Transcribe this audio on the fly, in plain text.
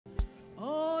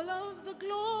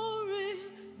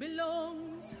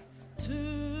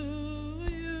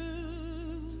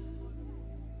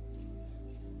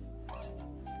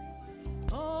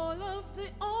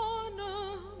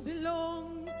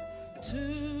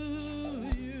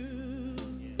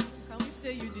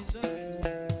say you deserve it.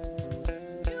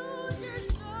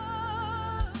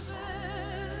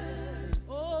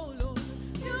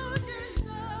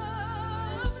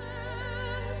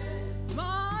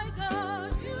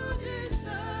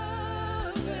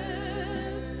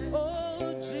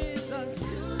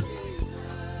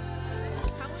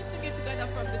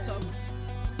 From the top.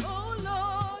 Oh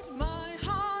Lord, my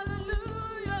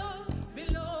hallelujah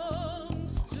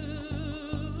belongs to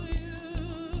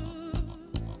you.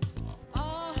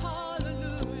 Our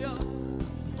hallelujah,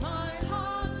 my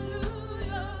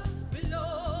hallelujah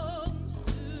belongs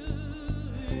to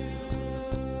you.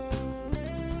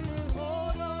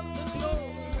 All of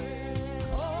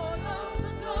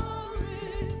the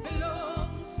glory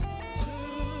belongs to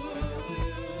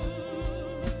you.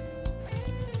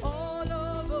 All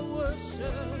of our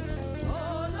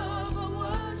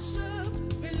worship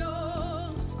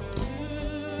belongs to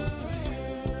you.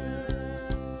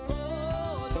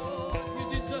 Oh Lord, you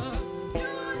deserve it.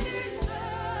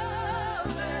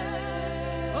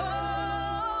 Oh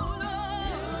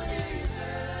Lord,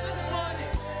 this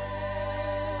morning.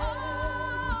 Oh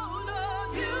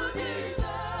Lord, you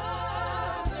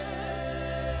deserve it.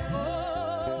 Oh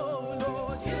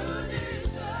Lord, you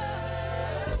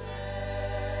deserve it.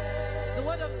 The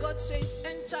word of God says,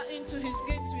 enter into his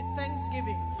gates with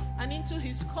thanksgiving and into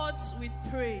his courts with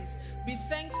praise. Be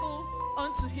thankful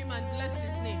unto him and bless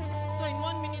his name. So in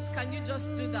 1 minute, can you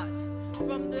just do that?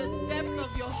 From the depth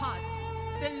of your heart,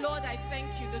 say, Lord, I thank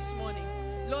you this morning.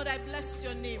 Lord, I bless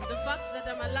your name. The fact that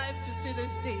I'm alive to see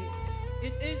this day,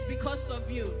 it is because of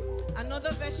you.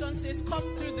 Another version says,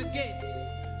 come through the gates.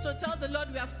 So tell the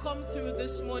Lord we have come through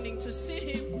this morning to see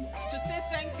him, to say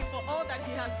thank you for all that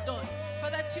he has done.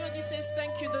 Father Theody says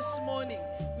thank you this morning.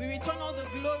 We return all the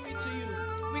glory to you.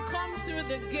 We come through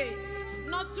the gates,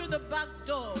 not through the back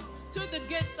door, through the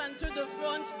gates and through the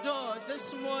front door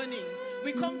this morning.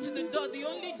 We come to the door, the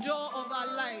only door of our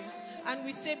lives, and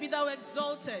we say, be thou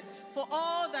exalted for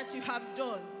all that you have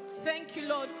done. Thank you,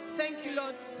 Lord. Thank you,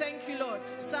 Lord. Thank you, Lord.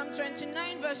 Psalm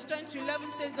 29 verse 10 to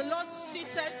 11 says, the Lord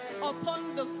seated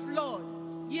upon the flood.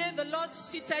 Yea, the Lord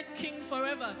seated King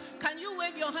forever. Can you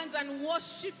wave your hands and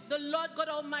worship the Lord God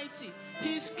Almighty?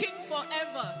 He is King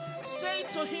forever. Say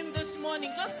to him this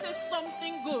morning, just say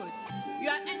something good. You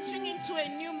are entering into a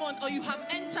new month, or you have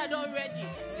entered already.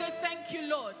 Say thank you,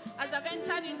 Lord. As I've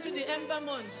entered into the ember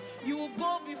months, you will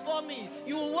go before me.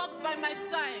 You will walk by my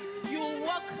side. You will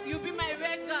walk, you'll be my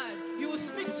rear guard. You will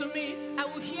speak to me. I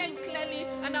will hear it clearly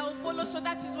and I will follow. So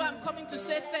that is why I'm coming to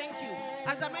say thank you.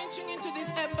 As I'm entering into this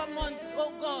ember month,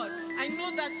 oh God, I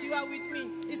know that you are with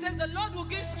me. It says the Lord will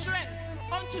give strength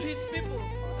unto his people.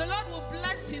 The Lord will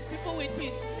bless his people with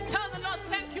peace. Tell the Lord,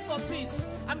 thank you for peace.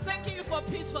 I'm thanking you for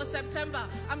peace for September.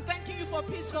 I'm thanking you for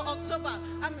peace for October.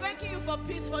 I'm thanking you for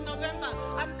peace for November.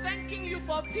 I'm thanking you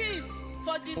for peace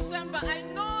for December. I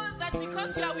know that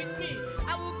because you are with me,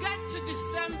 I will get to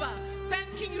December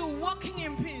thanking you, walking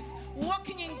in peace,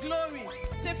 walking in glory.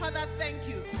 Say, Father, thank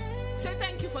you. Say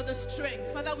thank you for the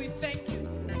strength. Father, we thank you.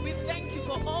 We thank you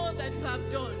for all that you have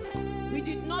done. We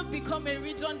did not become a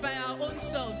region by our own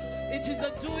selves. It is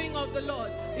the doing of the Lord.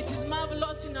 It is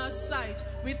marvelous in our sight.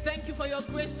 We thank you for your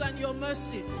grace and your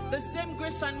mercy. The same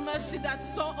grace and mercy that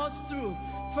saw us through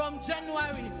from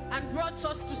January and brought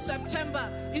us to September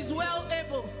is well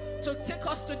able to take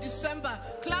us to December.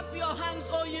 Clap your hands,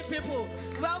 all ye people.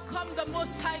 Welcome the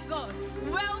Most High God.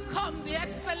 Welcome the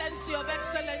excellency of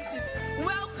excellencies.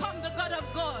 Welcome the God of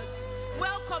gods.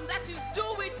 Welcome, that is, do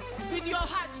it with your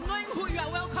heart, knowing who you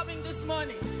are welcoming this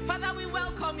morning. Father, we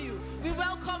welcome you. We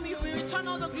welcome you. We return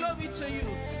all the glory to you.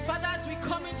 Father, as we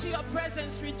come into your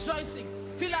presence rejoicing,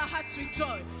 fill our hearts with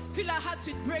joy. Fill our hearts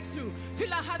with breakthrough.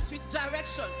 Fill our hearts with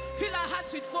direction. Fill our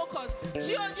hearts with focus.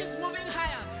 God is moving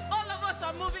higher. All of us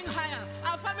are moving higher.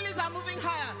 Our families are moving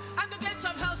higher. And the gates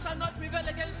of hell shall not prevail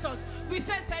against us. We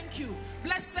say thank you.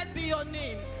 Blessed be your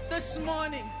name this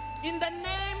morning. In the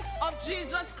name of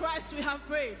Jesus Christ we have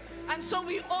prayed. And so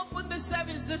we open the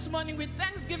service this morning with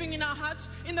thanksgiving in our hearts.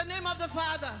 In the name of the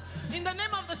Father, in the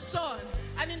name of the Son,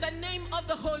 and in the name of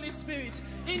the Holy Spirit.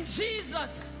 In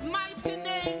Jesus' mighty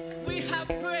name we have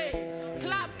prayed.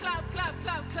 Clap, clap, clap,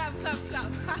 clap, clap, clap,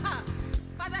 clap.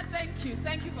 Father, thank you.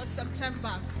 Thank you for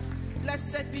September.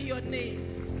 Blessed be your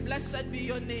name. Blessed be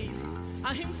your name.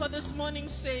 Our hymn for this morning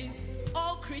says,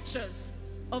 all creatures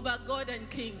of our God and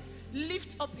King,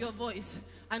 lift up your voice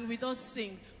and with us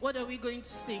sing. What are we going to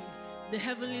sing? The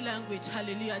heavenly language,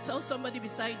 hallelujah. Tell somebody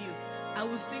beside you, I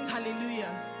will sing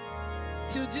hallelujah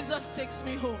till Jesus takes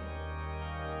me home.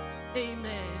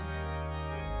 Amen.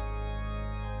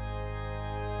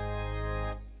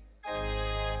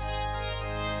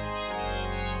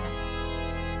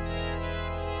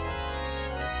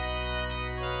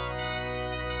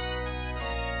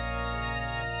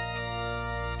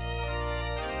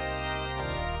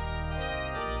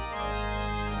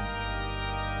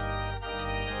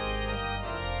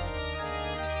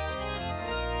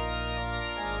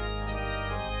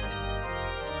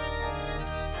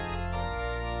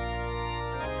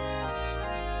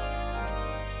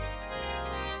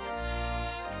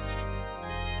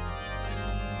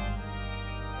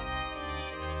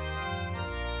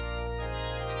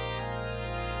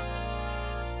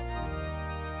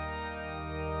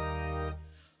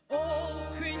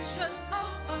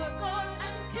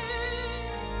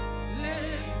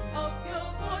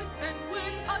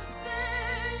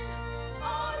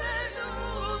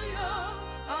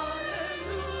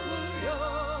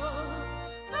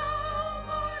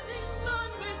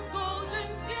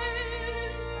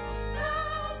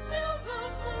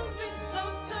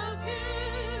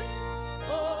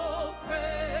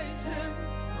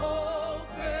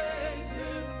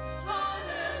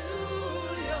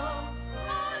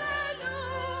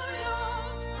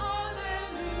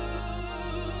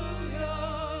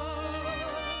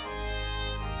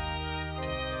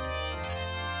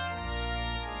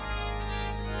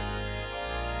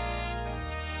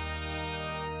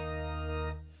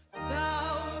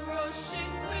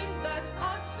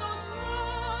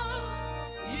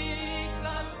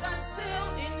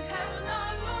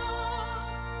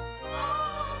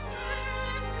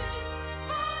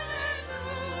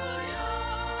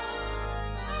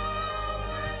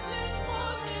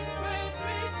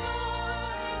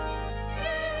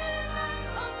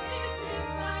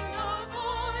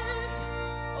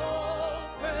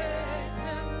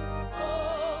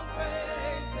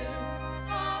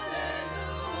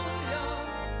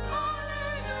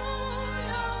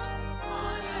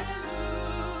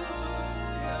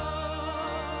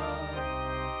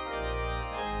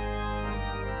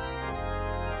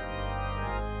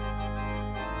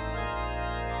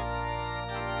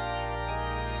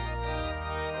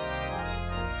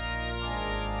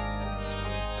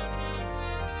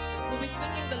 be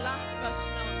singing the last verse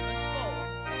now, verse 4.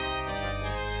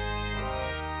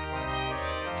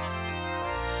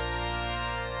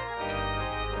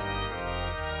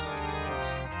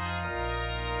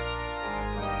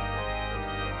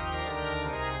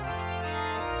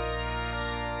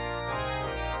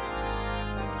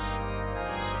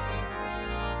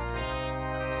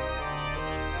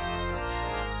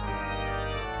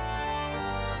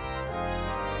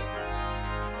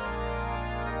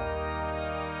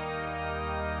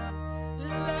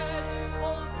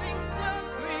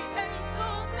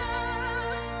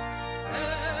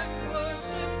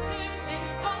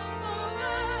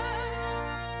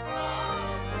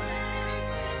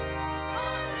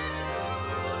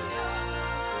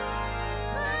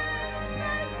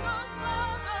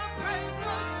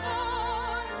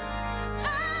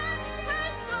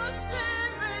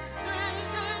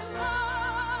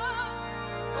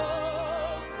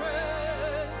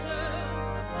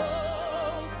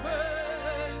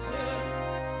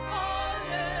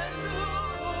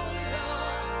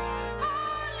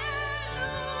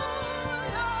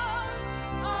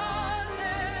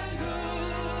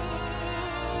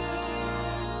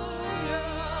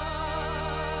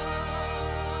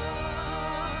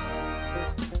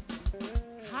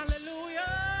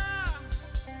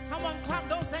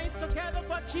 Saints together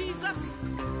for Jesus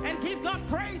and give God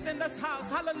praise in this house.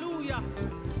 Hallelujah.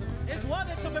 It's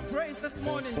worthy to be praised this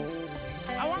morning.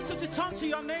 I want you to turn to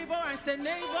your neighbor and say,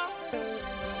 neighbor,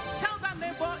 tell that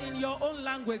neighbor in your own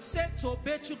language. Say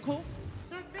Tobechuku.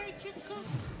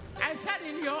 I said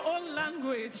in your own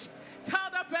language. Tell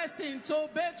the person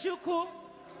Tobechuku.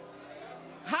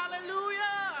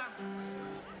 Hallelujah.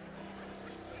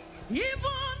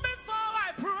 Even before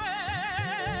I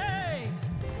pray,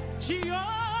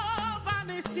 Jehovah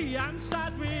Nissi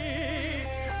answered me.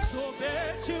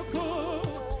 Tobechuku,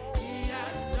 he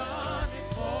has done it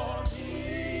for me.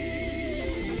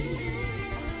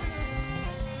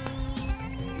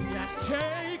 He has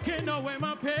taken away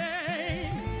my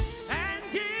pain and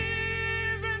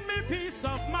given me peace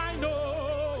of mind.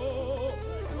 Oh,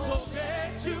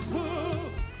 Tobechuku,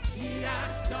 he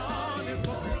has done it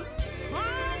for me.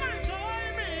 Come and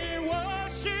join me,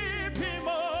 worship him. Oh,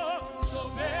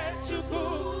 Tobechuku.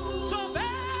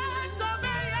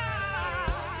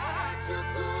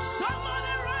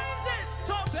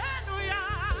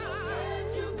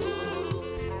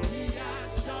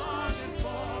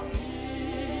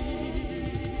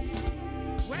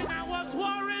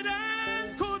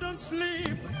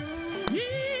 Sleep. He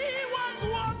was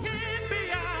walking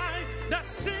behind the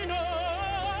scene.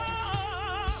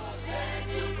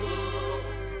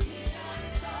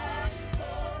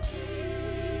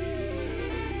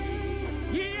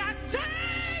 He has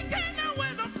taken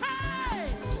away the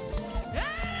pain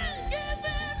and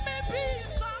given me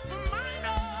peace of mind. Oh,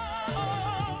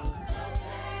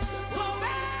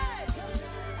 Tobe,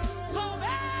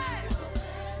 Tobe,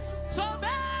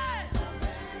 Tobe,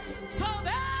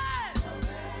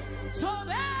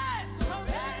 Tobe.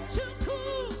 Tobechuku,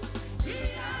 he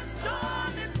has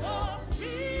done it for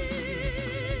me.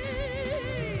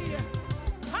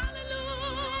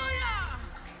 Hallelujah.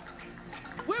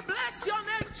 We bless your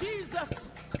name, Jesus.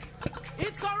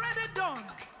 It's already done.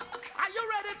 Are you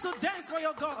ready to dance for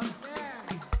your God?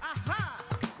 Yeah. Aha.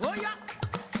 Oh, yeah.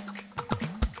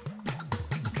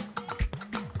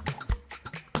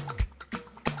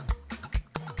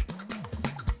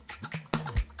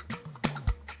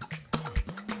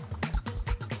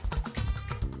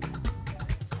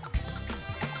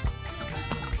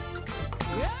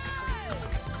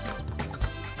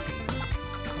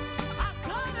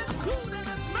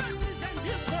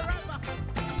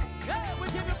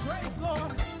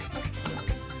 Lord,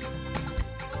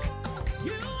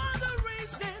 you are the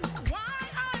reason why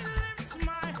I lift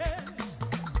my hands,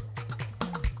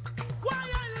 why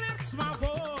I lift my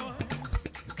voice,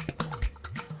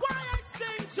 why I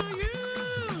sing to you,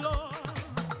 Lord.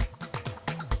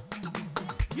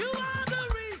 You are the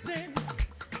reason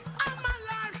I'm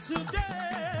alive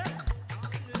today.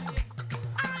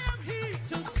 I am here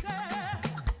to say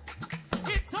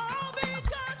it's all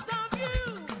because of you.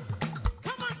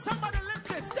 Come on, somebody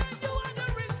lift it. Say you are the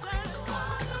reason. You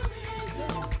are the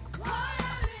reason why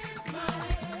I lift my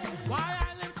head, why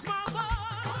I lift my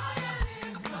voice, why I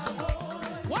lift my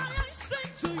voice, why I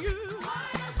sing to you, why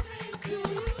I sing to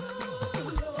you,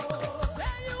 Lord.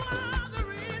 Say you are the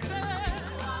reason.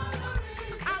 You are the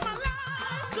reason I'm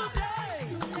alive today,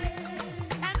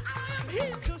 and I am here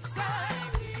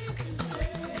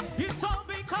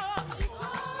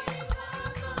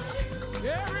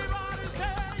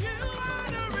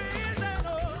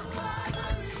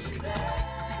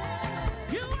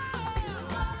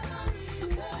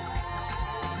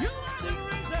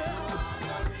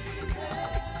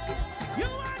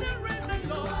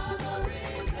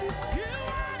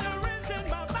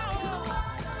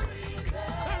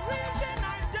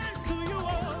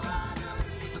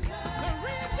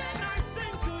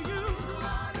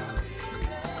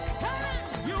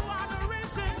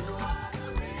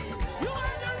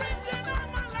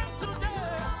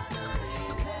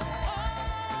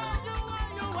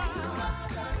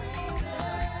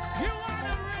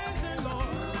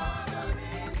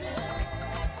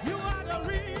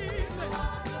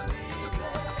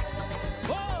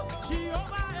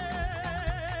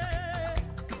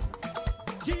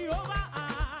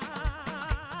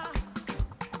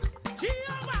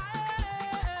Jehovah,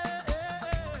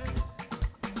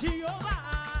 Jehovah,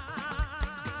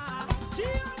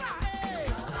 Jehovah,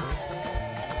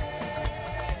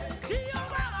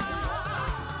 Jehovah,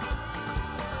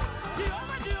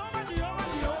 Jehovah, Jehovah,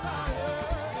 Jehovah,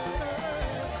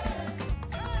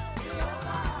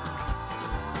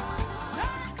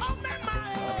 say, oh, mema,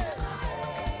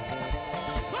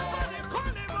 somebody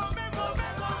call him, oh, mema,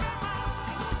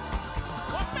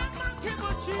 oh, mema, give a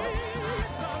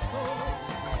Jesus,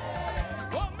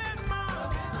 oh, mema,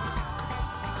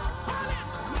 call him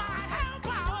my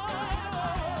helper, oh,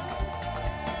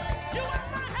 you are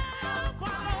my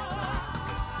helper,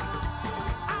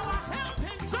 our help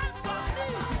in times of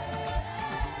need,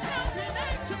 help in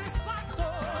ages past, oh,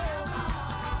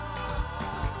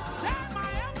 say my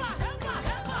helper, helper,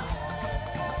 helper,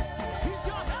 he's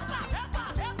your helper, helper,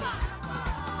 helper,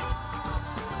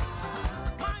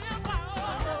 my helper,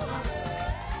 oh.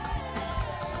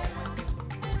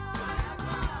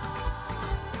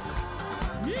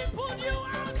 He pulled you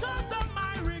out of the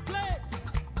miry clay.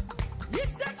 He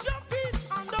set your feet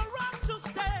on the rock to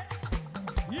stay.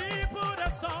 He put a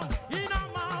song in our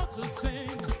mouth to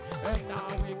sing, and now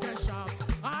we can shout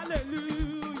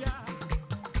hallelujah,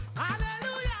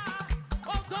 hallelujah.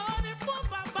 Oh God, if for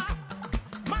Baba,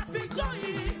 my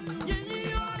victory,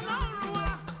 ye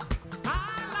Lord,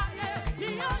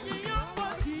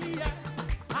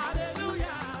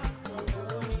 hallelujah.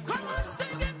 Come on,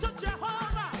 sing it to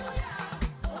Jehovah.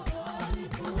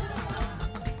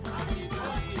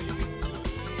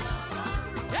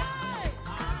 Hey!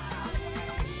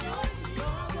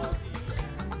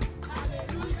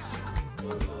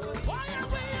 Why are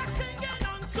we singing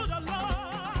unto the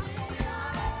Lord?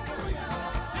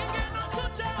 Singing unto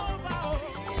Jehovah.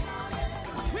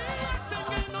 We are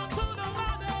singing unto the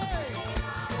Lord.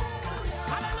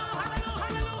 Hallelujah, hallelujah,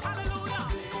 hallelujah, hallelujah.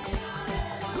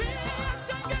 We are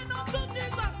singing unto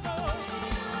Jesus.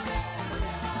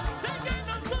 Singing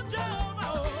unto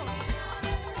Jehovah.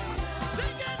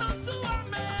 Singing unto our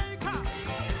Maker.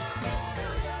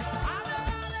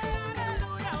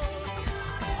 Hallelujah.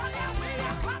 Oh yeah, we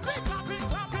are clapping, clapping,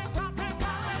 clapping, clapping,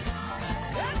 clapping.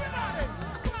 Everybody,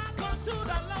 clap unto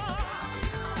the Lord.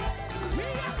 We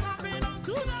are clapping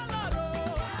unto the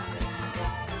Lord.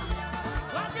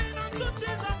 Clapping unto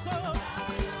Jesus.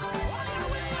 Oh yeah,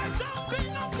 we are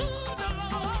jumping unto the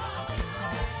Lord.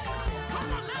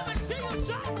 Come on, let me see you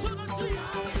jump to the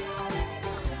Jesus.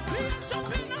 We are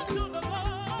jumping unto the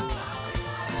Lord.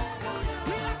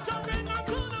 We are jumping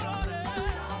unto the Lord.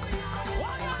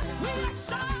 Oh yeah, we are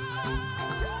shouting.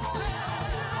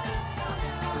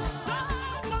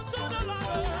 Shout unto the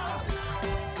Lord.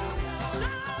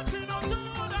 Shouting unto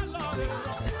the Lord.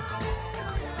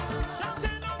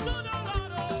 Shouting unto the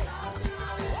Lord.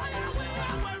 Oh yeah, we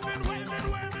are waving, waving,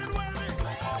 waving, waving.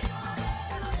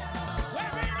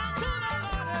 Waving unto the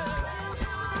Lord.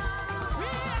 We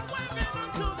are waving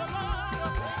unto the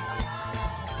Lord.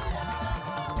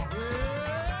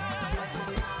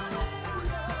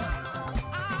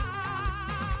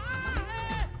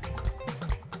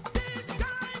 This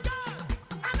guy got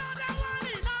another one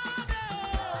in order.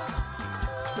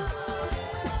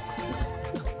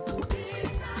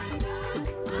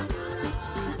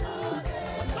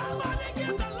 Somebody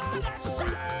give the Lord a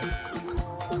shout.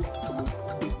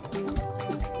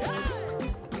 Yeah.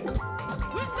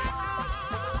 We say,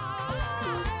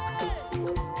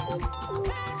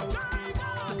 this guy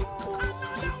got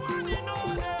another one in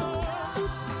order.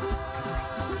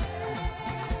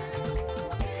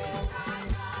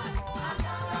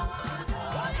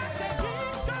 Oh, yes, say,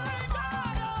 this guy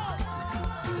got,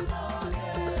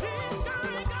 this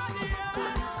guy got, yeah.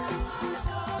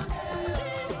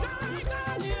 This guy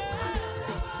got, yeah.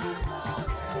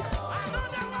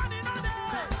 Another one in order.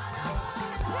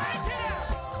 Right here.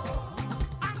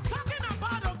 I'm talking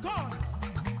about a God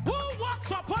who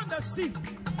walked upon the sea.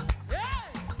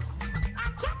 Hey!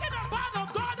 I'm talking about a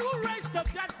God who raised the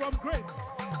dead from grave.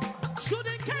 Should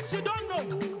in case you don't know,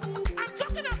 I'm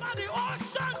talking about the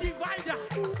ocean divider.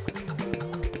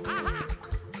 Aha!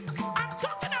 I'm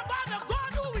talking about the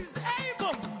God who is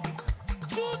able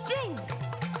to do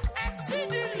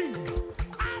exceedingly,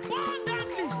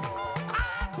 abundantly,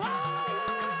 above.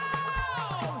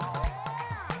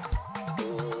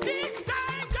 This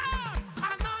guy got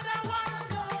another one.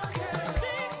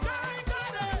 This guy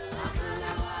got it.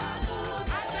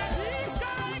 I said, this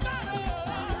guy got it.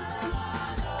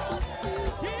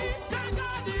 This guy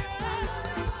got it.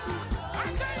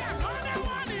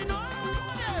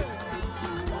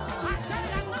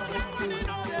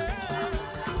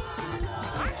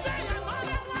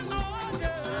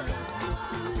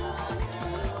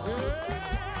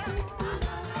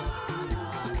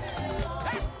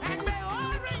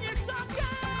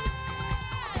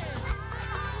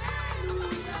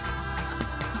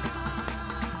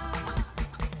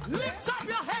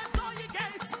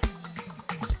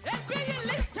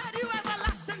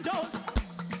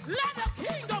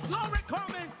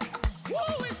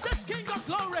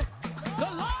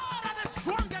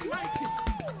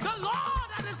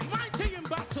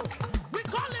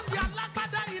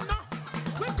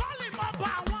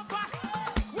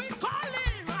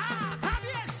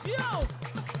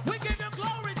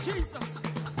 Jesus.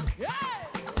 Yeah.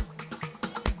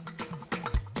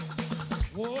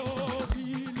 Oh,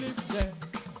 be lifted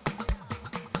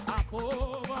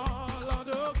above all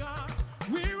other gods.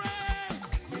 We raise.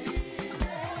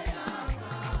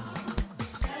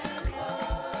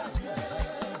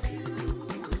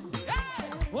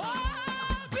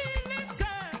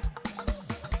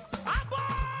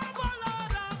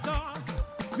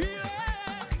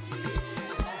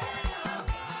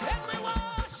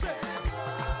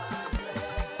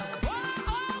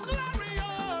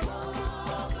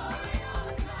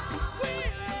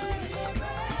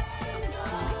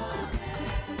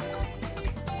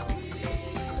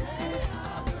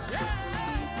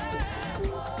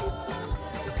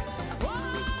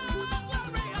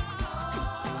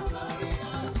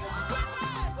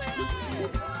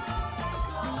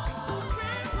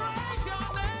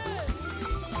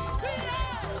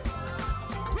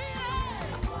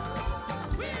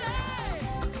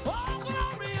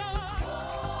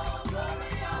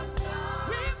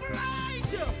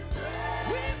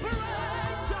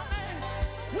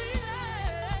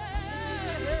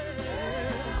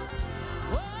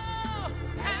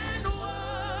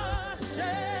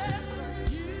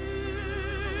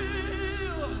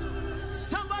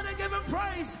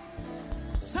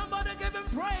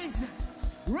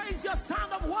 Raise your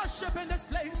sound of worship in this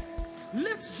place.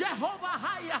 Lift Jehovah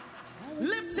higher.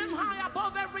 Lift him high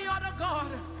above every other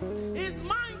God. He's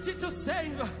mighty to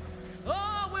save.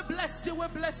 Oh, we bless you, we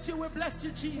bless you, we bless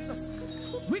you, Jesus.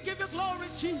 We give you glory,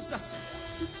 Jesus.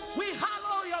 We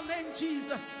hallow your name,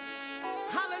 Jesus.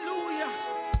 Hallelujah.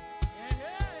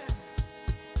 Yeah.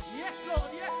 Yes,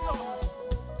 Lord, yes, Lord.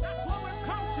 That's what we've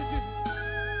come to do.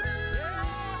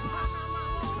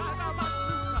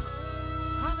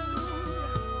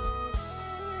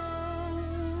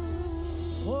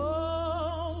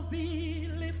 Oh, be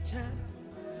lifted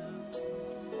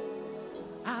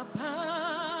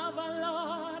above a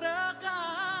lot of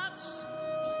gods.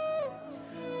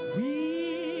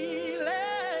 We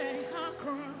lay our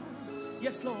crown,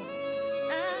 yes, Lord,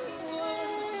 and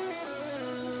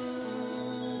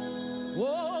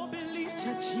oh, be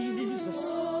lifted, Jesus.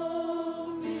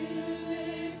 Oh, be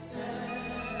lifted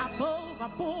above,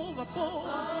 above, above.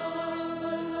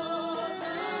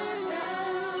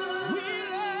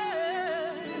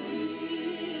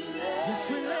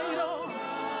 We lay it all,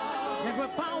 and we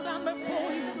bow down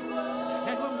before you,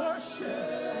 and we worship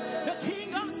the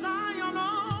King of Zion.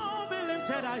 Oh, be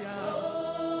lifted, I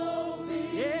am.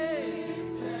 Yeah,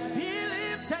 be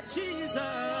lifted,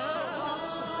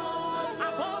 Jesus,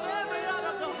 above every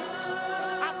other God,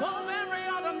 above every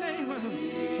other name.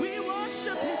 We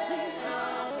worship you, Jesus.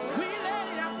 We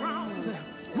lay our crowns.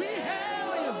 We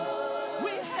hail you.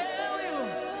 We hail you.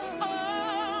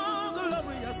 Oh,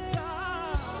 glorious God.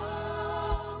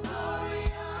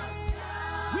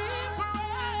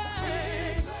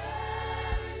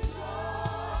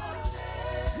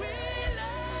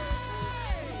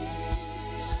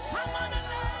 Somebody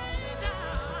lay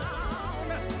down.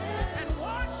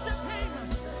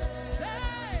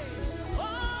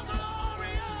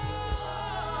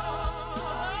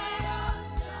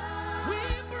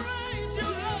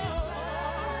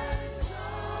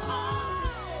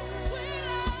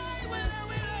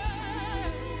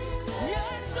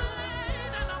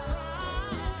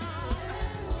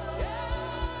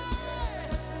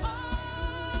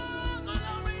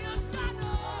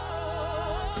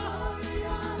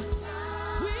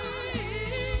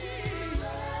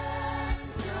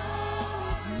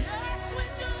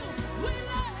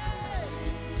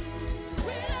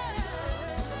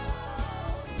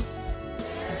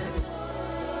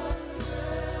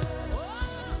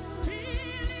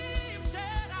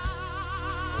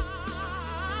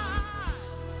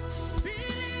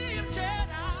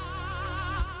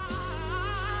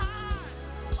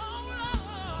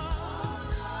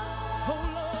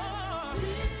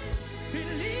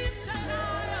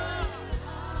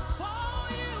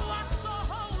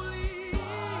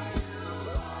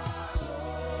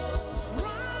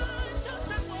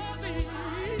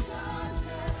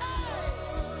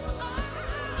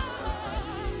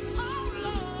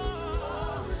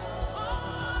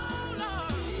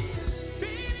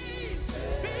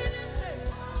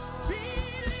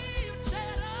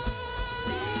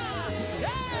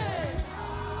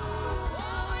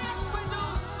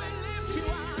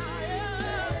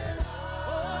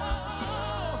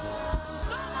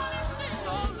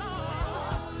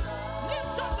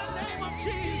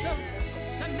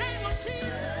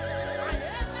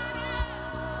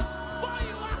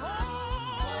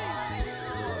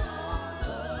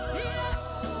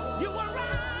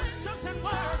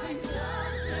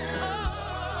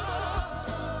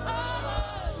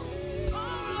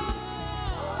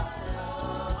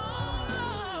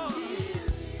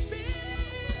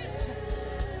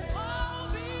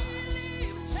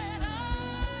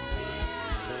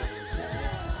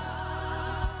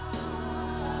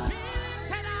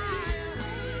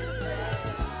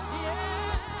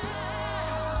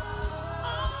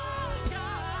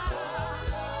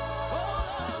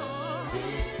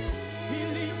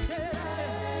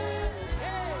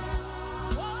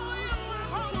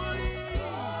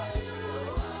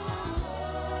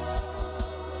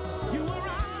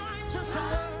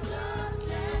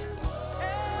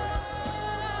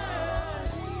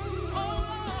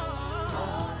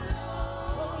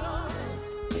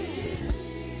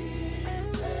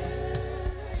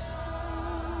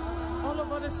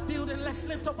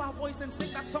 lift up our voice and sing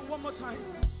that song one more time?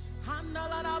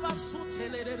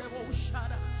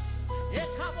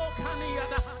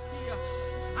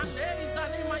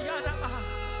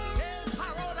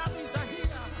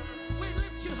 We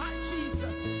lift you high,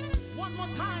 Jesus. One more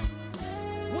time.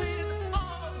 With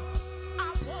all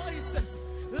our voices,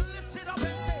 lift it up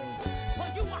and say, for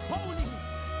you are holy,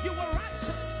 you are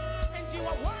righteous, and you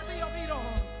are worthy of it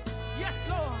all. Yes,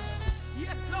 Lord.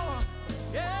 Yes, Lord.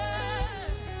 Yeah.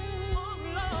 Oh,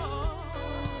 Lord.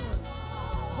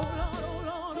 Oh, Lord, oh,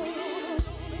 Lord, oh, Lord.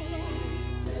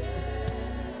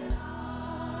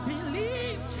 Be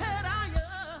lifted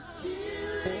higher.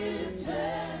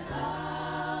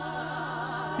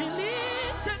 Be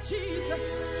lifted, Jesus.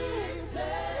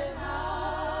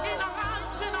 In our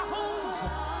lives, in our homes,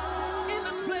 in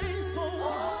this place, oh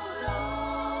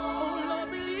Lord,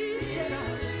 be lifted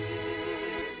high.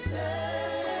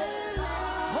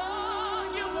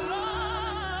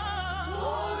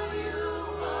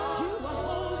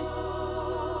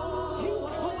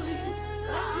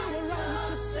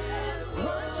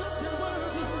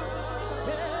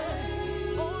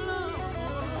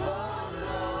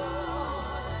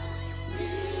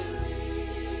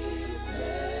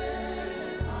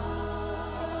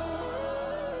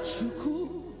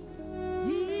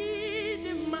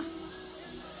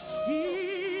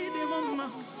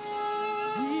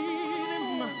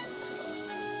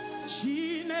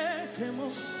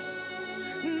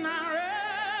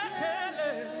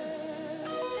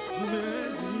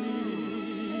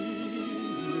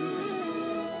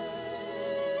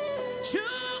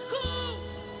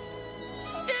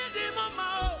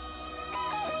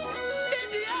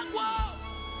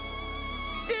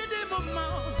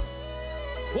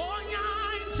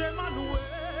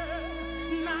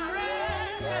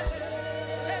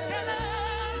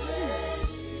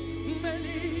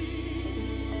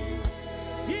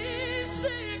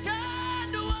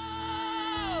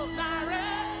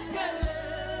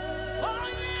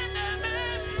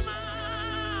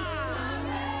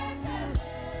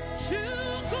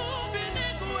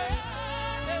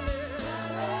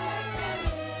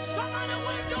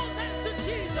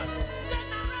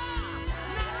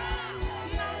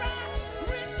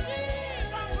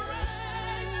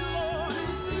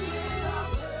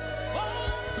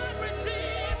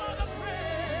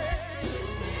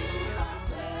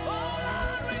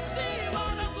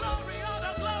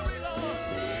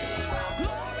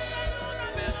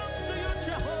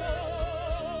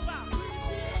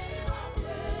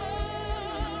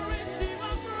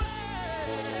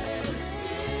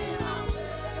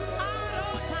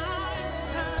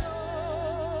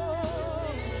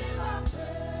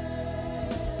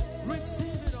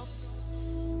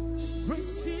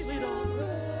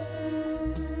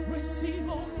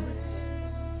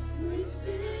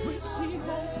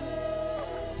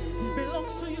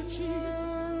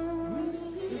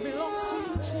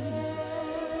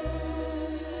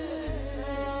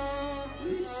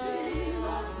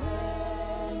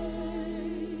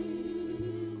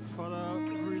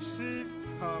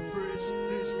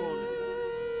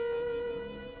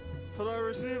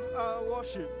 Receive our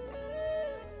worship.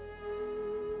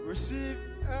 Receive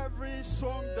every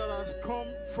song that has come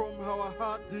from our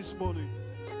heart this morning.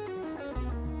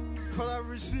 Father,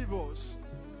 receive us.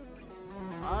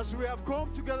 As we have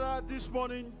come together this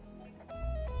morning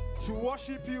to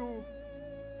worship you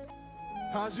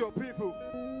as your people,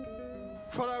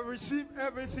 Father, receive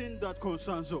everything that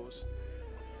concerns us.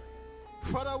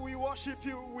 Father, we worship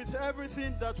you with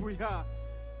everything that we are,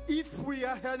 if we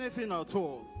are anything at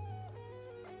all.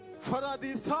 Father,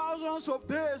 the thousands of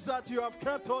days that you have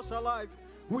kept us alive,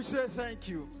 we say thank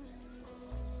you.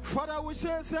 Father, we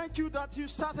say thank you that you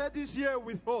started this year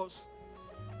with us.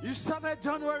 You started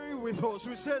January with us.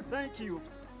 We say thank you.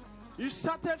 You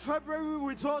started February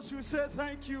with us. We say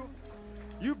thank you.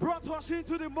 You brought us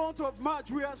into the month of March.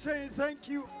 We are saying thank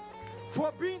you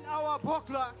for being our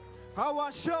buckler,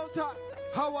 our shelter,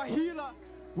 our healer.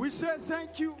 We say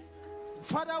thank you.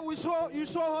 Father, you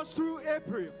saw us through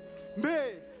April,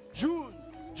 May, June,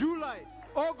 July,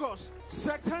 August,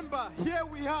 September. Here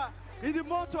we are in the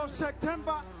month of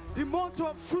September, the month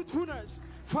of fruitfulness.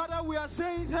 Father, we are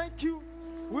saying thank you.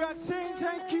 We are saying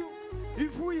thank you.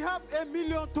 If we have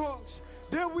 1,000,000 tongues,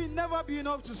 there will never be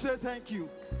enough to say thank you.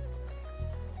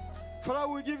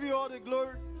 Father, we give you all the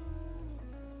glory,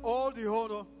 all the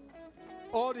honor,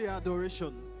 all the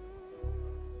adoration.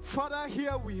 Father,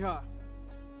 here we are,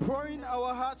 pouring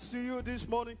our hearts to you this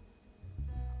morning.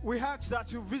 We ask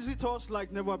that you visit us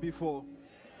like never before.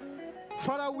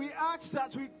 Father, we ask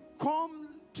that we come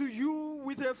to you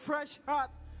with a fresh heart,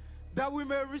 that we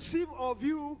may receive of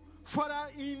you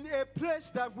Father, in a place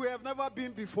that we have never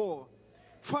been before.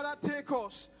 Father, take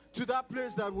us to that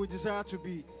place that we desire to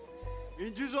be.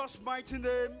 In Jesus' mighty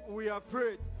name, we have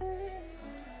prayed.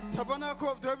 Tabernacle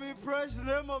of David, praise the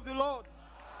name of the Lord.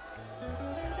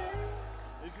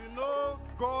 If you know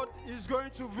God is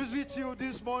going to visit you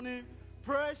this morning,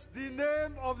 praise the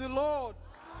name of the Lord.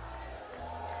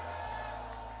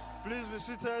 Please be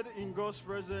seated in God's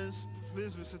presence.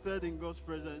 Please be seated in God's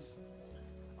presence.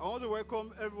 I want to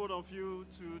welcome every one of you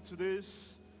to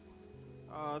today's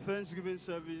Thanksgiving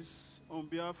service on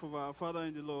behalf of our Father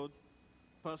in the Lord,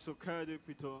 Pastor Kaide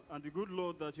Peter, and the good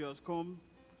Lord that you have come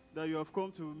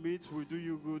to meet will do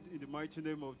you good in the mighty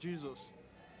name of Jesus.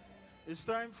 It's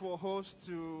time for us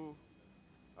to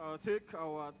take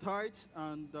our tithe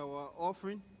and our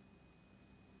offering.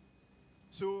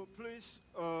 So please,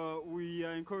 we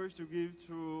are encouraged to give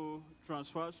through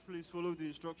transfers. Please follow the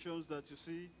instructions that you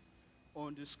see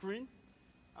on the screen.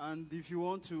 And if you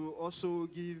want to also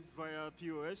give via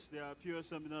POS, there are POS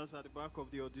seminars at the back of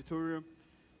the auditorium.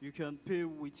 You can pay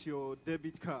with your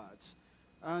debit cards.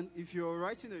 And if you're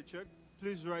writing a check,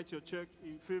 please write your check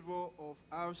in favor of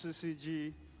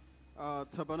RCCG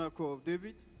Tabernacle of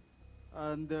David.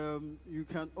 And you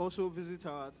can also visit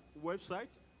our website.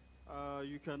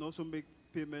 You can also make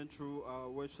payment through our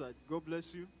website. God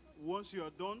bless you. Once you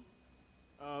are done,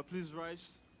 please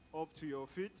rise up to your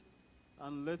feet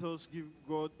and let us give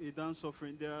God a dance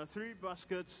offering. There are 3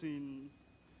 baskets in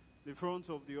the front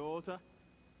of the altar.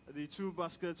 The 2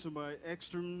 baskets to my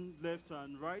extreme left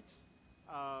and right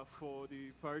are for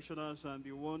the parishioners, and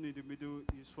the one in the middle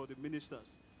is for the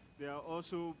ministers. There are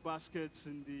also baskets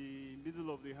in the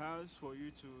middle of the house for you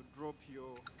to drop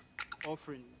your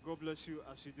offering. God bless you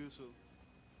as you do so.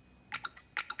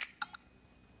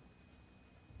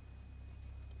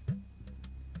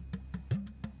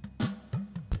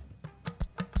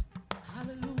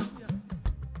 Hallelujah.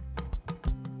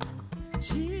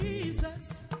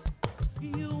 Jesus,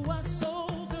 you are so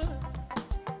good.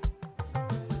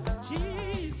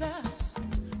 Jesus,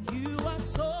 you are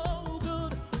so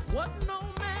good. What no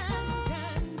man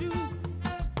can do,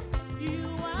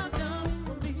 you have done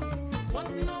for me. What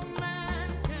no man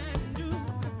can do,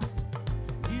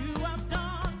 you have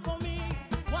done for me.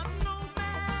 What no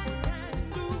man can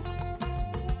do,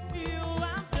 you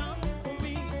have done for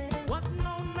me. What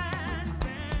no man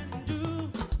can do,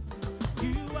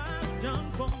 you have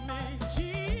done for me.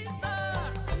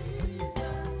 Jesus,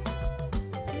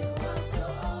 you are so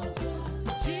good.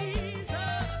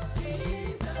 Jesus,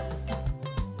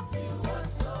 you are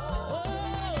so good. Oh,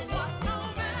 what no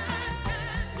man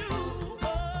can do, oh,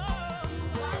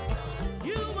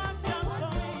 you have done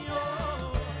for me. Oh,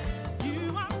 you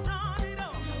have done it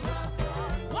all.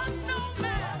 What no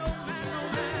man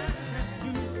can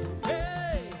do.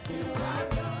 Hey, you have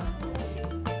done for me.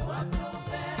 What no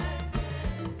man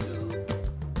can do.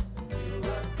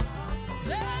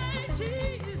 Say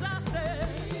Jesus,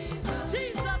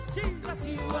 Jesus,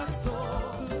 you are so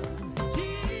good.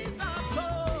 Jesus, oh,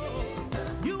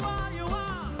 you are.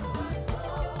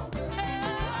 Hey,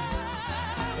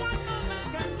 what no man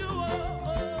can do, oh,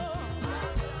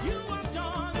 you have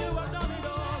done it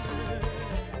all.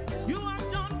 You have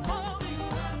done for me.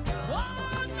 What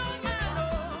no man, oh,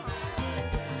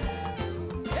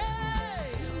 hey,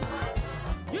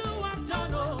 you have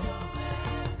done, oh,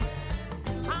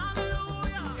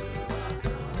 hallelujah.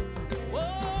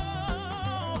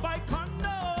 Oh, by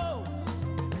condo,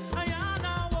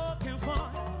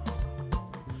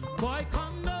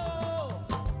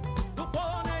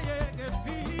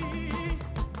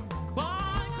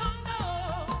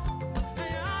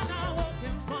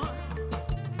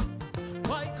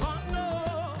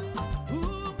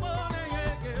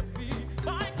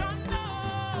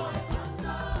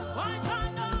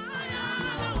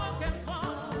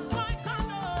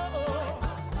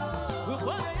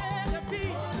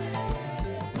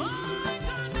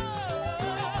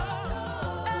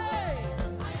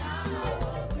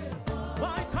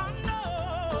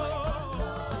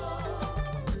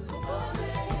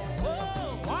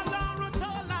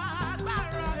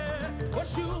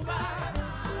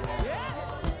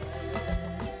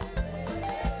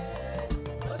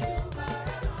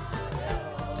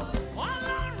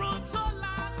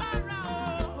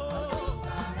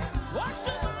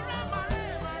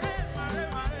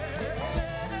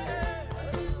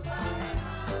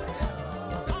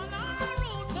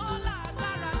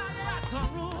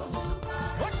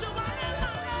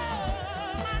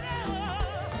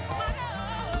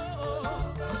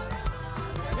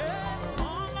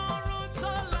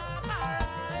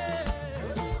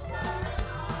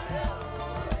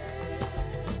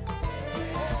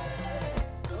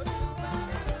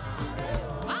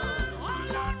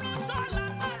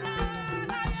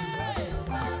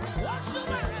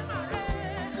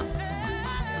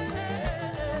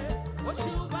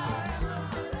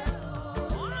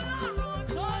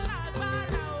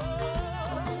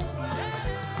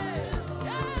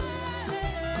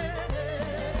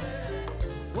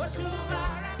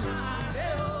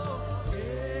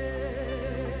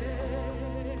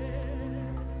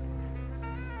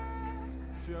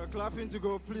 are clapping to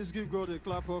God. Please give God a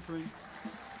clap offering.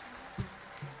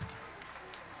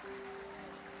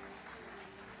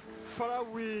 Father,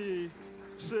 we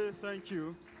say thank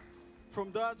you.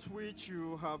 From that which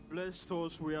you have blessed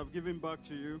us, we have given back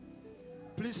to you.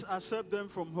 Please accept them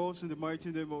from us in the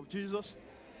mighty name of Jesus.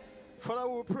 Father,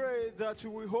 we pray that you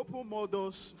will open more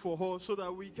doors for us so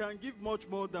that we can give much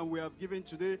more than we have given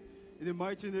today in the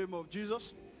mighty name of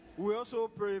Jesus. We also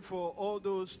pray for all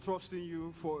those trusting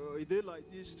you for a day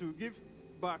like this to give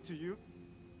back to you,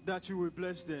 that you will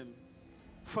bless them.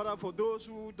 Father, for those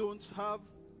who don't have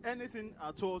anything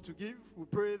at all to give, we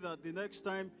pray that the next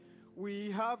time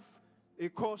we have a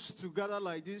cause to gather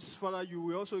like this, Father, you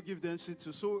will also give them seed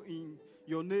to sow in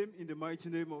your name in the mighty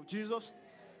name of Jesus.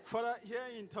 Father, here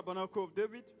in Tabernacle of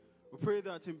David, we pray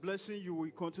that in blessing you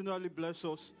will continually bless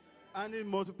us, and in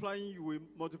multiplying you will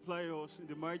multiply us. In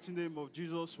the mighty name of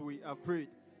Jesus we have prayed.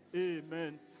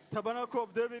 Amen. Tabernacle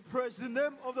of David, praise the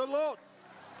name of the Lord.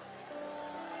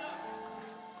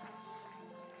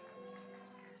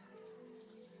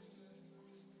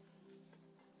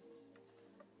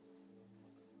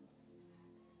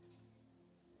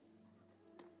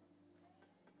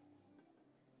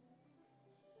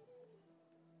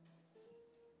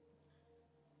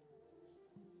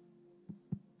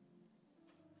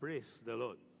 Praise the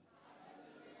Lord.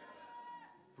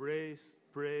 Praise,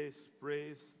 praise,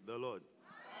 praise the Lord.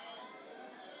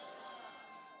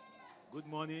 Good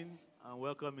morning and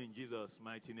welcome in Jesus'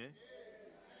 mighty name.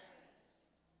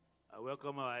 I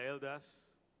welcome our elders,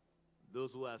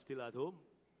 those who are still at home,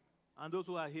 and those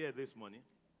who are here this morning.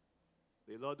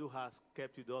 The Lord who has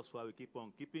kept you thus far will keep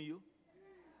on keeping you.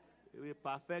 He will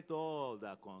perfect all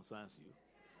that concerns you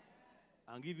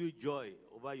and give you joy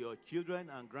over your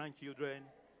children and grandchildren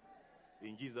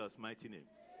in Jesus' mighty name.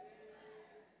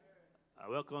 I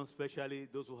welcome especially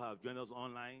those who have joined us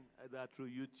online, either through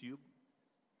YouTube,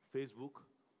 Facebook,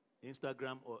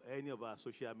 Instagram, or any of our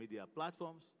social media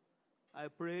platforms. I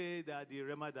pray that the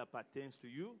rhema that pertains to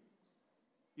you,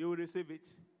 you will receive it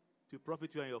to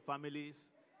profit you and your families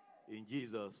in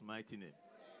Jesus' mighty name.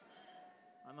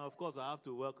 And of course, I have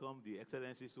to welcome the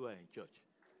excellencies who are in church.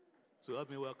 So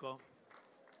help me welcome.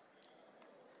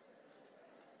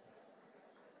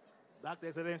 That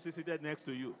excellency seated next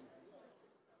to you.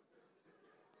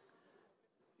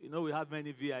 You know, we have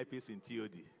many VIPs in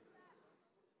TOD.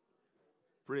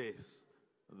 Praise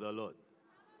the Lord.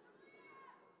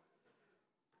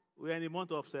 We are in the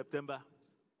month of September.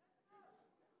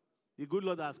 The good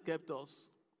Lord has kept us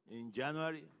in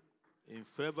January, in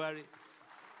February,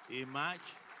 in March,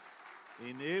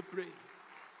 in April,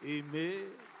 in May,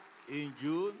 in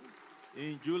June,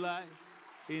 in July,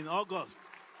 in August,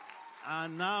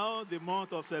 and now the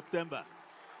month of September.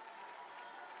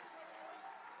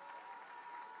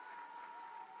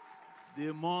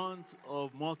 The month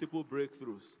of multiple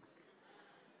breakthroughs.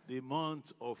 The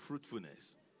month of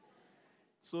fruitfulness.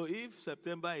 So if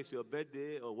September is your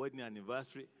birthday or wedding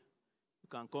anniversary, you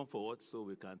can come forward so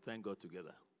we can thank God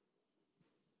together.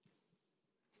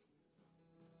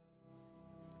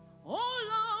 Oh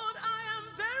Lord, I am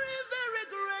very, very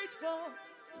grateful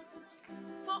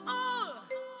for all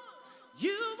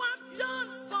you have done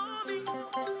for me.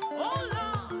 Oh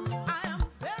Lord, I am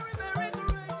very, very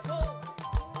grateful.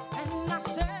 And I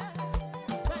said,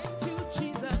 thank you,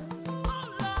 Jesus. Oh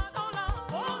Lord, oh Lord,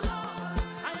 oh Lord,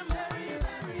 I am very,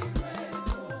 very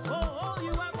grateful for all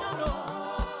you have done. Oh,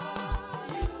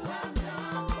 you have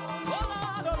done for me. Oh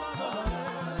Lord, oh Lord, oh Lord,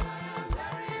 I am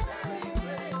very, very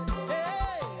grateful.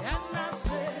 Hey, and I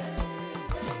said,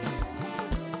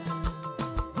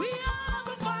 we have a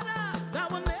Father that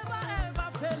will never ever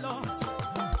fail us.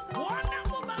 Oh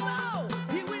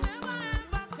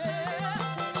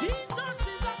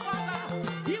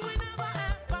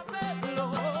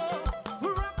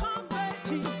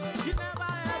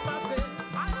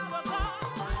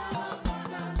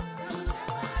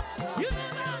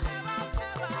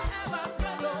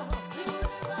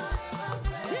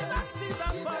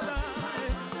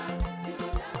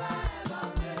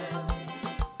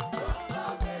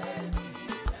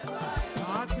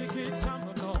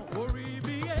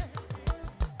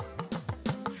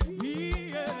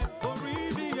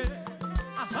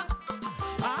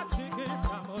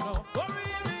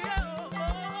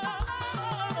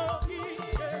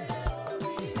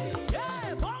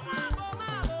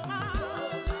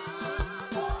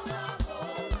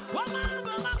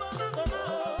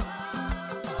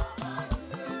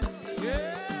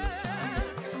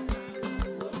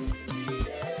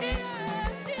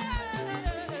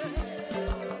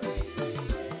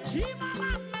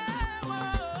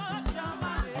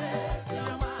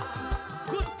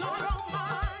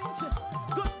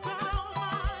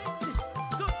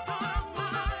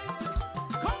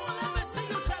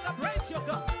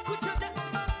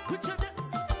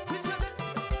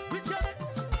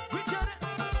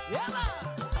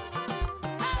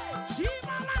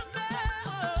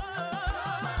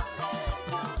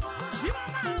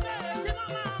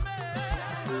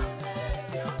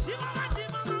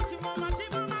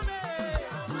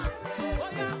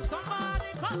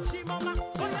Chimama.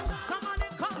 Oh yeah, somebody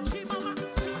call Chimama.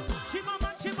 Chimama,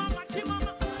 Chimama,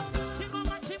 Chimama.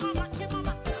 Chimama, Chimama,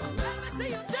 Chimama. Let me see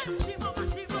you dance, Chimama,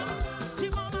 Chimama.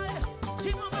 Chimama,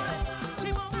 Chimama,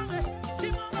 Chimama,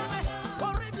 Chimama.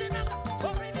 Original,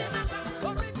 original,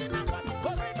 original,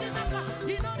 original.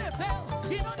 You know they fail,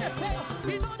 you know they fail,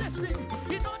 you know they sleep,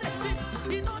 you know they sleep,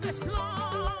 you know they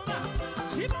slum.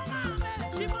 Chimama,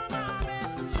 Chimama,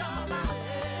 Chimama.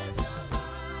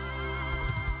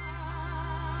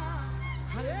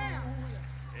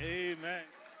 Amen.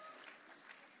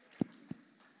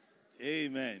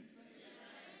 Amen.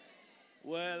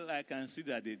 Well, I can see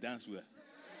that they dance well.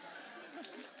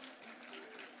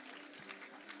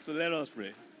 So let us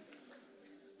pray.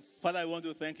 Father, I want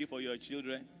to thank you for your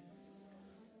children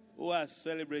who are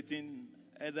celebrating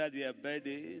either their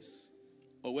birthdays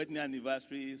or wedding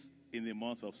anniversaries in the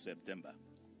month of September.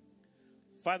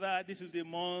 Father, this is the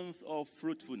month of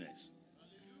fruitfulness.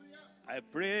 I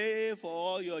pray for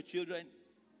all your children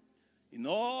in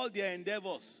all their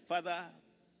endeavors. Father,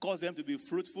 cause them to be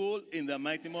fruitful in the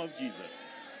mighty name of Jesus.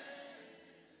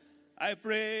 I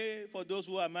pray for those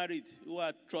who are married, who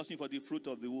are trusting for the fruit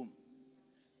of the womb.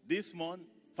 This month,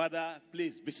 Father,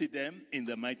 please visit them in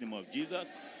the mighty name of Jesus.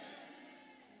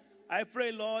 I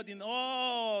pray, Lord, in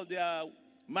all their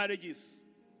marriages,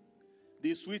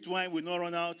 the sweet wine will not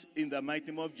run out in the mighty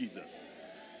name of Jesus.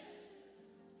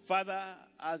 Father,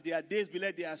 as their days be,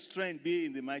 let their strength be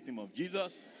in the mighty name of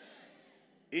Jesus.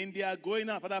 In their going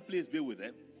out, Father, please be with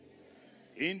them.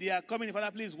 In their coming, Father,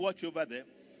 please watch over them.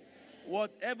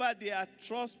 Whatever they are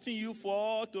trusting you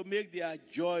for to make their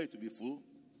joy to be full,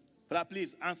 Father,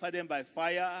 please answer them by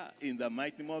fire in the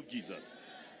mighty name of Jesus.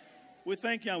 We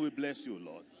thank you and we bless you,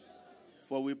 Lord.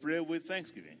 For we pray with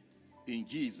thanksgiving in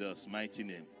Jesus' mighty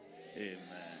name. Amen.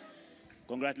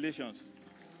 Congratulations.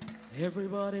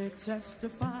 Everybody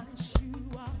testifies you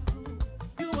are good.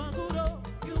 You are good, oh,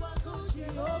 you are good,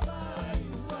 Jehovah.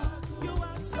 You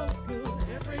are so good.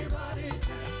 Everybody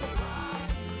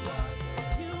testifies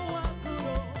you are good,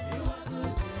 oh, you are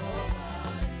good, Jehovah.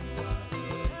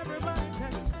 Everybody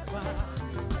testifies.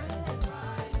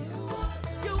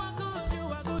 You are good,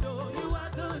 oh, you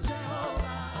are good,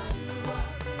 Jehovah.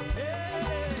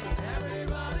 Hey,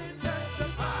 everybody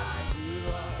testifies.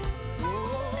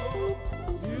 Oh,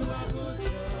 you are good,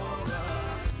 Jehovah.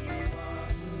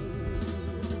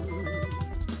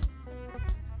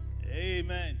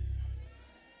 Amen.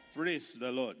 Praise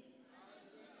the Lord.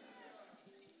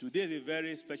 Today is a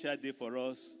very special day for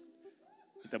us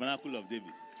in the Tabernacle of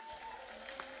David.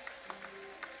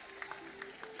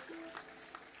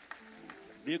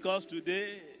 Because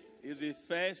today is the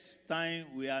first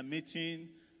time we are meeting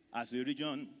as a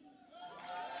region.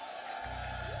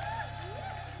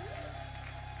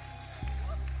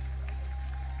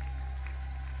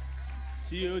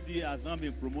 TOD has now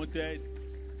been promoted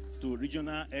to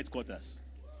regional headquarters.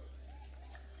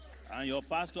 And your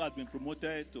pastor has been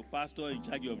promoted to pastor in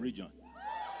charge of region.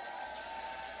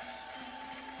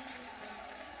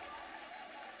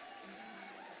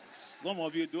 Some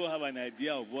of you don't have an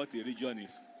idea of what a region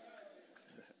is.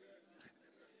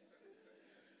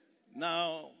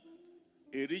 Now,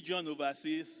 a region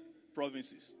oversees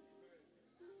provinces.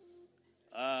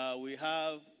 We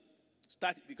have,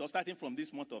 because starting from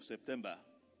this month of September,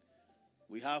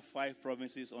 we have 5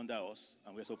 provinces under us,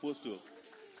 and we're supposed to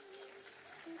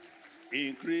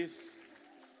increase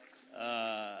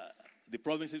the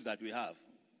provinces that we have.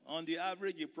 On the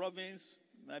average, a province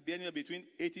might be anywhere between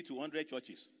 80 to 100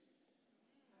 churches.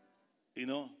 You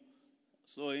know,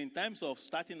 so in terms of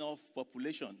starting off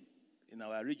population in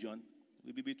our region,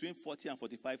 will be between 40 and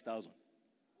 45,000.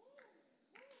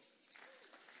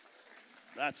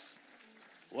 That's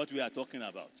what we are talking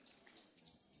about.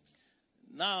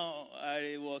 Now,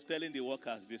 I was telling the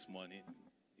workers this morning,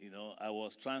 you know, I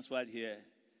was transferred here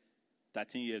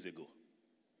 13 years ago.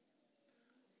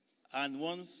 And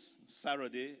once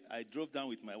Saturday, I drove down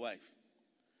with my wife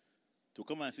to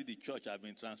come and see the church I've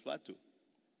been transferred to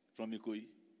from Ikoyi.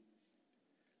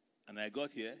 And I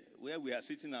got here, where we are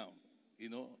sitting now, you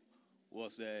know,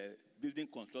 was a building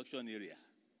construction area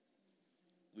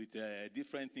with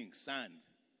different things, sand,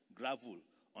 gravel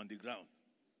on the ground.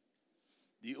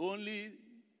 The only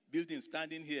building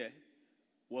standing here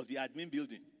was the admin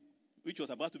building, which was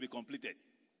about to be completed.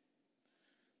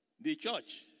 The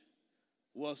church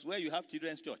was where you have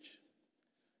children's church.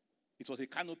 It was a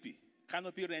canopy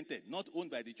rented, not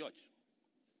owned by the church.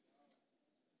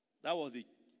 That was the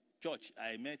church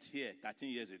I met here 13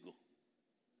 years ago.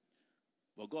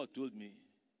 But God told me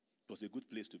it was a good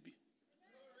place to be.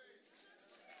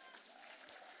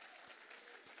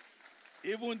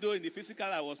 Even though in the physical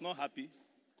I was not happy,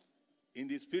 in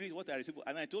the spirit what I received.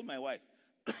 And I told my wife,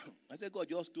 I said, God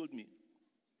just told me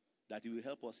that he will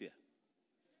help us here.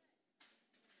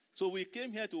 So we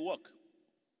came here to work.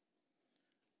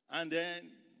 And then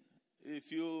a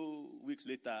few weeks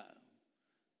later,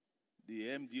 the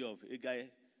MD of Egai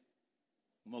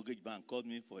Mortgage Bank called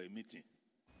me for a meeting.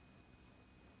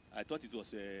 I thought it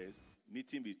was a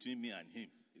meeting between me and him.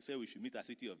 He said we should meet at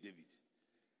City of David.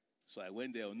 So I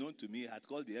went there. Unknown to me, I had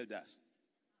called the elders.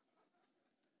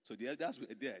 So the elders were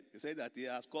there. They said that he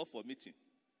has called for a meeting.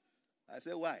 I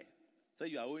said, why? He said,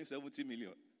 you are owing 70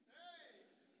 million.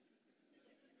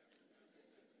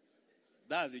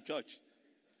 That's the church.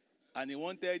 And he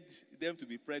wanted them to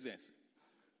be present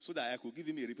so that I could give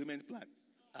him a repayment plan.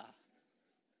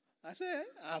 I said,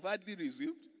 I've hardly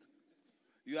resumed.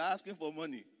 You are asking for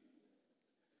money.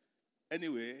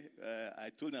 Anyway, I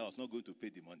told him I was not going to pay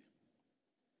the money.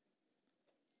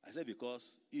 I said,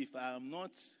 because if I am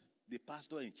not the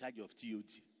pastor in charge of TOD,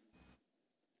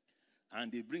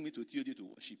 and they bring me to TOD to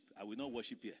worship, I will not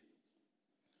worship here.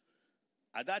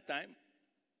 At that time,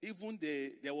 even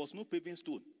there was no paving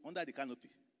stone under the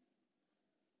canopy.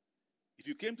 If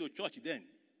you came to church then,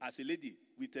 as a lady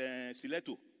with a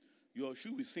stiletto, your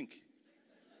shoe will sink.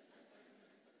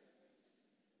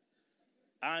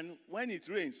 And when it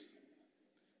rains,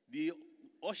 the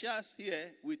ushers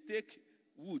here will take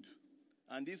wood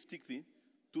and this stick thing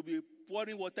to be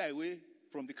pouring water away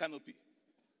from the canopy.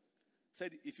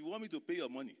 Said, if you want me to pay your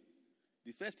money,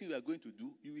 the first thing we are going to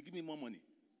do, you will give me more money.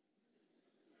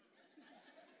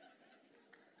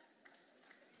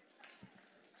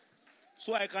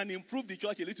 So I can improve the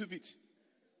church a little bit.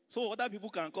 So other people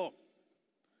can come.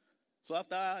 So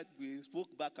after we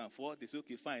spoke back and forth, they said,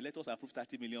 okay, fine, let us approve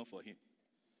 30 million for him.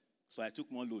 So I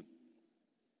took more loan.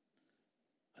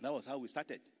 And that was how we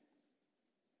started.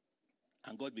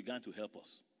 And God began to help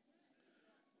us.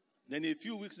 Then a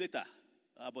few weeks later,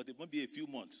 about maybe a few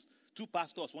months, two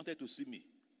pastors wanted to see me.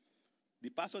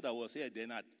 The pastor that was here then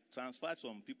had transferred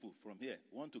some people from here,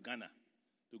 one to Ghana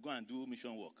to go and do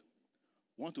mission work,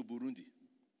 one to Burundi.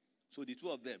 So the two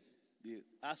of them, they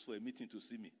asked for a meeting to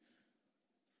see me.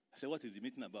 I said, what is the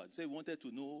meeting about? They said, we wanted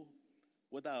to know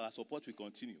whether our support will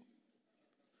continue.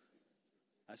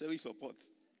 I said, we support.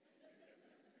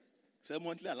 Said,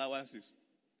 monthly allowances.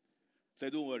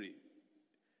 Said, don't worry.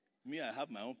 Me, I have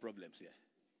my own problems here.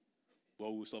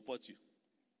 But we'll support you.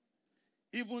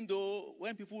 Even though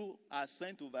when people are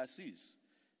sent overseas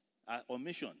on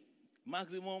mission,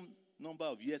 maximum number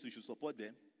of years we should support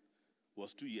them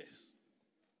was 2 years.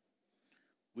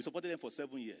 We supported them for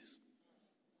 7 years.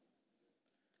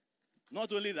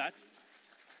 Not only that,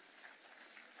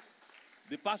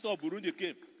 the pastor of Burundi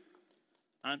came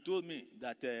and told me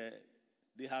that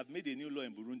they have made a new law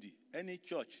in Burundi. Any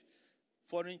church,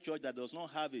 foreign church that does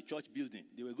not have a church building,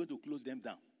 they were going to close them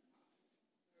down.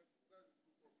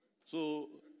 So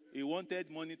he wanted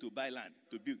money to buy land,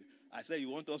 to build. I said, you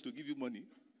want us to give you money?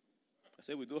 I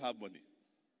said, we don't have money.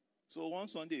 So one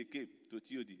Sunday he came to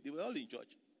TOD. They were all in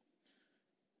church.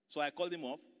 So I called him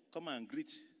up, come and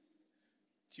greet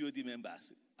TOD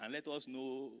members and let us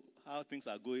know how things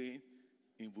are going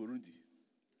in Burundi.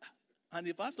 And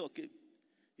the pastor came.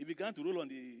 He began to roll on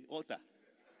the altar,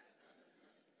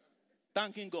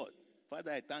 thanking God.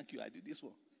 Father, I thank you. I did this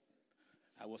one.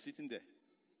 I was sitting there.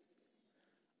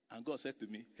 And God said to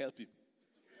me, help him.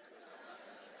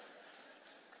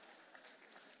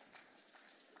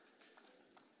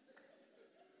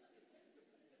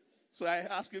 So I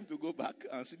asked him to go back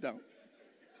and sit down.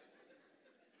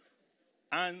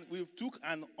 And we took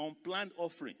an unplanned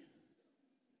offering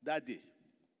that day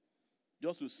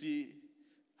just to see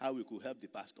how we could help the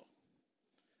pastor.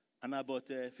 And about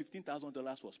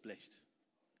 $15,000 was pledged.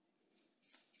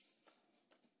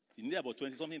 He needed about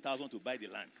 20-something thousand to buy the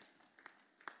land.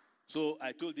 So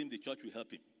I told him the church will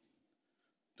help him.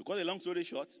 To cut a long story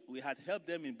short, we had helped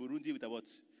them in Burundi with about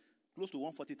close to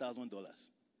 $140,000.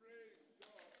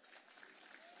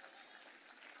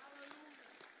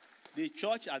 The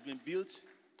church has been built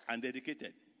and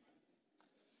dedicated.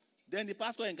 Then the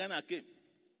pastor in Ghana came.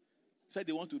 Said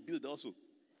they want to build also.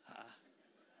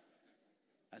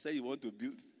 I said, you want to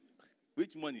build?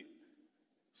 Which money?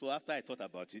 So after I thought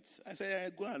about it, I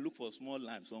said, go and look for small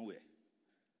land somewhere.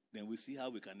 Then we'll see how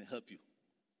we can help you.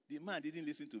 The man didn't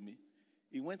listen to me.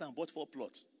 He went and bought 4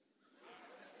 plots.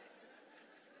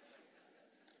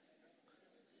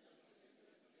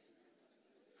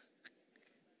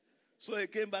 So he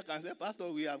came back and said,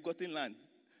 Pastor, we have gotten land,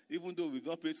 even though we've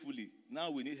not paid fully.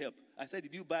 Now we need help. I said,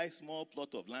 did you buy a small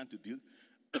plot of land to build?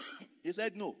 He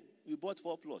said, no. We bought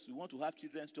 4 plots. We want to have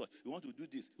children's church. We want to do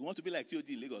this. We want to be like TOD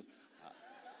in Lagos.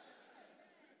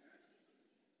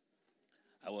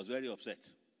 I was very upset.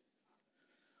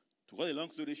 To cut a long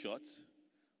story short,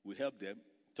 we helped them.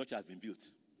 Church has been built.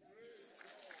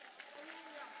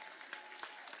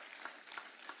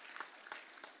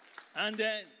 And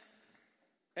then,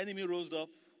 enemy rose up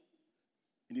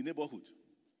in the neighborhood.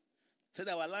 Said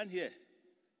our land here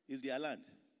is their land.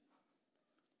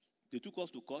 They took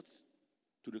us to court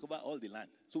to recover all the land.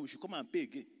 So we should come and pay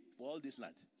again for all this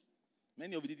land.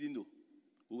 Many of you didn't know.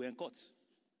 We were in court.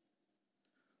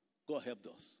 God helped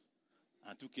us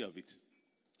and took care of it.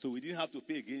 So we didn't have to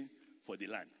pay again for the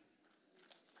land.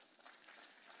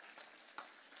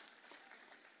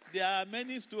 There are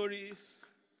many stories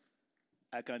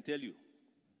I can tell you.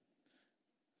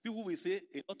 People will say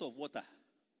a lot of water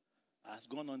has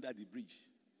gone under the bridge.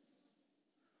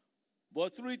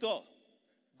 But through it all,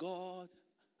 God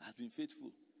has been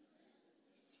faithful.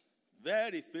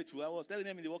 Very faithful. I was telling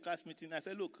them in the workers' meeting, I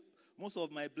said, look, most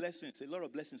of my blessings, a lot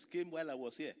of blessings came while I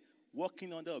was here,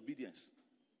 working under obedience.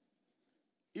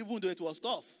 Even though it was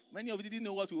tough, many of you didn't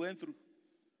know what we went through.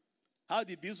 How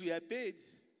the bills were paid,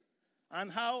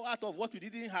 and how out of what we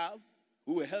didn't have,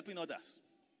 we were helping others.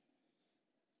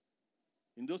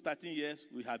 In those 13 years,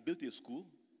 we have built a school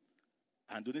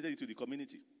and donated it to the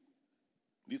community.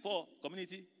 Before,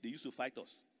 community, they used to fight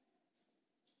us.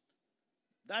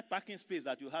 That parking space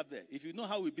that you have there, if you know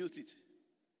how we built it,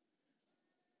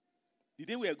 the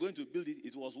day we were going to build it,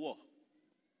 it was war.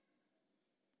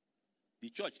 The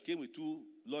church came with 2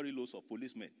 lorry loads of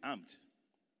policemen, armed,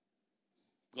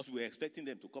 because we were expecting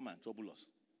them to come and trouble us.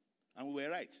 And we were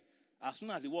right. As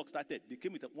soon as the work started, they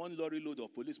came with 1 lorry load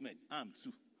of policemen, armed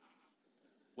too.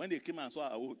 When they came and saw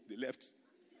our work, they left.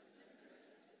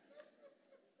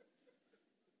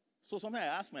 So sometimes I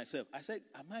asked myself, I said,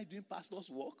 am I doing pastor's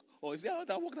work? Or is there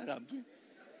other work that I'm doing?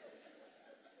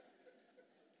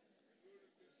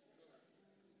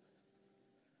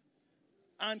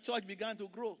 And church began to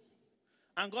grow.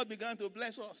 And God began to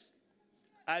bless us.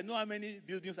 I know how many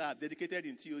buildings are dedicated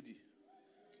in TOD.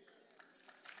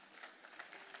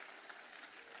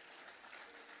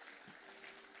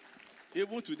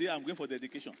 Even today, I'm going for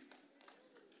dedication.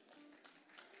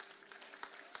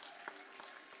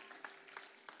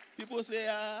 People say,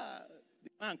 the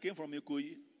man came from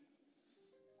Ikoyi.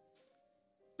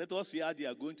 Let us see how they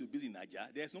are going to build in Aja.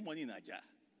 There's no money in Aja.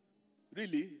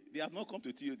 Really, they have not come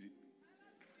to TOD.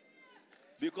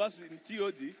 Because in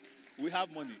TOD, we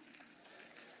have money.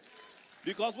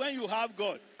 Because when you have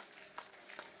God,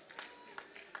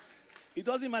 it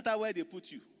doesn't matter where they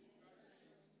put you.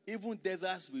 Even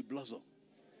deserts will blossom.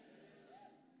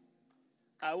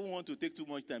 I won't want to take too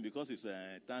much time because it's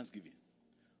Thanksgiving.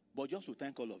 But just to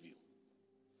thank all of you.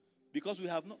 Because we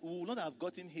will not have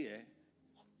gotten here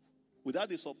without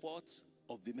the support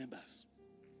of the members.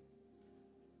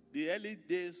 The early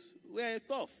days were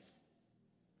tough.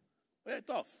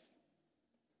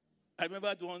 I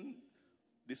remember one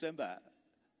December,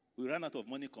 we ran out of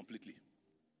money completely.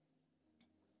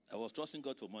 I was trusting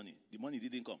God for money. The money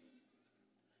didn't come.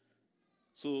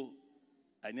 So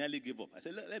I nearly gave up. I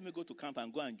said, let me go to camp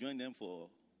and go and join them for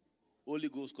Holy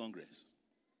Ghost Congress.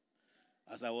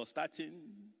 As I was starting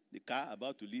the car,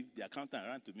 about to leave, the accountant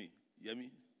ran to me. You hear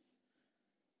me?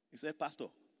 He said, Pastor,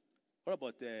 what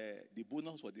about the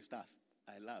bonus for the staff?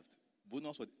 I laughed.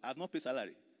 I have not paid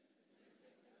salary.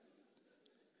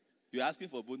 You're asking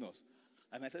for bonus.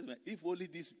 And I said, if only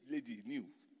this lady knew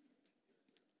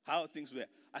how things were.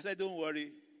 I said, don't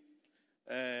worry.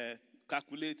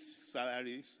 Calculate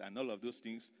salaries and all of those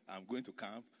things. I'm going to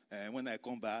camp. And when I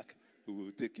come back, we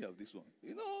will take care of this one.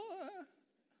 You know,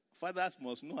 fathers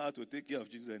must know how to take care of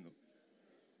children.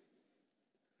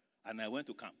 And I went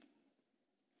to camp.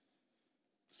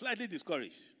 Slightly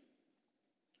discouraged.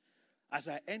 As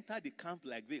I entered the camp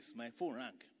like this, my phone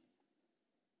rang.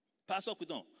 Pastor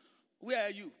Kudon, where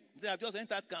are you? He said, I've just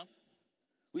entered camp.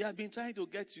 We have been trying to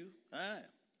get you.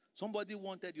 Somebody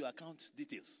wanted your account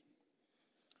details.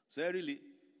 So really,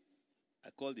 I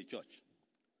called the church.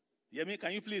 Yemi,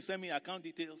 can you please send me account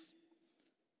details?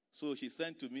 So she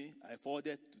sent to me. I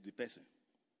forwarded to the person.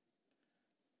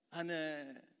 And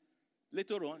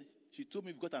later on, she told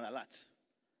me we've got an alert.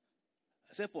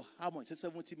 I said, for how much? She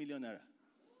said, 70 million naira.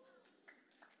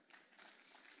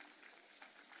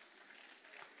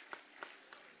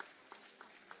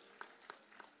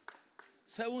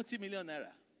 $70 million.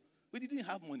 We didn't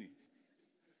have money.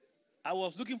 I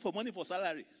was looking for money for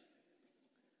salaries.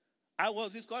 I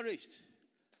was discouraged.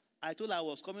 I told her I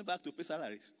was coming back to pay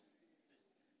salaries.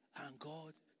 And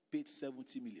God paid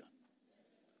 70 million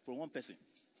from one person.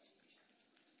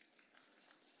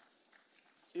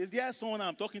 Is there someone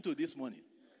I'm talking to this morning?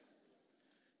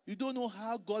 You don't know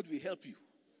how God will help you.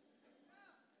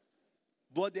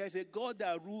 But there is a God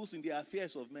that rules in the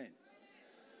affairs of men.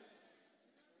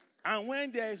 And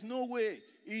when there is no way,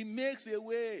 he makes a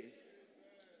way.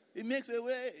 He makes a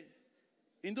way.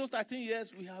 In those 13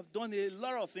 years, we have done a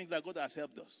lot of things that God has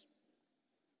helped us.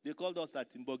 They called us that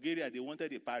in Bulgaria, they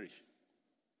wanted a parish.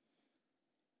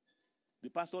 The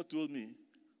pastor told me,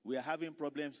 we are having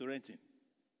problems renting.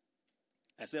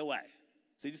 I said, why?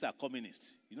 He said, these are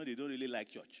communists. You know, they don't really like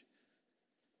church.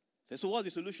 I said, so what's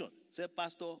the solution? He said,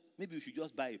 Pastor, maybe we should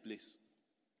just buy a place.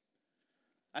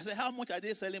 I said, how much are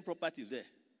they selling properties there?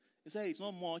 He said, it's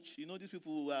not much. You know, these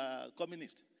people are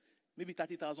communists. Maybe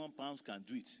 30,000 pounds can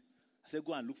do it. I said,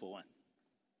 go and look for one.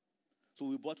 So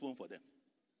we bought one for them.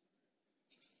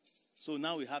 So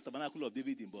now we have Tabernacle of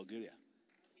David in Bulgaria.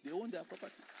 They own their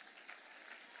property.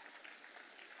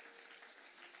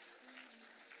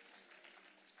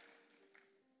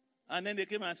 And then they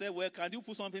came and said, well, can you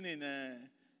put something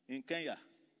in Kenya?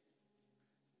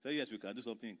 I said, yes, we can do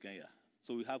something in Kenya.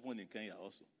 So we have one in Kenya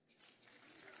also.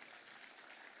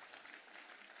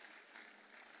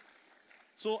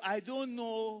 So I don't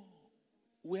know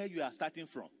where you are starting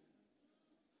from.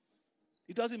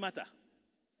 It doesn't matter.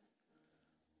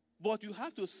 But you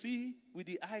have to see with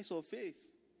the eyes of faith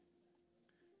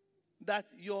that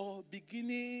your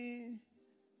beginning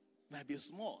might be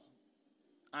small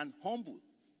and humble,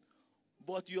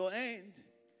 but your end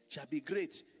shall be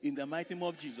great in the mighty name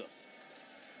of Jesus.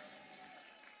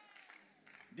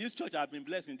 This church, I've been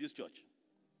blessed in this church.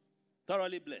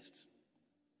 Thoroughly blessed.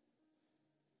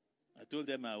 I told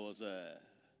them I was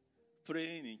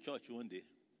praying in church one day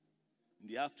in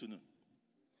the afternoon.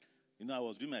 You know, I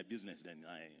was doing my business then.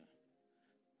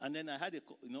 And then I had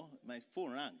my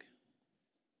phone rang.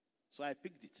 So I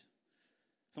picked it.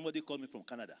 Somebody called me from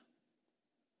Canada.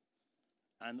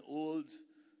 An old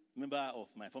member of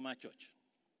my former church.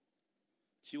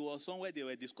 She was somewhere they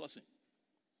were discussing.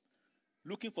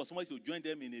 Looking for somebody to join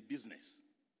them in a business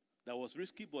that was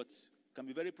risky but can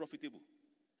be very profitable.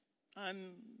 And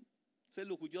said,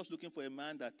 look, we're just looking for a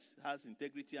man that has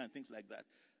integrity and things like that.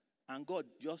 And God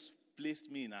just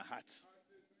placed me in her heart.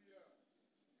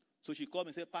 So she called me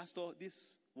and said, Pastor,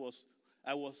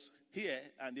 I was here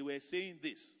and they were saying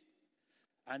this.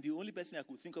 And the only person I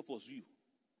could think of was you.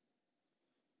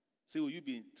 Say, will you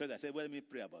be interested? I said, well, let me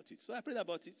pray about it. So I prayed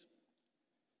about it.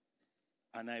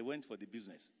 And I went for the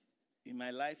business. In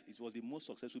my life, it was the most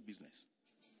successful business.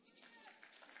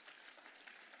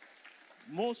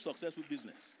 Most successful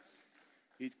business.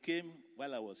 It came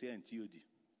while I was here in TOD.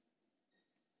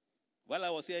 While I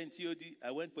was here in TOD,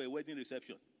 I went for a wedding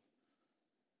reception.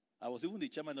 I was even the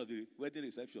chairman of the wedding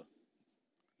reception.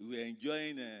 We were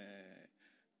enjoying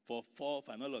puff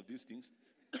and all of these things.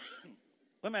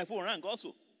 When my phone rang also,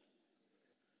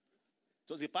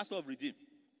 it was the pastor of Redeem.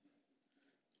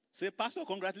 Say, Pastor,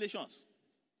 congratulations.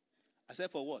 I said,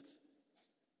 for what?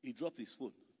 He dropped his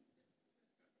phone.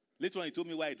 Later on, he told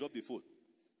me why he dropped the phone.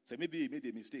 He said, maybe he made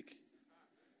a mistake.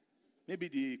 Maybe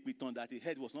the quiton that he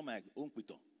had was not my own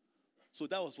quiton. So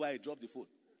that was why I dropped the phone.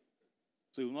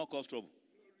 So it will not cause trouble.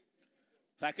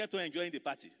 So I kept on enjoying the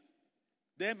party.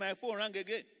 Then my phone rang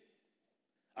again.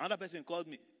 Another person called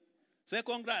me. Said,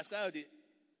 congrats, Coyote.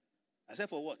 I said,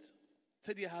 for what?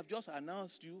 Said, they have just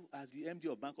announced you as the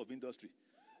MD of Bank of Industry.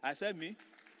 I said, me?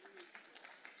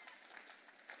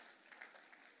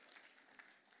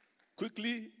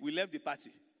 Quickly, we left the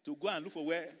party to go and look for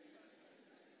where.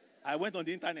 I went on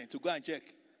the internet to go and check.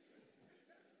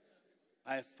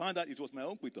 I found out it was my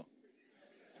own quiton.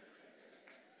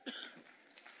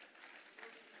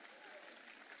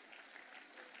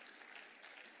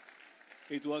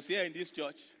 It was here in this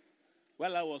church,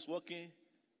 while I was working,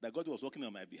 that God was working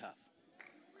on my behalf.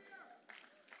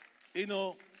 You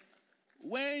know,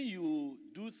 when you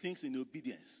do things in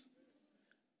obedience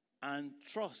and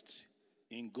trust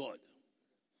in God,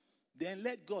 then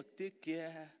let God take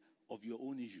care of your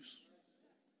own issues.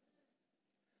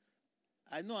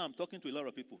 I know I'm talking to a lot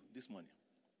of people this morning.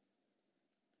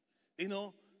 You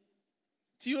know,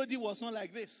 TOD was not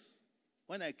like this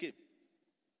when I came.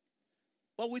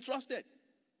 But we trusted.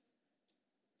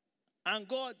 And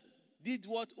God did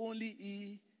what only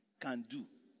He can do.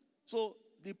 So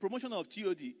the promotion of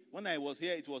TOD, when I was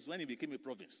here, it was when it became a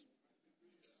province.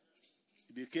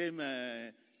 It became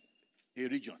a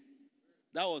region.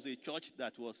 That was a church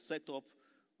that was set up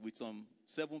with some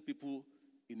 7 people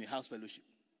in a house fellowship.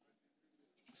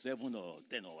 7 or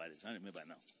 10 or what, I can't remember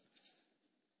now.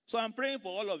 So I'm praying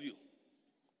for all of you.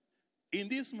 In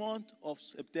this month of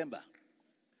September,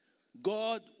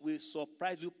 God will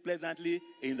surprise you pleasantly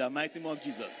in the mighty name of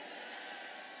Jesus.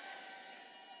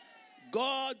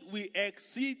 God will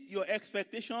exceed your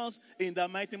expectations in the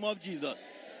mighty name of Jesus.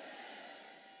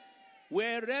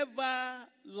 Wherever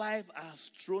life has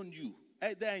thrown you,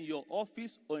 either in your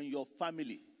office or in your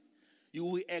family, you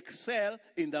will excel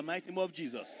in the mighty name of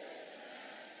Jesus.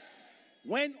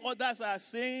 When others are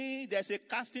saying there's a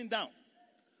casting down,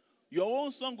 your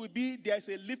own song will be there's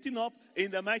a lifting up in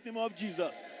the mighty name of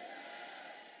Jesus.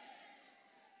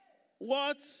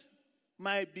 What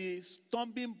might be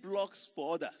stumbling blocks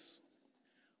for others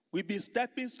will be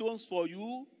stepping stones for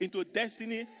you into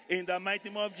destiny in the mighty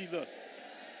name of Jesus.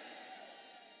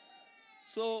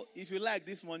 So, if you like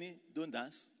this morning, don't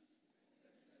dance.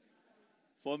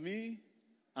 For me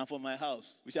and for my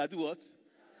house, we shall do what?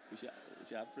 We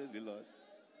shall praise the Lord.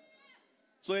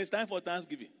 So, it's time for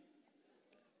Thanksgiving.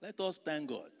 Let us thank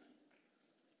God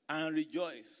and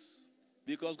rejoice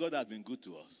because God has been good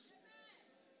to us.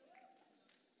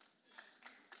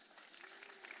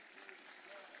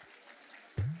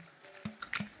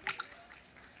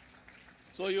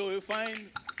 So, you will find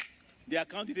the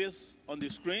account details on the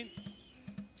screen.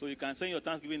 So you can send your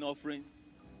Thanksgiving offering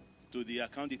to the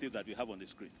account details that we have on the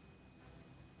screen.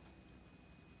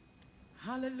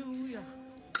 Hallelujah.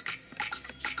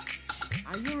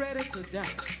 Are you ready to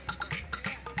dance?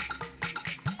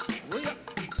 We are.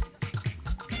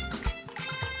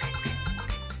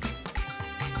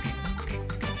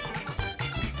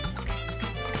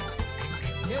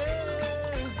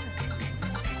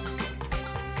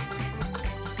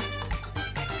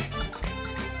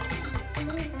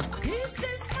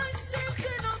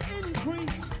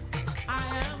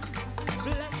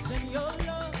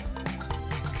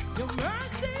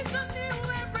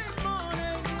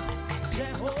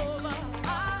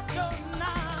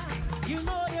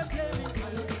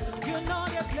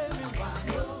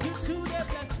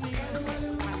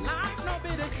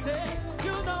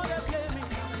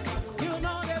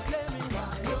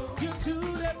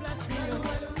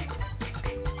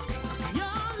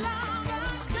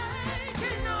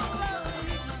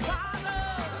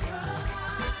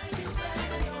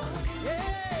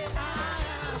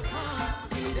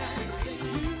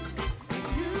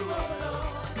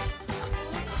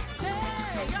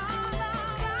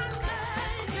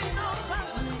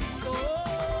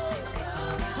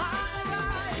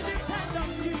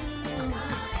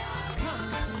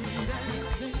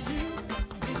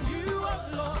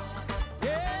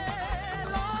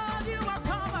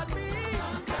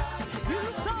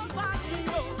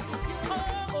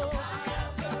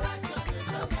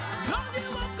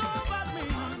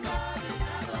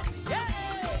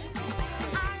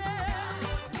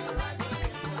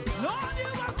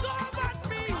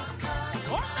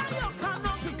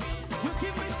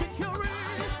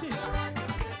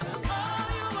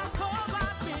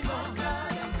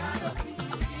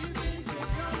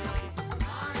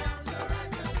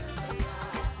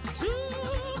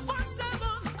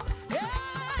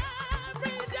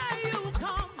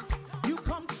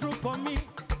 For me,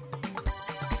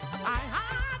 I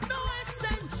had no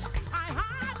essence, I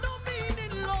had no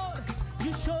meaning, Lord.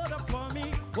 You showed up for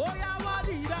me. Oh yeah, what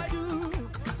did I do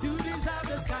to deserve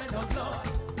this kind of love?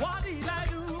 What did I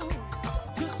do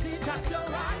to sit at your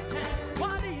right hand?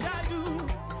 What did I do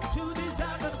to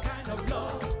deserve this kind of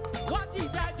love? What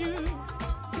did I do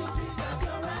to sit at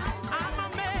your right hand? I'm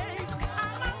amazed,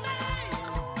 I'm amazed,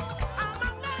 I'm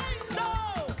amazed,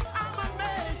 oh, I'm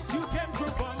amazed. You came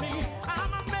through for me.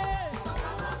 I'm amazed.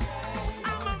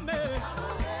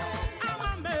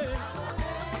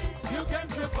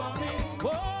 For me,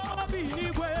 oh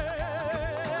Binigwe,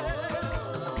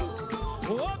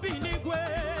 oh Binigwe,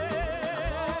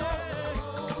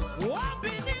 oh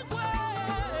Binigwe,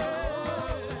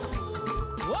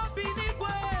 oh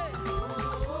Binigwe.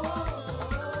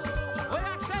 When I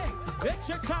say,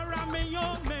 Echetara me yo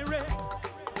mere,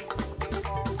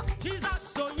 Jesus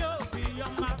so yo be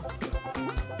your man.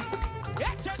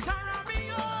 Echetara me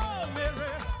yo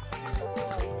mere,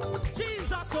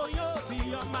 Jesus so yo be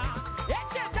your man.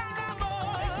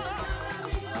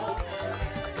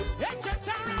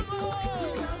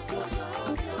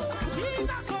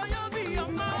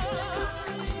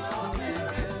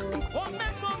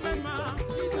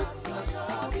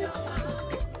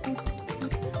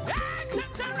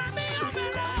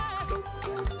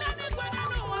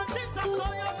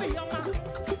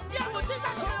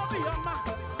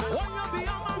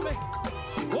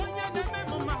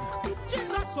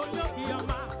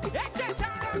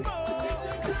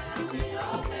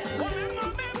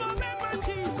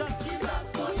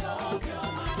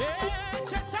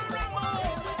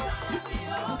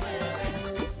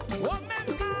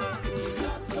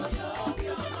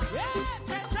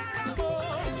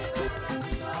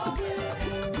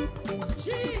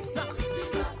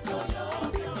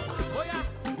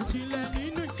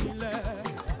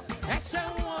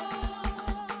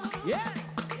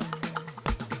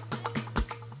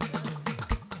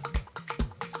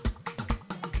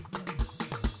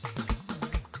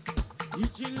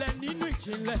 ìjìnlẹ̀ nínú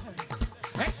ìjìnlẹ̀.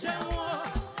 Ẹ ṣeun o,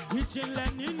 ìjìnlẹ̀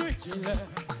nínú ìjìnlẹ̀.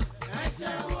 Ẹ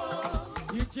ṣeun o,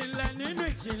 ìjìnlẹ̀ nínú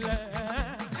ìjìnlẹ̀.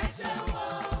 Ẹ ṣeun o,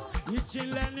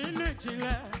 ìjìnlẹ̀ nínú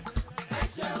ìjìnlẹ̀. Ẹ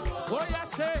ṣeun o, ó yá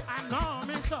ṣe àná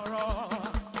mi sọ̀rọ̀.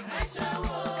 Ẹ ṣeun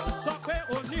o, sọ pé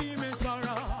òní mi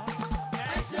sọ̀rọ̀.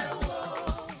 Ẹ ṣeun o,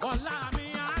 ọ̀la mi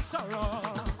á sọ̀rọ̀.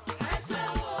 Ẹ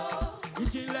ṣeun o,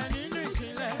 ìjìnlẹ̀ nínú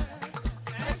ìjìnlẹ̀.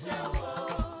 Ẹ ṣeun o,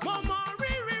 mo mọ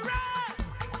rírì rẹ,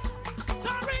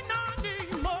 torí náà ni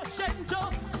mo ṣe ń jó.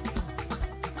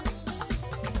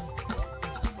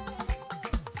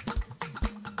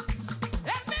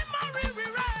 Èmi mọ rírì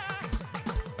rẹ,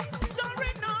 torí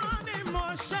náà ni mo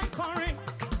ṣe ń kọrin.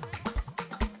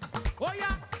 Ó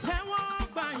yá tẹ́wọ́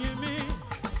gbàyìn mi,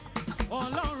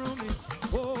 Ọlọ́run mi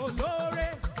olóore.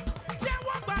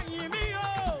 Tẹ́wọ́ gbàyìn mi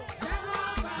o. Tẹ́wọ́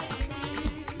gbàyìn mi,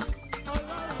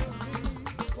 Ọlọ́run mi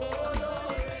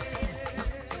olóore.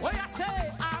 Ó yá ṣe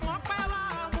àwọn pẹ́ wá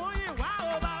mú ìwà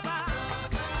o bàbá.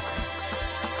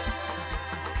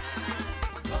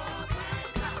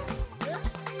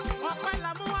 Ọpẹ́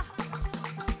la mú wá,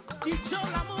 ìjó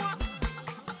la mú wá,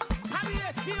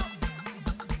 kábíyèsí o.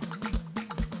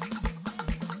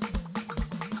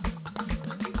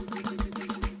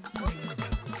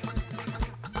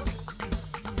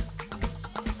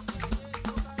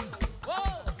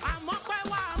 Àmọ́ pẹ́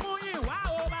wá mú ìwà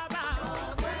o bàbá.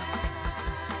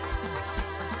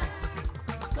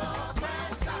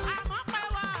 Àmọ́ pẹ́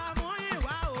wá mú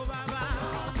ìwà o bàbá.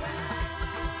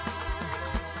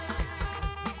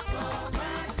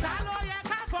 Ta ló yẹ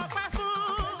ká fọpẹ́ fún?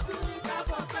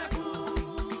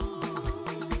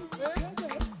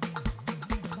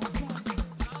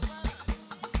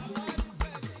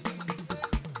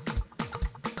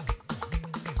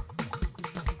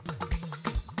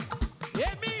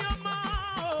 Èmi ò mọ̀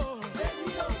o.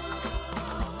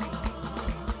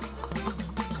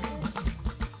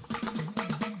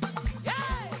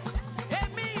 Yeah!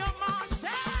 Èmi ò mọ̀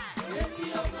sẹ́.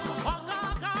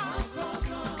 Ọ̀gángan.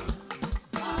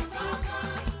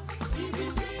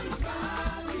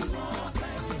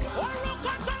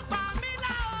 Orúkọ tó gbà mí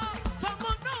là o, tó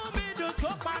múnú mi dùn tó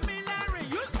pa mí lẹ́rìn.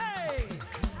 You say,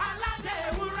 aládé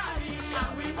ewúrà ni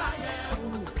àwíbáyẹ̀wò,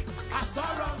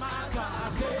 àsọ̀rọ̀ máa tà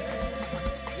sí.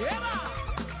 Yéèmà,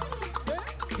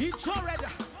 ìjó rẹ̀ dà,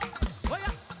 ó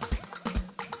yá.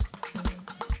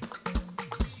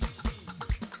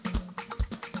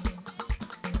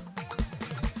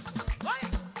 Oye,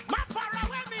 má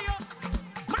farawé mi o,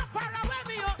 má farawé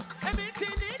mi o, èmi ti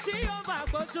ní Jèhófà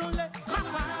gbójúlé. Má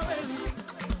farawé mi,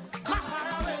 má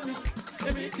farawé mi,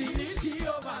 èmi ti ní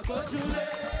Jèhófà gbójúlé.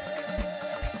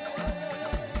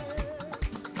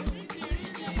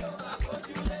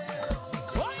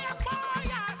 Oya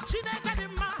kpọya Chineke dị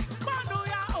mma, kpọnụ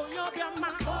ya onye ọbịa mma.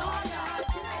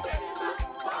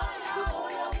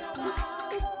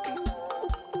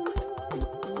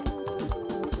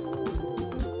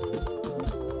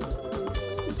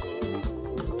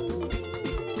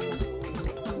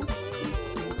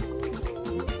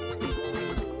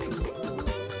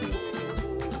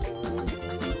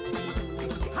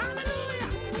 Hallelujah.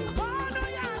 Kpọnụ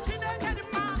ya Chineke dị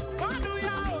mma, kpọnụ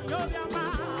ya onye ọbịa mma.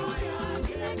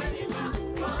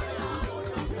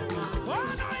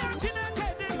 Kpọnụ ya Chineke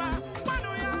dị mma,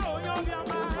 kpọnụ ya onye ọbịa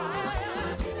mma.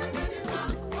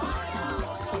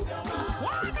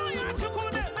 Kpọnụ ya Chukwu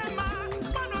na-eme mma,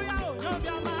 kpọnụ ya onye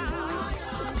ọbịa mma.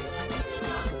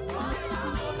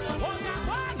 Oya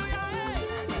kpọnụ ya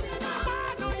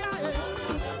kpọnụ ya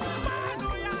kpọnụ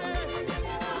ya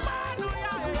kpọnụ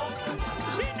ya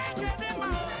Chineke dị mma,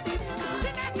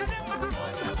 Chineke dị mma,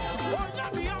 onye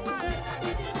ọbịa mma.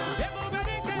 Ebube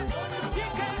dike,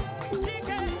 dike,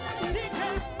 dike, dike,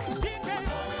 dike,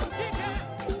 dike,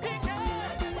 dike.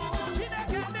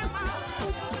 Chineke dị mma,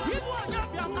 ịbụ onye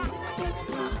ọbịa mma.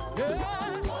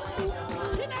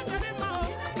 Chineke dị mma o.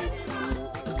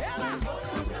 Eba,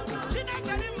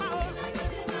 Chineke dị mma o.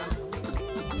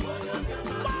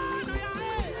 Kpọnụ ya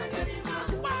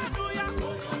kpọnụ ya,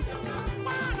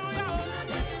 kpọnụ ya o.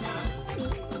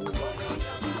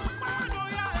 Kpọnụ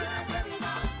ya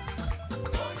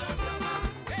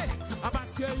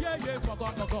Abasi ye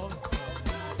fọgọfọgọ.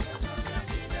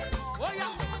 Oya,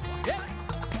 yeah,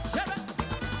 chebe,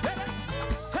 chebe,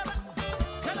 chebe,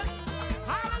 chebe.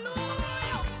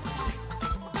 Hallelujah.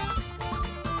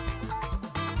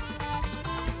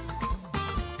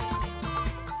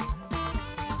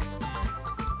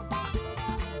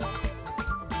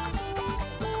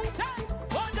 Say,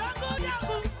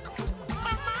 odogudogu,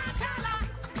 mama chala,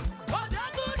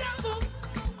 odogudogu,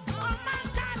 mama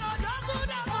chala,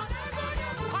 odogudogu,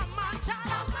 mama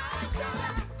chala.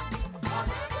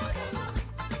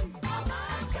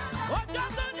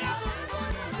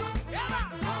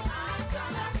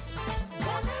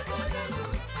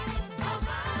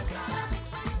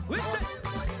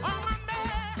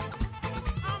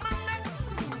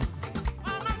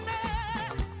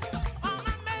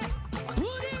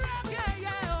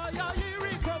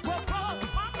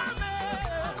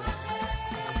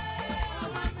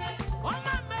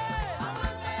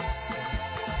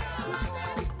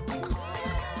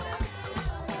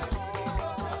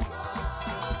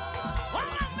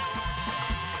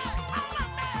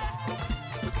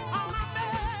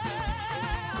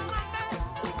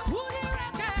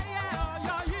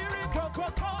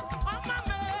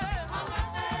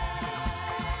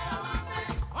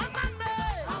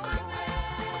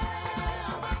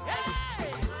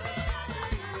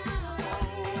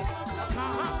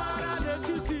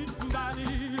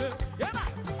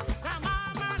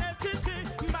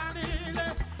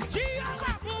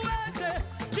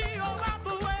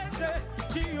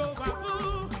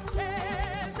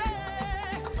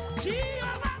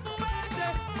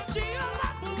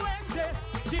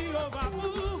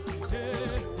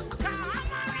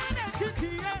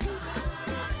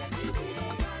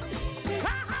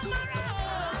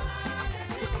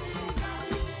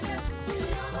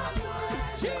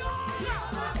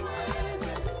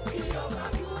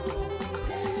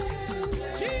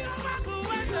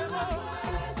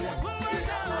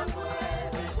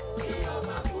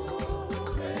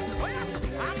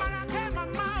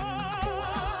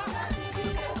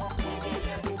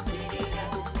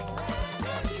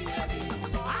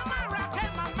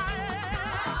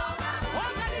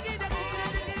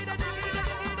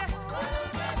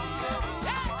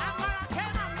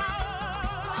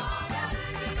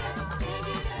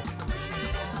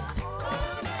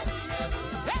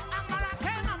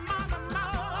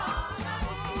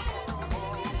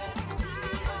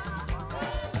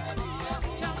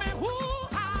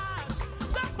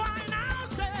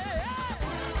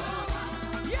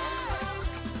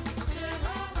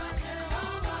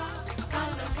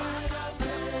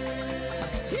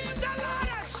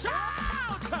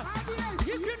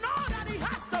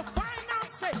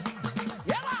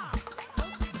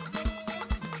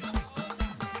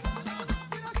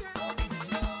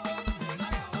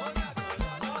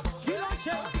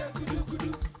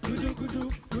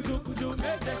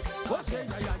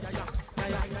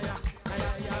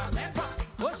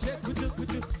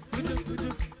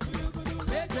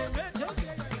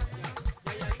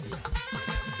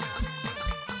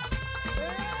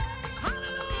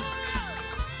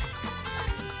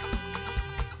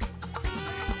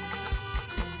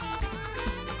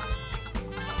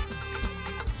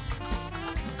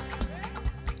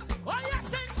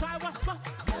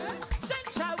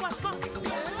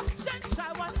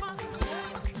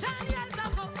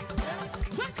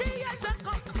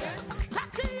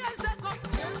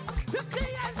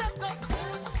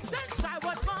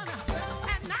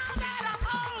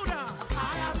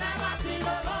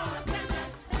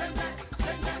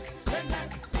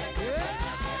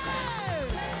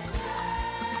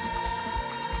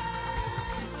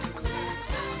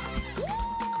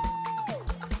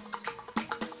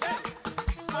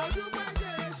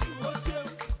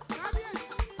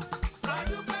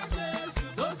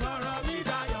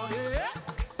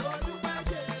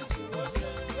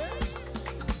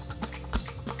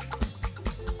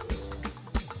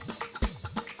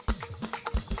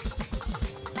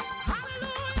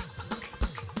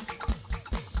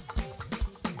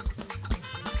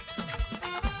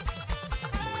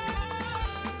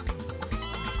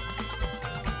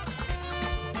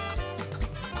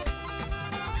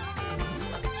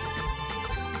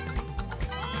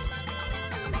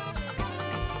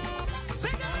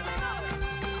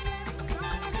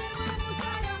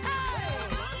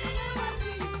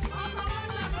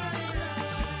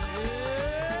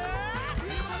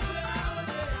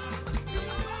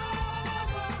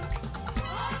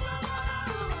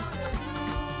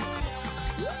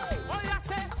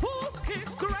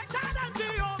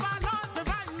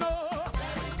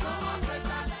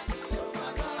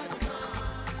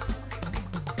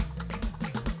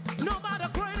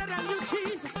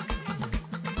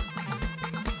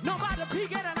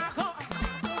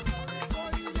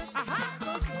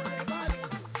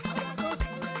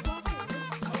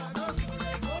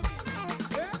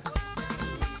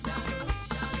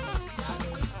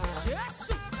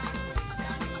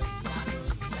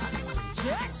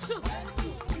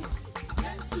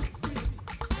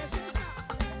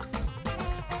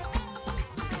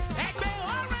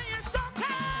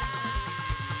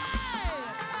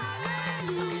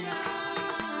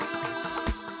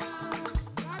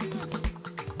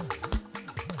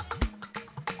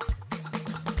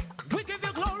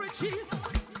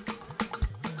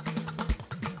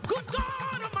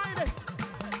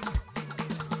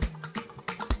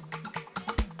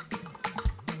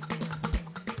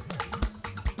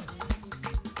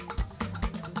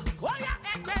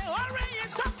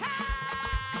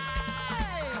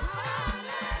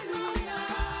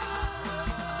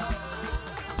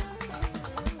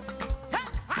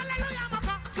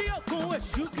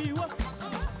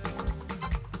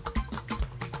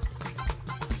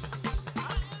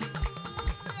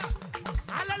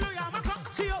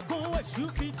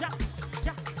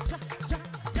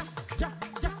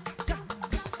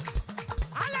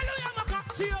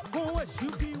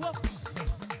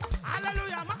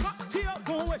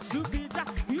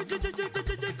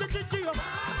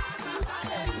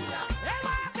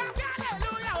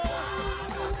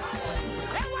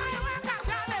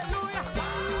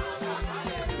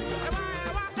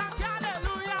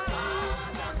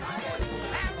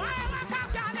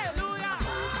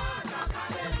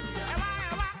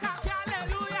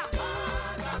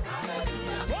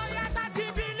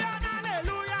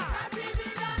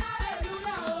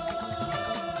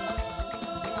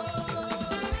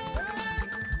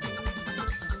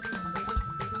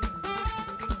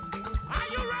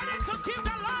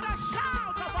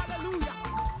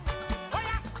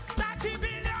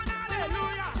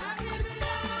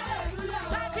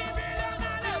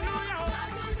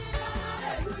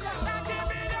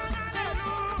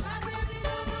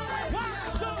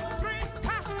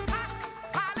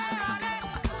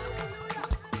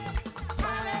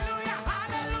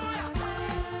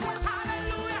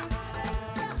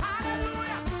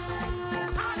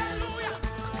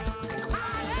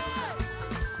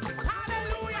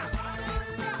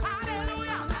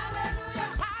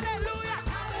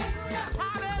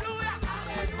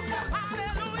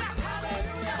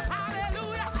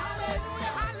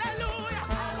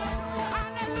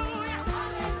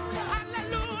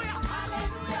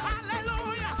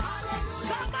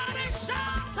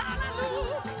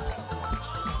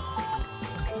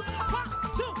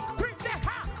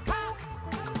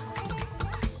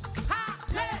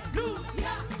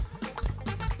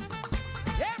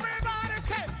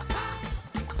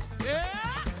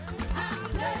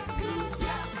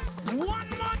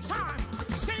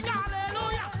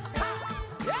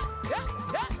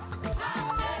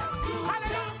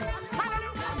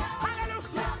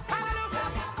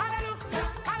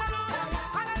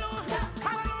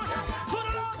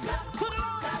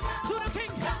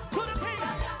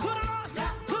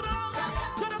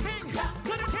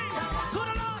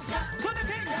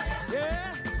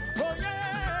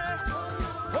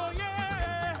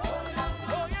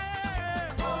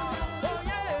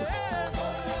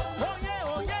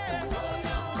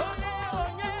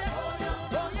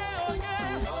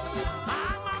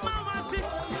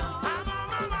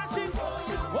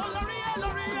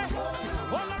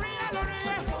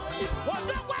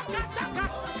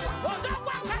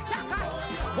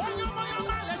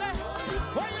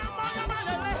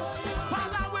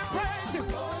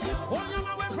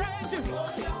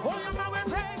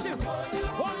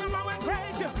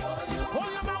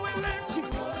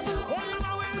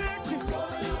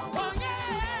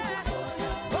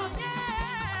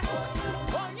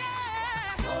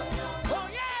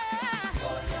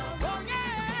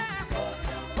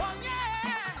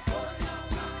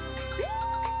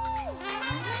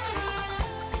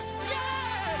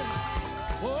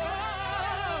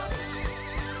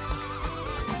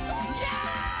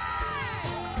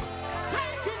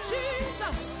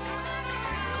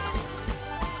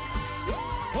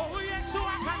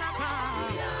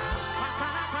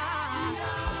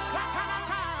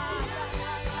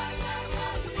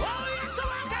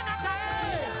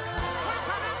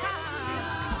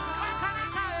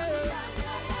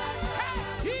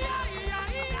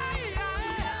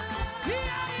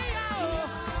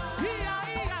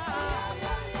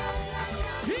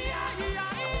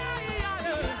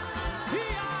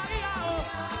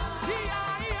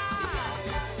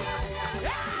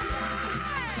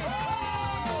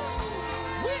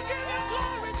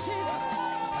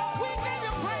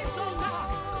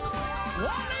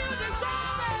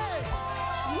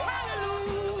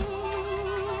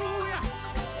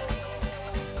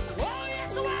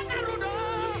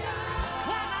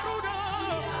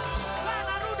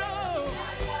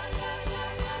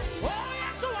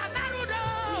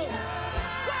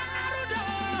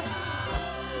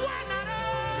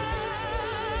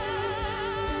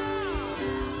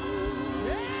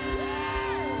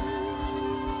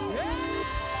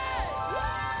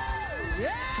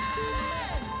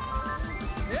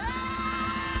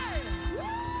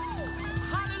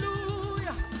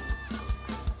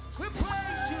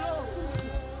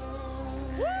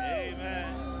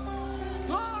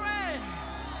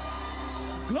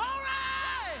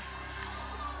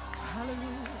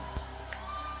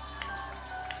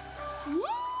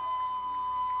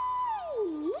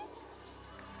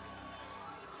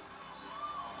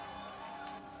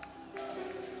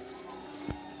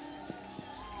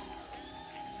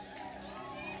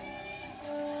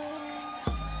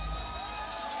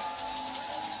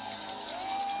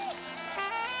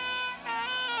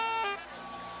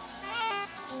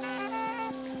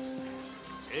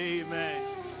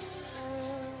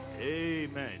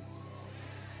 Amen.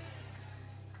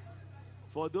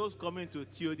 For those coming to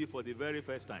TOD for the very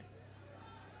first time,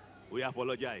 we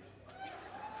apologize.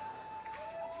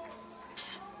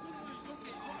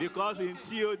 Because in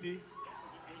TOD,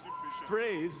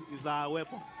 praise is our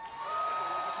weapon.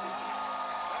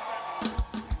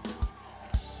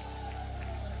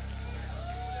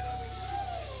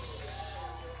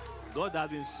 God has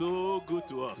been so good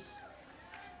to us.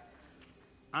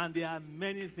 And there are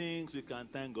many things we can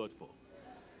thank God for.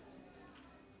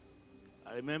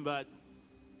 I remember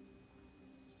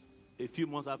a few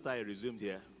months after I resumed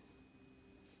here,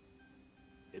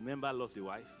 a member lost a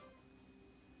wife.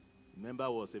 The member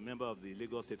was a member of the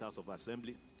Lagos State House of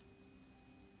Assembly.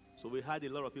 So we had a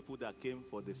lot of people that came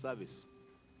for the service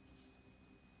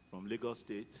from Lagos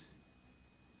State,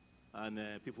 and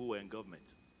people who were in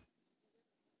government.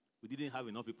 We didn't have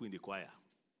enough people in the choir.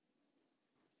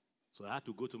 So I had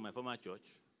to go to my former church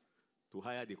to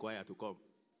hire the choir to come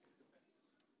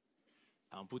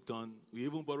and put on. We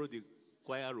even borrowed the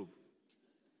choir robe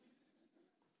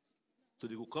so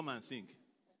they could come and sing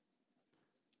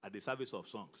at the service of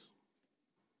songs.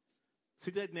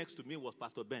 Seated next to me was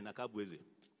Pastor Ben Akabweze.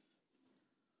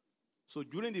 So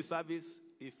during the service,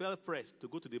 he felt pressed to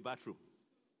go to the bathroom.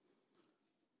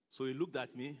 So he looked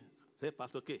at me, said,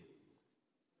 Pastor K.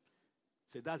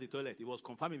 Said, that's the toilet. He was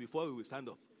confirming before we would stand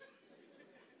up.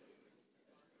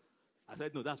 I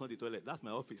said, no, that's not the toilet. That's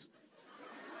my office.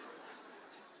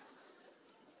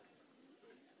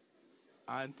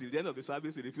 And till the end of the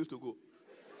service, he refused to go.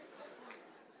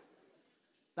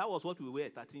 That was what we were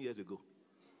 13 years ago.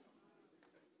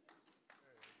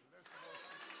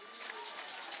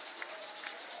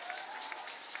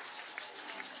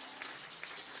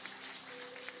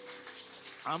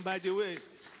 And by the way,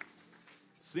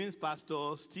 since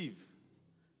Pastor Steve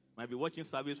might be watching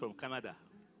service from Canada,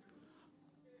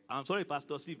 I'm sorry,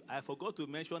 Pastor Steve, I forgot to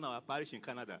mention our parish in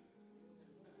Canada.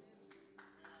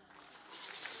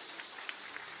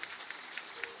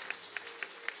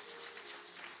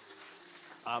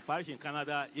 Our parish in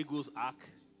Canada, Eagles Ark,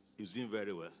 is doing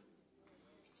very well.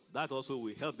 That also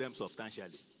will help them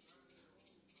substantially.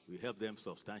 We help them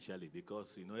substantially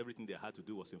because, everything they had to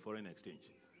do was in foreign exchange.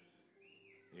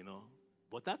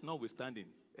 But that notwithstanding,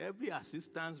 every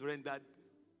assistance rendered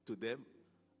to them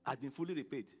had been fully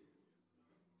repaid.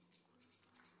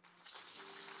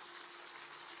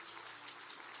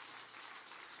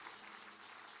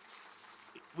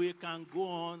 We can go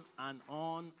on and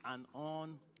on and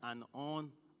on and on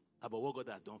about what God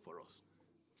has done for us.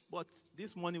 But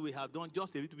this morning we have done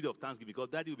just a little bit of thanksgiving because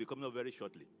Daddy will be coming up very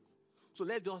shortly. So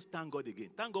let's just thank God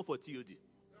again. Thank God for TOD.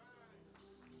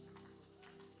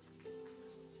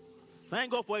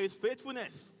 Thank God for his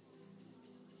faithfulness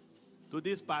to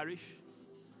this parish,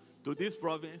 to this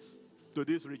province, to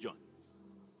this region.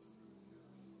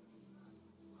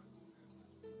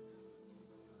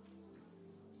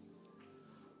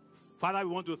 Father,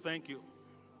 we want to thank you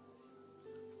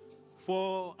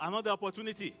for another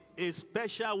opportunity, a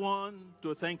special one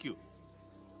to thank you.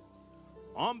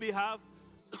 On behalf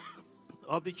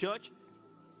of the church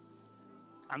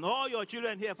and all your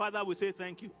children here, Father, we say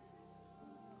thank you.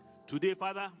 Today,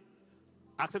 Father,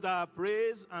 accept our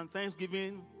praise and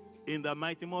thanksgiving in the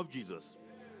mighty name of Jesus.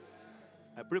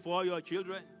 I pray for all your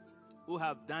children who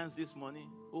have danced this morning,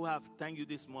 who have thanked you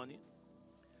this morning.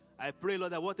 I pray,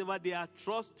 Lord, that whatever they are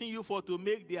trusting you for to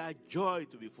make their joy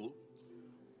to be full,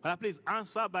 Father, please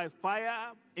answer by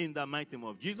fire in the mighty name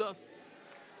of Jesus.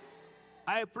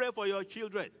 I pray for your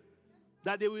children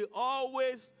that they will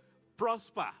always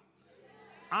prosper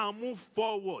and move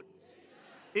forward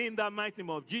in the mighty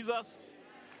name of Jesus.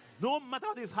 No matter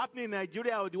what is happening in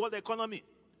Nigeria or the world economy,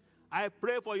 I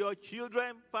pray for your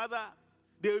children, Father,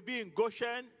 they will be in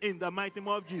Goshen in the mighty name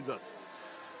of Jesus.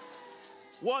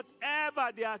 Whatever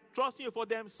they are trusting you for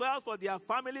themselves, for their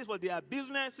families, for their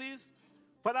businesses,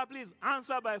 Father, please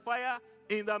answer by fire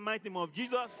in the mighty name of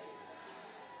Jesus.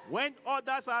 When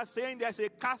others are saying there's a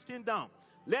casting down,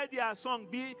 let their song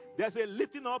be there's a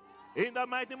lifting up in the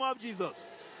mighty name of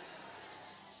Jesus.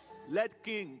 Let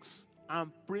kings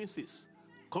and princes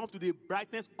come to the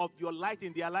brightness of your light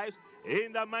in their lives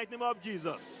in the mighty name of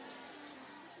Jesus.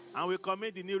 And we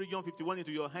commit the new region 51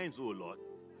 into your hands, O Lord.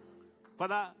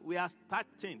 Father, we are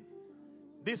starting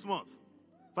this month.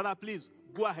 Father, please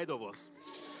go ahead of us.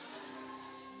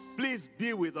 Please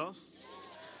be with us.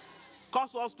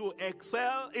 Cause us to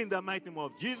excel in the mighty name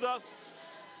of Jesus.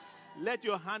 Let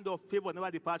your hand of favor never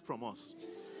depart from us.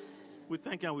 We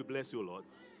thank you and we bless you, Lord.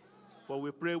 For we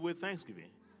pray with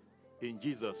thanksgiving in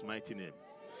Jesus' mighty name.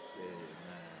 Amen.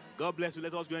 God bless you.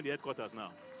 Let us join the headquarters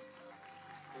now.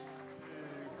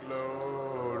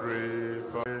 Glory.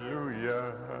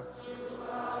 Hallelujah.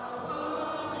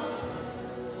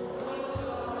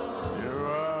 You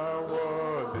are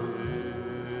worthy.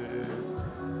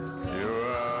 You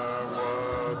are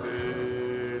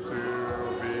worthy to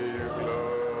be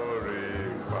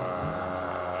glorified.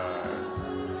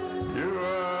 You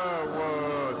are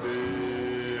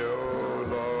worthy, oh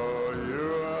Lord. You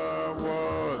are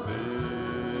worthy.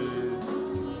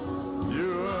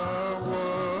 You are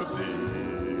worthy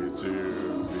to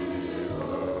be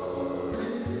glorified.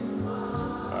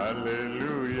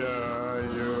 Hallelujah.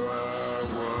 You are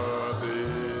worthy,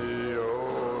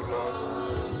 oh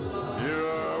Lord. You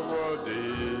are worthy.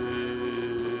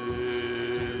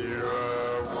 You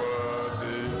are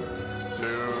worthy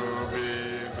to be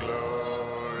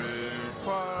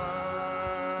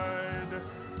glorified.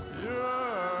 You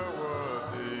are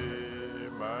worthy,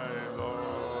 my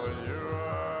Lord. You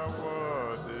are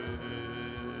worthy.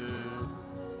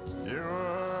 You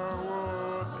are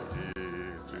worthy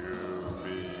to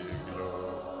be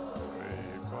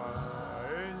glorified.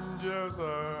 Angels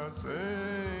are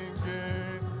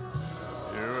singing.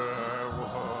 You are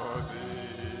worthy.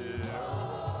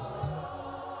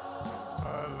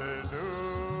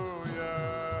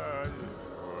 Hallelujah.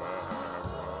 You are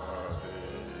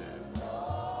worthy.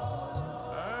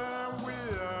 And we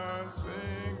are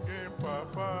singing,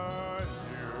 Papa,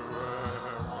 you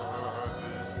are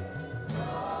worthy.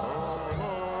 Oh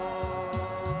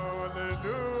Lord,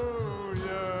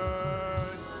 hallelujah.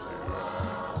 You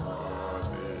are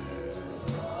worthy.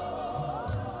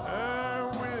 And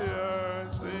we are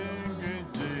singing,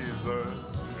 Jesus,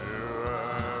 you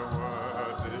are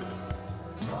worthy.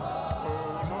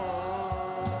 Oh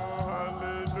Lord,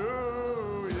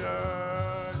 hallelujah,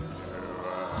 you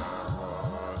are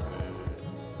worthy.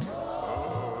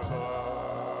 Oh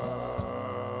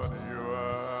Lord, you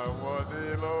are worthy,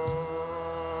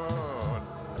 Lord.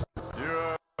 You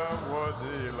are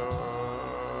worthy, Lord.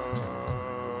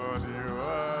 You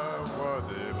are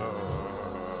worthy,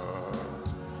 Lord.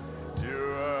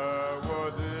 You are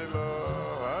worthy,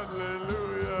 Lord.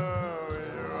 Hallelujah.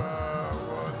 You are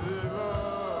worthy,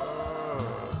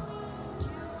 Lord.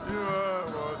 You are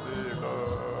worthy,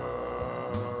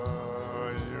 Lord.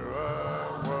 You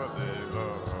are worthy,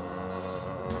 Lord.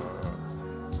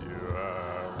 You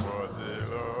are worthy,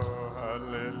 Lord.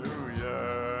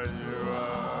 Hallelujah. You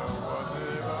are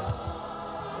worthy, Lord.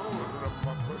 Oh,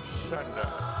 Ramakoshanda.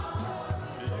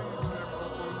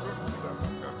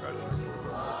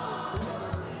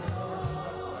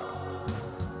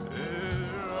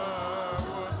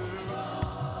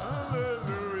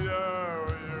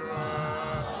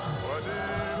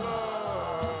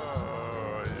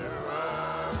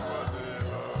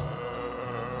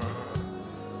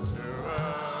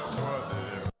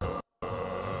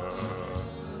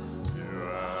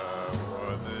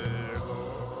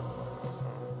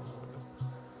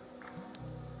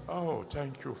 Oh,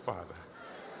 thank you, Father.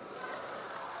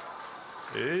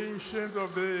 Ancient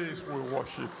of days, we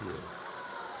worship you.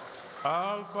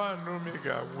 Alpha and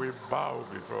Omega, we bow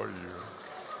before you.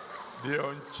 The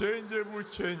unchangeable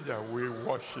changer, we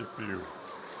worship you.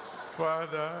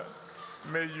 Father,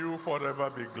 may you forever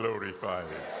be glorified.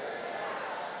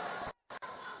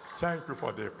 Thank you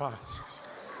for the past.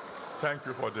 Thank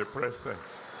you for the present.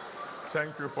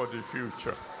 Thank you for the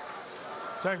future.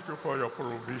 Thank you for your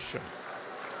provision.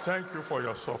 Thank you for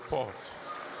your support.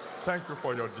 Thank you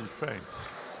for your defense.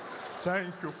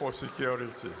 Thank you for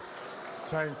security.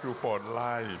 Thank you for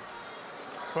life.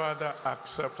 Father,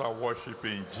 accept our worship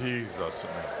in Jesus'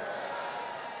 name.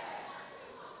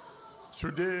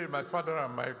 Today, my Father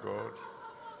and my God,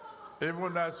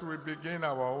 even as we begin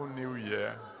our own new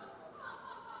year,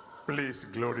 please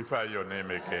glorify your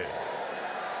name again.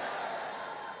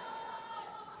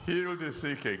 Heal the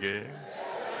sick again.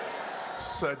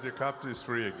 Set the captives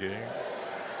free again.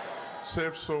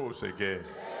 Save souls again.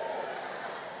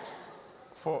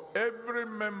 For every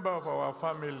member of our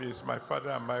families, my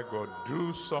Father and my God,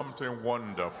 do something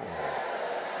wonderful.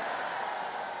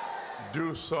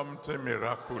 Do something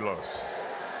miraculous.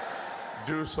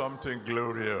 Do something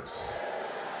glorious.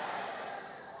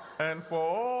 And for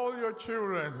all your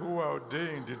children who are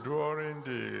ordained during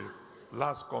the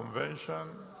last convention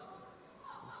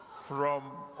from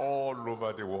all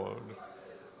over the world,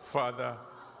 Father,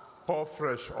 pour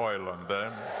fresh oil on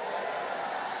them.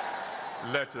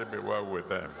 Let it be well with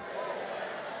them.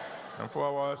 And for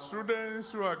our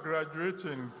students who are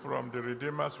graduating from the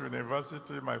Redeemer's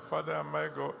University, my Father and my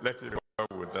God, let it be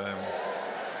well with them.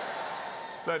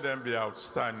 Let them be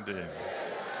outstanding.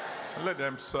 Let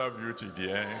them serve you to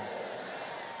the end.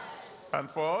 And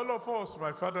for all of us,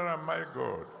 my Father and my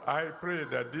God, I pray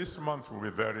that this month will be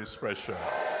very special.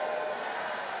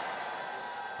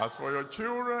 As for your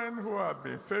children who have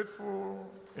been faithful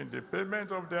in the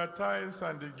payment of their tithes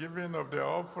and the giving of their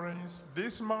offerings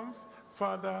this month,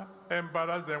 Father,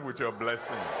 embarrass them with your blessings.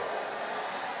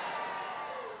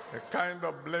 A kind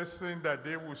of blessing that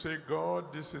they will say,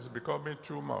 God, this is becoming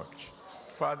too much.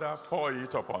 Father, pour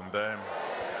it upon them.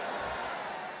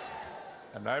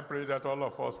 And I pray that all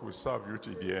of us will serve you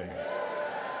to the end.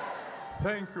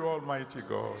 Thank you, Almighty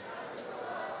God.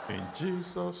 In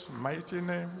Jesus' mighty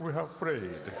name we have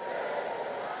prayed.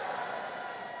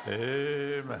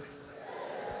 Amen.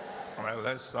 Well,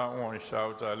 let someone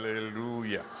shout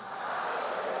hallelujah.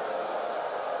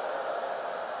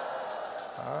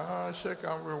 Shake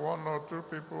hands with one or two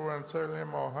people and tell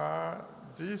him or her,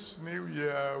 this new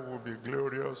year will be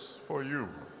glorious for you.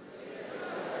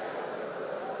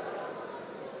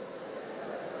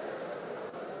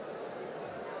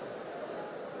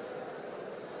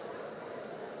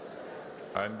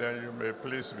 And then you may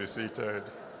please be seated.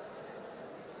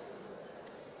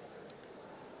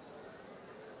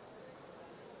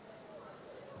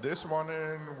 This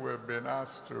morning we've been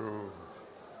asked to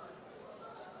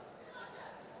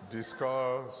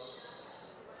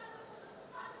discuss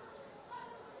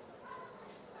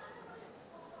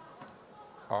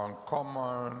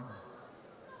uncommon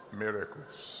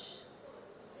miracles.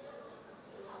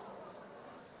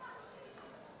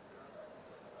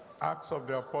 Acts of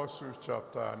the Apostles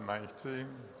chapter 19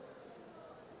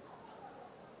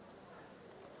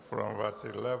 from verse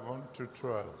 11 to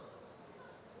 12.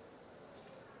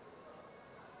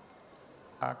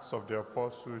 Acts of the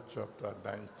Apostles chapter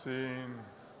 19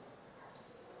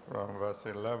 from verse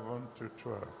 11 to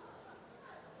 12.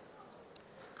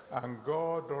 And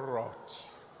God wrought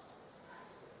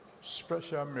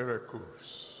special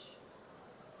miracles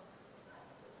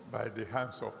by the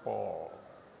hands of Paul,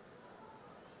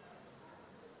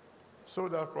 so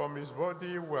that from his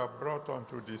body were brought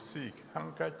unto the sick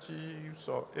handkerchiefs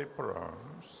or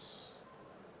aprons,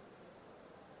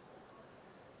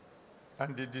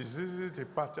 and the diseases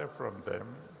departed from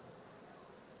them,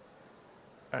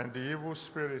 and the evil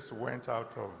spirits went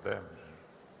out of them.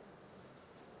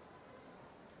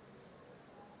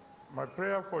 My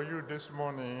prayer for you this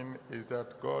morning is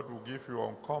that God will give you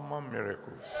uncommon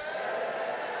miracles.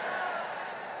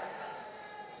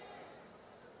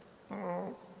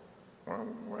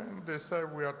 When they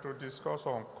said we are to discuss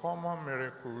uncommon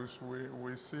miracles,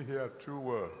 we see here two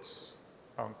words,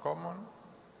 uncommon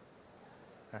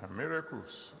and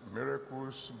miracles.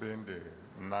 Miracles being the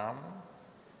noun,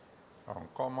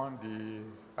 uncommon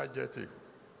the adjective.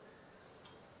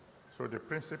 So the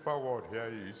principal word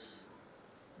here is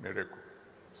miracle.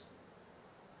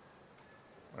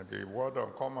 And the word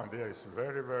uncommon there is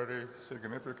very, very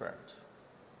significant.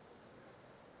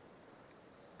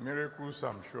 Miracles,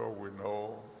 I'm sure we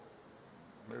know.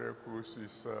 Miracles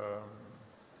is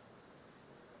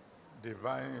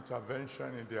divine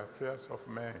intervention in the affairs of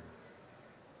men.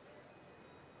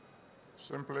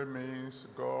 Simply means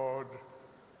God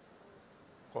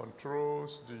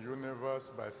controls the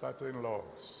universe by certain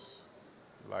laws,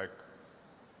 like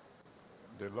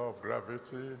the law of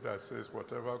gravity that says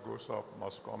whatever goes up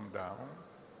must come down.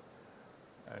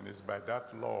 And it's by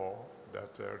that law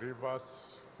that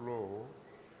rivers flow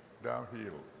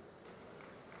downhill.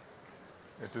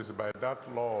 It is by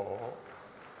that law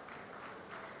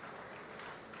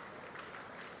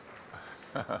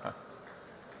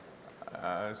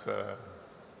as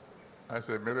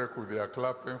a miracle, they are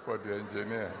clapping for the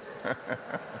engineers.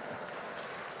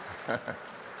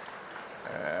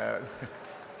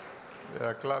 They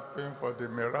are clapping for the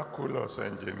miraculous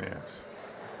engineers.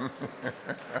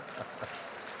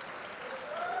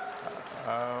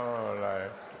 All right.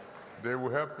 They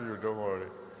will help you, don't worry.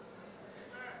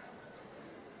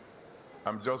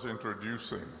 I'm just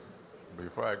introducing.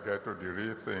 Before I get to the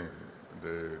real thing,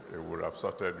 they would have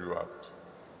sorted you out.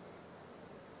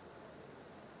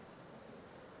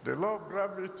 The law of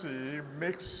gravity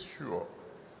makes sure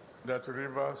that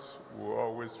rivers will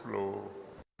always flow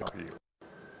uphill.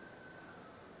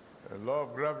 The law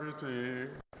of gravity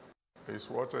is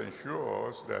what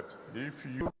ensures that if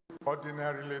you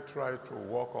ordinarily try to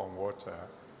walk on water,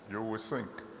 you will sink.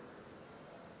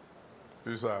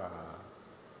 These are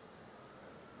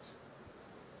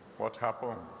what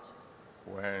happened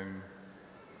when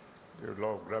the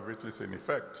law of gravity is in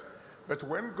effect. But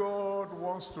when God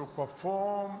wants to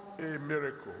perform a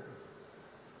miracle,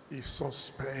 he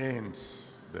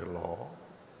suspends the law,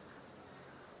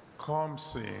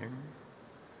 comes in,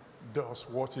 does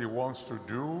what he wants to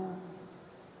do,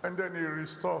 and then he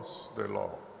restores the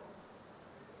law.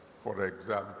 For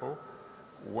example,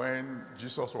 when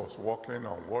Jesus was walking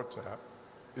on water,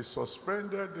 He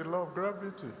suspended the law of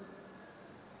gravity.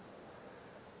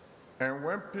 And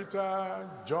when Peter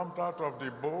jumped out of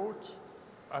the boat,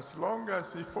 as long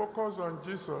as he focused on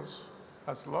Jesus,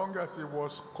 as long as he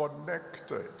was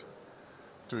connected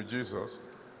to Jesus,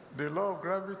 the law of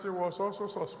gravity was also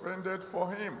suspended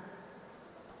for him.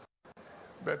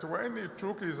 But when he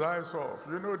took his eyes off,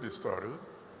 you know the story,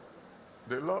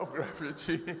 the law of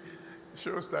gravity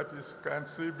shows that it can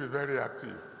still be very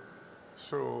active.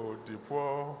 So the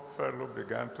poor fellow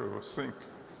began to sink.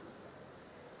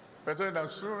 But then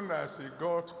as soon as he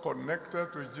got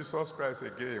connected to Jesus Christ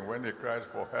again, when he cried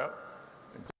for help,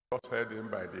 and Jesus held him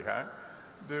by the hand,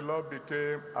 the law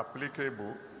became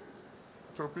applicable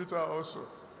to Peter also.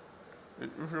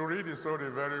 If you read the story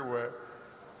very well,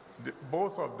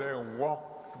 both of them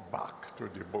walked back to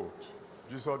the boat.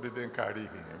 Jesus didn't carry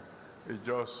him. He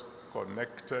just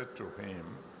connected to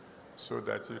him so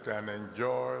that you can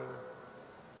enjoy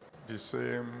the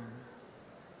same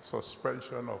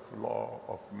suspension of law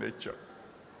of nature.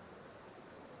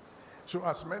 So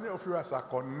as many of you as are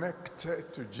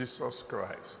connected to Jesus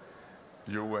Christ,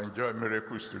 you will enjoy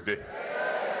miracles today.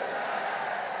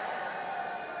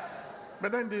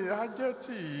 But then the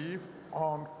adjective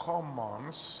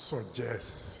uncommon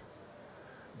suggests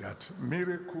that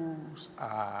miracles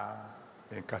are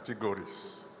in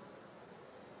categories.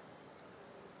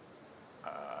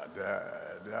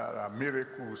 There are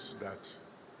miracles that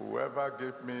whoever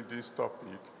gave me this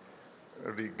topic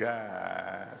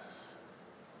regards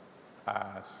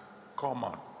as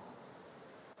common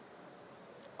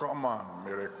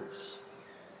miracles.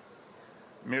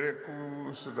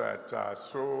 Miracles that are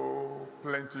so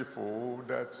plentiful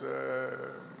that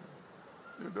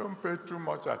you don't pay too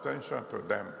much attention to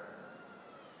them.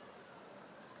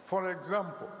 For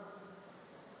example,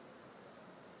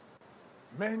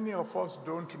 many of us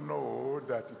don't know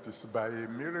that it is by a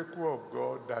miracle of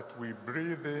God that we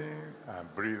breathe in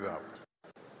and breathe out.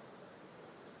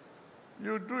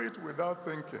 You do it without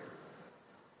thinking.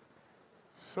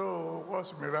 So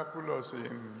what's miraculous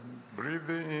in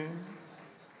breathing in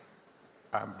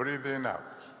and breathing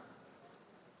out?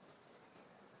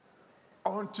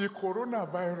 Until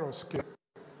coronavirus came,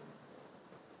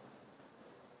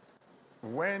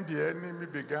 when the enemy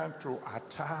began to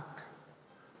attack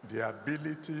the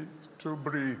ability to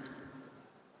breathe.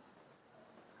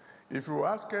 If you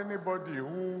ask anybody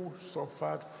who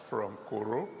suffered from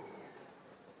Coro,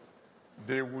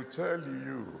 they will tell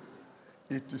you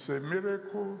it is a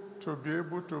miracle to be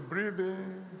able to breathe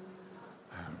in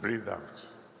and breathe out.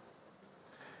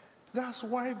 That's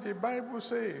why the Bible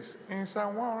says in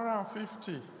Psalm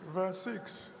 150 verse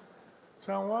 6,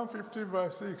 Psalm 150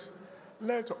 verse 6,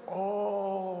 let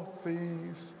all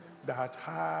things that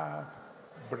have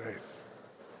breath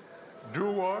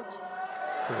do what?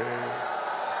 Praise.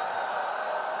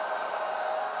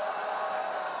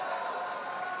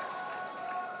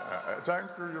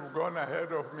 Thank you, you've gone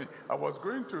ahead of me. I was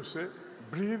going to say,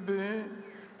 breathe in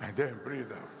and then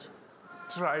breathe out.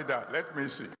 Try that, let me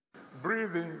see.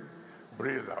 Breathe in,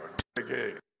 breathe out.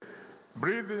 Again.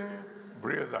 Breathe in,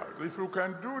 breathe out. If you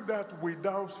can do that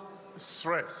without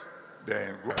stress,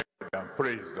 then go ahead and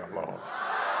praise the Lord.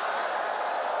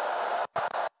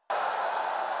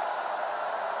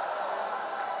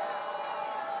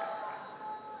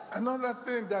 Another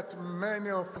thing that many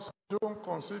of us don't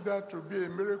consider to be a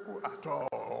miracle at all,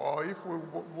 or if we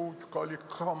would call it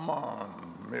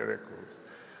common miracles,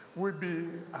 would be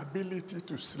ability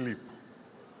to sleep.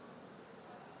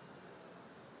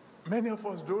 Many of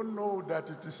us don't know that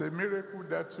it is a miracle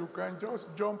that you can just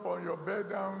jump on your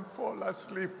bed and fall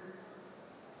asleep.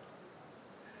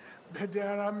 But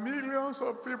there are millions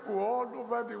of people all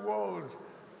over the world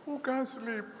who can't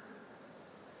sleep.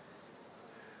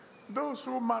 Those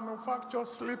who manufacture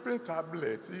sleeping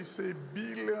tablets is a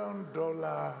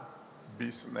billion-dollar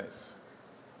business.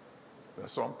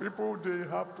 Some people, they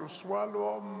have to swallow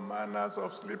all manners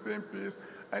of sleeping pills,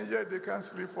 and yet they can't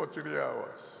sleep for 3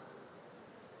 hours.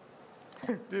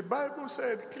 The Bible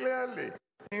said clearly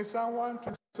in Psalm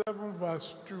 127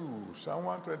 verse 2, Psalm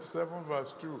 127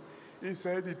 verse 2, it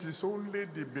said it is only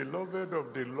the beloved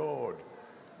of the Lord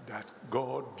that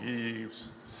God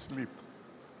gives sleep.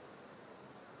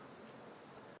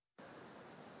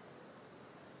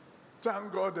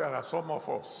 Thank God there are some of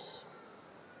us.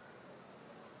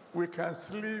 We can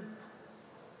sleep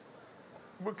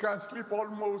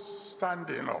almost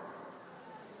standing up.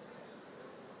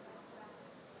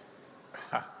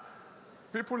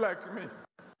 People like me.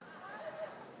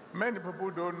 Many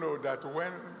people don't know that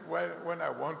when I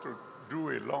want to do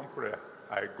a long prayer,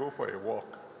 I go for a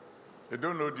walk. They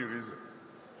don't know the reason.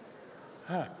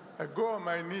 I go on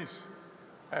my knees.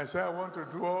 and say, I want to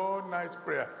do all night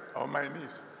prayer on my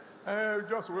knees. And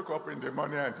just wake up in the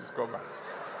morning and discover.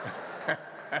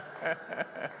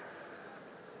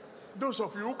 Those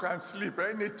of you who can sleep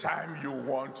anytime you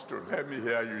want to, let me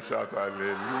hear you shout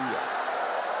hallelujah.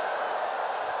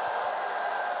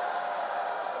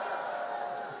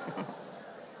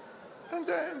 And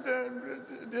then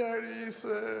there is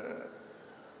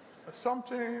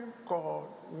something called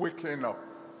waking up.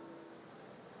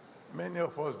 Many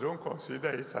of us don't consider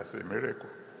it as a miracle.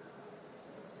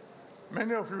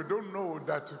 Many of you don't know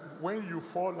that when you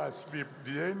fall asleep,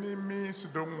 the enemies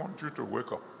don't want you to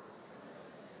wake up.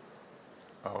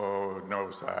 Oh, no,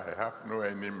 sir, I have no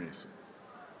enemies.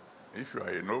 If you are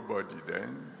a nobody,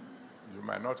 then you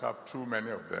might not have too many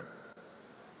of them.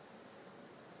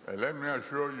 And let me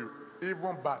assure you,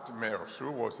 even Bartimaeus,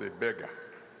 who was a beggar,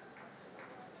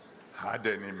 had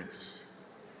enemies.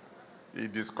 He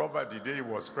discovered the day he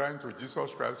was crying to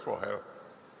Jesus Christ for help,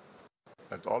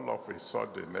 that all of a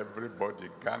sudden everybody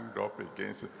ganged up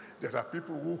against him. There are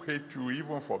people who hate you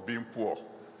even for being poor.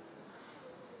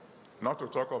 Not to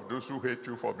talk of those who hate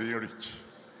you for being rich.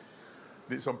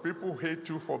 Some people hate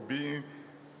you for being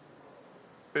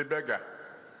a beggar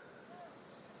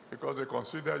because they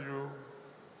consider you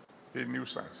a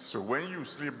nuisance. So when you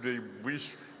sleep, they wish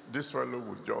this fellow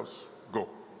would just go.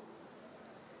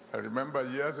 I remember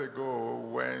years ago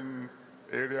when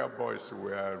area boys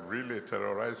were really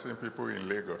terrorizing people in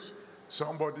Lagos,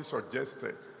 somebody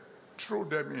suggested, throw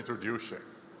them into the ocean.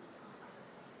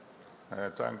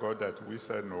 And thank God that we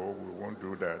said, no, we won't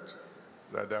do that.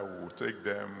 Rather, we'll take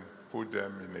them, put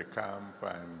them in a camp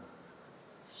and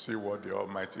see what the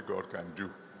Almighty God can do.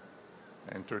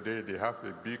 And today they have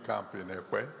a big camp in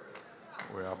Ekwe.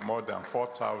 We have more than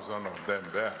 4,000 of them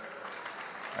there.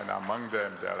 And among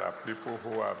them, there are people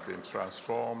who have been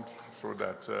transformed so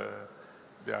that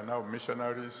they are now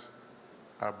missionaries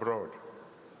abroad.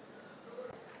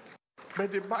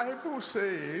 But the Bible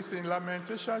says in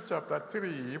Lamentation chapter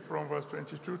 3 from verse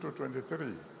 22 to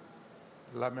 23,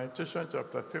 Lamentation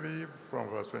chapter 3 from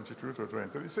verse 22 to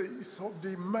 23, it says, it's of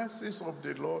the mercies of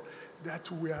the Lord that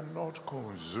we are not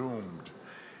consumed.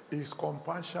 His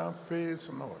compassion fails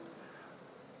not.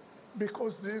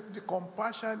 Because the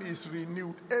compassion is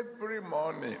renewed every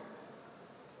morning.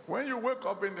 When you wake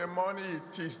up in the morning,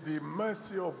 it is the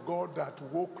mercy of God that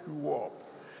woke you up.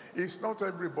 It's not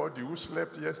everybody who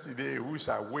slept yesterday who is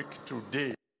awake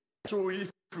today. So if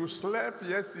you slept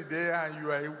yesterday and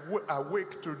you are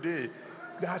awake today,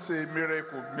 that's a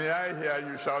miracle. May I hear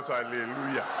you shout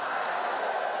hallelujah?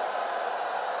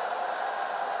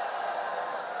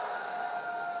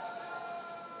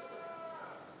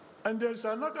 And there's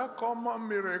another common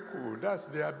miracle. That's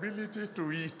the ability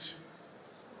to eat.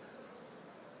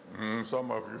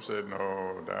 Some of you say,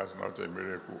 no, that's not a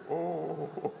miracle. Oh,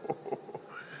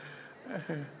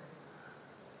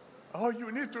 all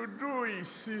you need to do is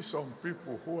see some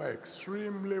people who are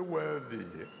extremely wealthy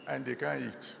and they can't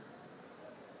eat.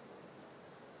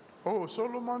 Oh,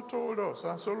 Solomon told us,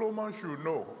 and Solomon should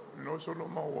know. You know,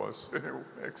 Solomon was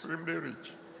extremely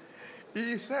rich.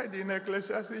 He said in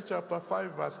Ecclesiastes chapter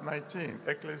 5 verse 19,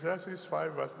 Ecclesiastes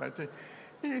 5 verse 19,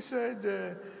 he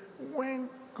said, when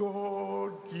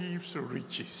God gives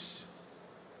riches,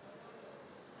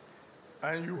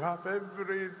 and you have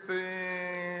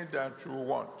everything that you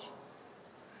want,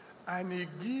 and he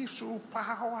gives you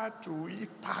power to eat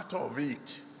part of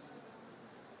it,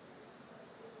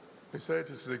 he said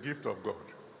it's a gift of God.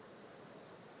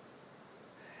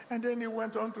 And then he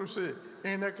went on to say,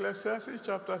 in Ecclesiastes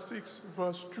chapter 6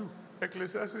 verse 2,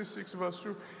 Ecclesiastes 6 verse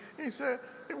 2, he said,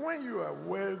 when you are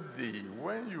wealthy,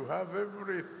 when you have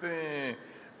everything,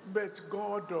 but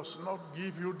God does not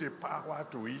give you the power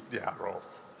to eat thereof,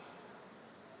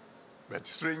 but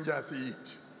strangers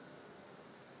eat.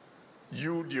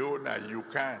 You, the owner, you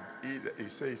can't eat. He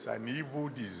says it's an evil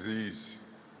disease.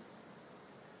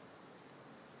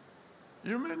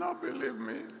 You may not believe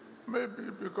me, maybe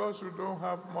because you don't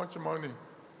have much money.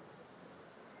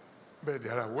 But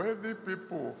there are wealthy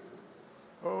people,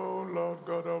 oh Lord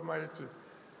God Almighty,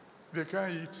 they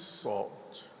can't eat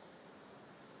salt.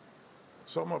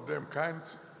 Some of them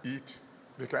can't eat,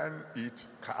 they can't eat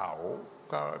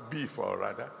beef or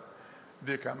rather.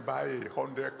 They can buy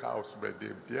 100 cows, but they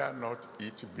dare not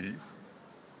eat beef.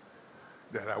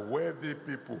 There are wealthy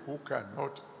people who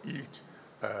cannot eat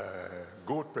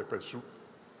goat pepper soup.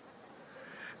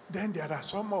 Then there are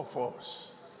some of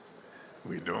us,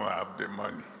 we don't have the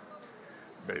money,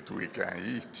 but we can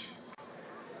eat.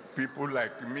 People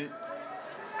like me,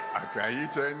 I can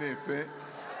eat anything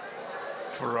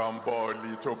from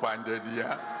Bali to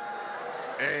Pandadia,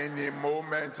 any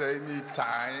moment, any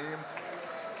time.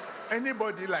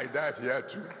 Anybody like that here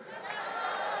too?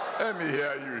 Let me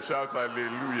hear you shout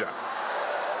hallelujah.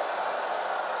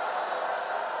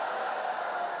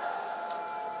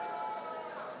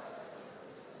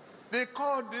 They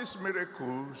call these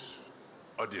miracles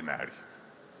ordinary.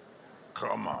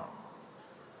 Come on.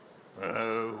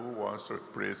 Who wants to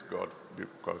praise God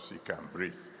because he can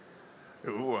breathe?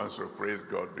 Who wants to praise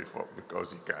God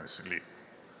because he can sleep?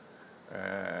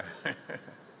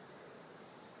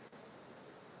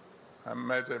 I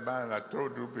met a man, I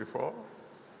told you before.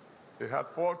 He had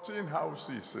 14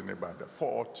 houses in Ibadan,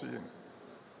 14.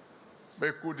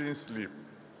 They couldn't sleep.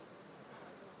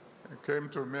 He came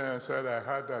to me and said, I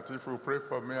heard that if you pray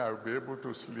for me, I'll be able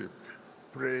to sleep.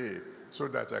 Pray so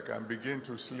that I can begin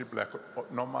to sleep like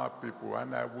normal people,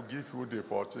 and I will give you the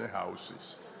 14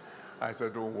 houses. I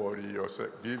said, don't worry yourself.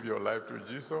 Give your life to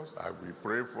Jesus. I will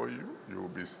pray for you. You will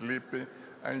be sleeping,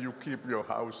 and you keep your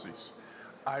houses.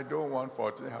 I don't want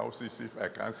 14 houses if I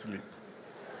can't sleep.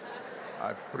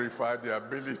 I prefer the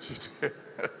ability to...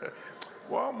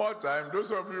 One more time,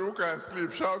 those of you who can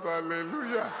sleep, shout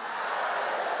hallelujah.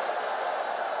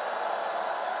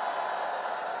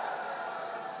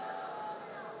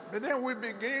 But then we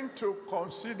begin to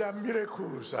consider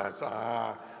miracles as,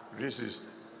 this is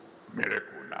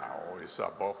miracle now, it's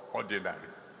above ordinary.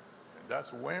 And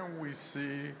that's when we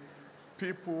see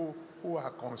people who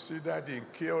are considered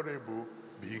incurable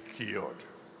being cured.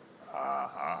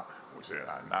 We say,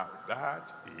 now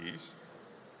that is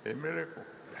a miracle.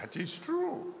 That is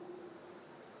true.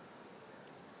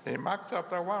 In Mark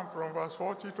chapter 1 from verse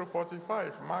 40 to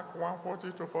 45, Mark 1,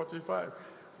 40 to 45,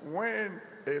 when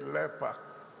a leper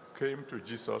came to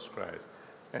Jesus Christ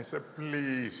and said,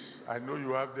 please, I know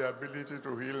you have the ability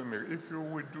to heal me. If you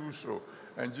will do so.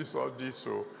 And Jesus did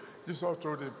so. Jesus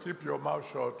told him, keep your mouth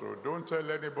shut. Don't tell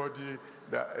anybody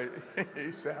that.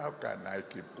 He said, how can I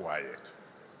keep quiet?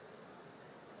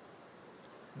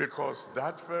 Because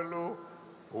that fellow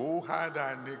who had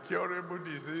an incurable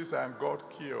disease and got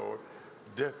cured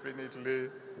definitely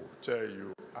will tell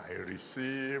you, I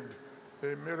received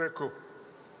a miracle.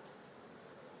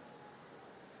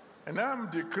 And I'm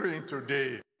decreeing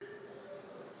today,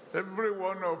 every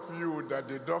one of you that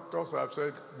the doctors have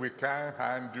said, we can't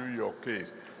handle your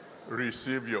case,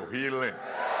 receive your healing.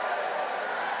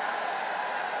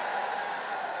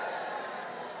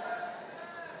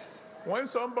 When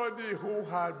somebody who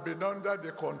had been under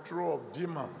the control of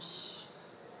demons,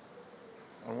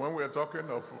 and when we're talking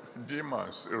of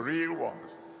demons, real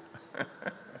ones,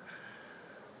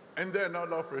 and then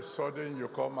all of a sudden you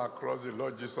come across the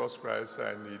Lord Jesus Christ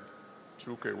and he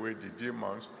took away the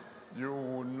demons, you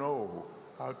will know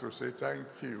how to say thank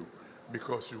you,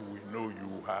 because you will know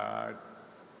you had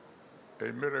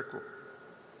a miracle.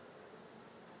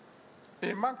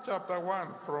 In Mark chapter 1,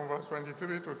 from verse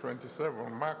 23 to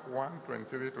 27, Mark 1,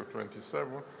 23 to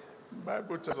 27, the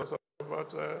Bible tells us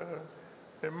about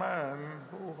a man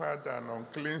who had an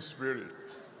unclean spirit,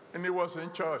 and he was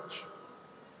in church.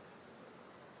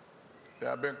 They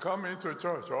have been coming to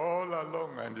church all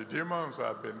along, and the demons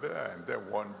have been there, and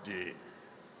then one day,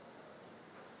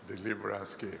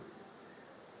 deliverance came.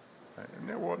 And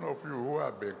any one of you who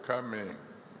have been coming,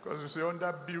 because you see,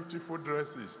 under beautiful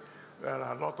dresses, there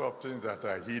are a lot of things that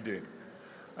are hidden.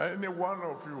 Any one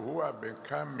of you who have been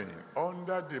coming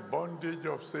under the bondage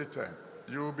of Satan,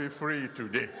 you will be free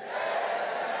today.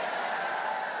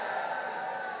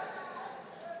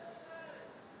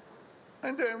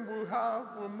 And then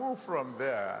we move from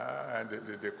there, and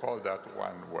they call that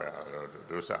one, well,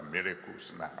 those are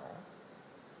miracles now.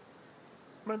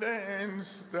 But then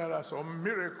there are some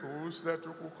miracles that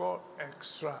we could call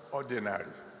extraordinary.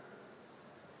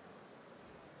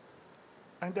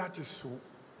 And that is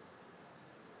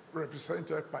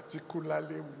represented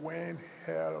particularly when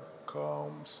help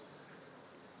comes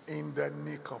in the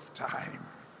nick of time.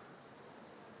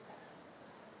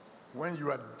 When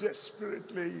you are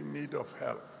desperately in need of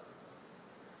help,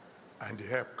 and the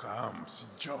help comes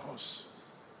just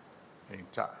in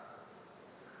time,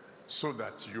 so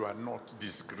that you are not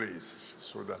disgraced,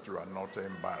 so that you are not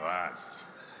embarrassed.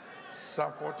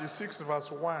 Psalm 46 verse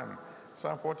 1.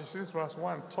 Psalm 46 verse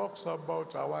 1 talks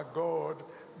about our God,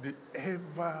 the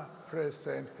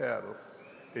ever-present help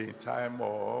in time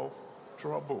of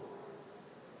trouble.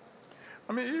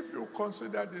 I mean, if you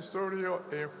consider the story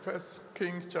in 1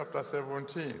 Kings chapter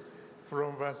 17,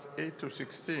 from verse 8 to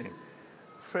 16,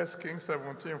 1 Kings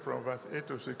 17 from verse 8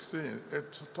 to 16,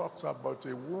 it talks about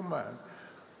a woman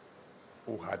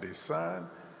who had a son,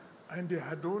 and they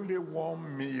had only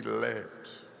one meal left.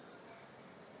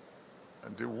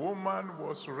 And the woman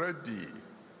was ready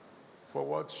for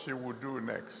what she would do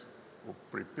next. Would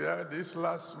prepare this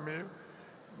last meal,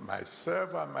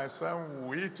 Myself and my son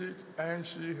will eat it, and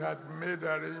she had made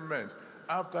arrangements.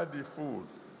 After the food,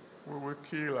 we will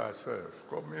kill ourselves,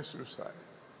 commit suicide.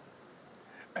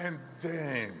 And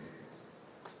then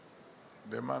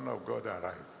the man of God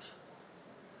arrived,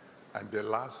 and the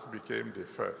last became the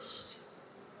first.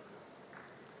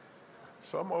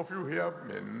 Some of you here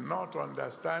may not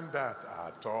understand that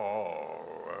at all.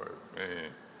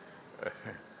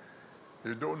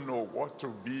 You don't know what to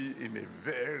be in a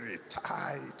very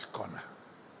tight corner.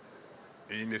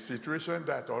 In a situation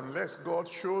that unless God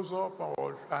shows up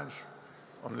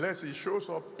unless he shows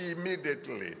up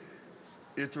immediately,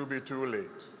 it will be too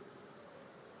late.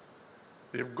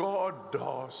 If God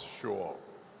does show up,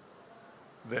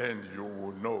 then you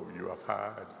will know you have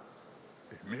had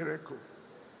a miracle.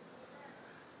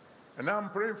 And I'm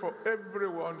praying for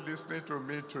everyone listening to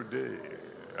me today,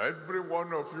 every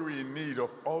one of you in need of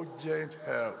urgent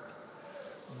help.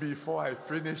 Before I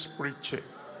finish preaching,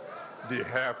 the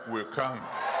help will come.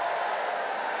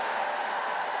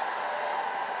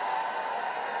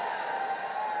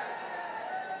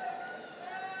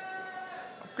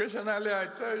 Occasionally I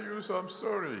tell you some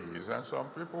stories, and some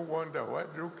people wonder, why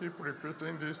do you keep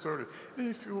repeating this story?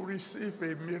 If you receive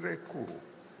a miracle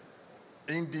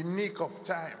in the nick of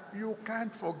time, you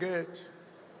can't forget.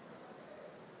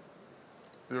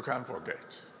 You can't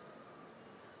forget.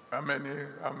 How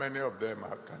many of them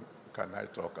can I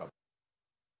talk about?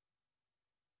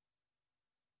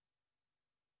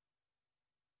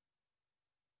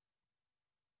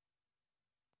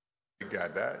 We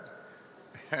gathered,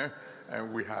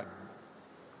 and we had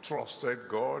trusted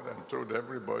God and told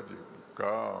everybody,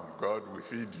 come, God will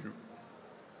feed you.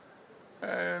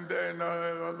 And then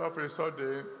all of a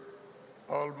sudden,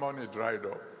 all money dried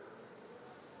up.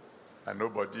 And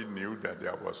nobody knew that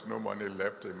there was no money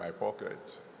left in my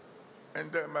pocket.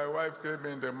 And then my wife came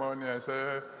in the morning and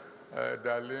said,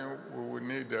 darling, we will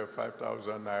need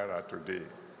 5,000 naira today.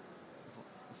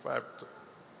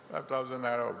 5,000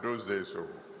 naira of those days, so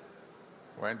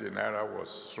when the naira was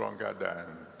stronger than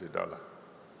the dollar.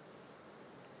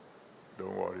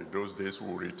 Don't worry, those days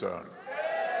will return.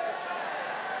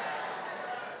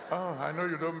 Oh, I know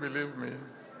you don't believe me.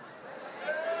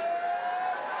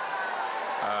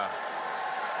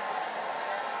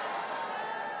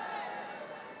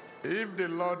 If the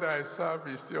Lord I serve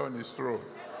is still on his throne,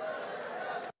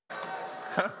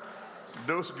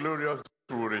 those glorious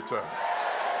days will return.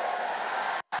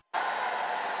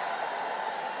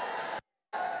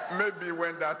 Maybe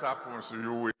when that happens,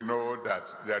 you will know that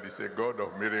there is a God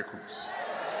of miracles.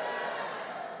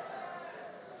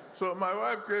 So my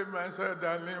wife came and said,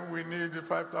 darling, we need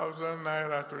 5,000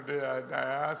 naira today. And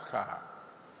I asked her,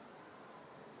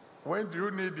 when do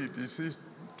you need it? Is it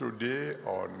today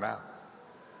or now?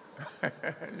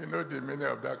 You know the meaning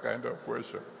of that kind of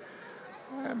question.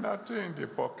 And nothing in the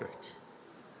pocket.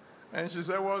 And she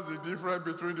said, what's the difference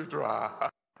between the two?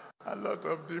 A lot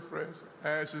of difference.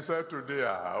 And she said today,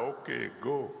 okay,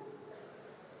 go.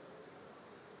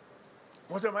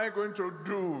 What am I going to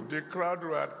do? The crowd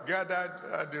were gathered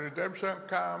at the redemption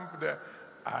camp there,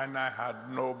 and I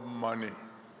had no money.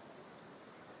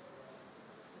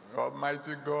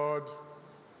 Almighty God,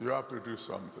 you have to do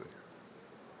something.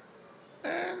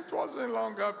 And it wasn't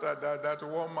long after that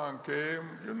woman came.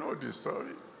 You know the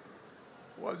story.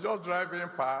 Was just driving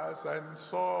past and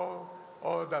saw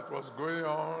all that was going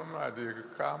on at the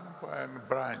camp and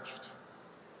branched.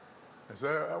 I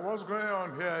said, what's going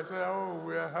on here? I said, oh,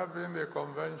 we are having a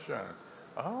convention.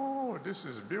 Oh, this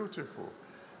is beautiful.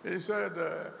 He said,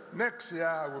 next year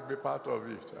I will be part of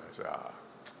it. I said,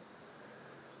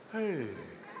 hey,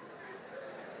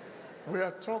 we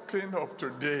are talking of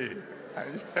today.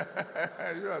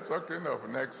 You are talking of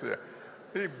next year.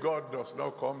 If God does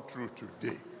not come through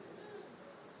today,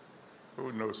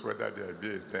 who knows whether there will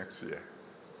be next year?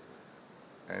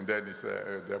 And then he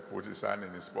said, they put his hand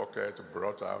in his pocket,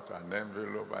 brought out an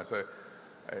envelope, and said,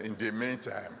 in the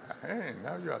meantime, hey,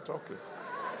 now you are talking.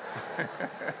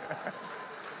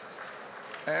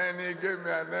 And he gave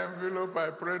me an envelope. I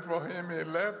prayed for him. He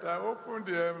left. I opened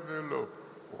the envelope.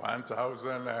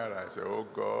 1,000 naira. I said, oh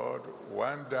God,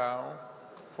 one down,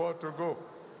 4 to go.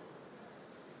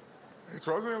 It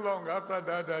wasn't long after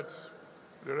that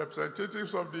the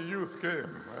representatives of the youth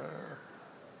came.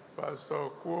 Pastor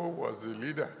Kwo was the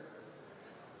leader.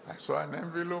 I saw an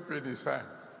envelope in his hand.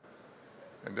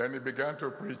 And then he began to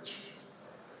preach.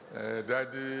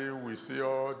 Daddy, we see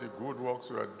all the good works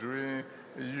you are doing.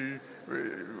 You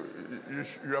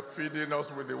are feeding us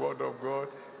with the word of God.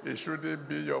 It shouldn't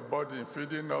be your body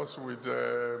feeding us with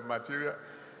material.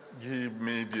 Give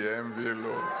me the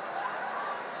envelope.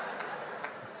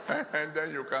 And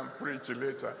then you can preach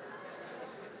later.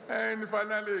 And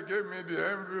finally, he gave me the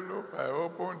envelope. I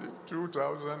opened it,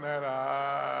 2,000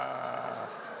 naira.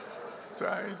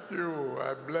 Thank you.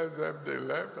 I blessed them. They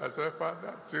left. I said,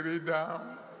 Father, 3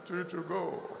 down, 2 to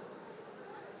go.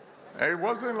 And it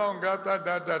wasn't long after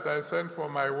that I sent for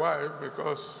my wife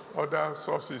because other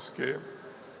sources came.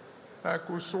 I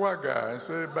could swagger and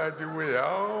say, by the way,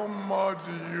 how much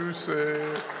do you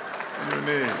say you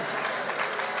need?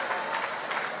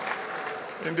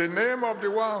 In the name of the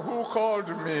one who called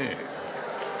me,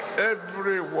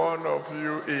 every one of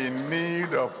you in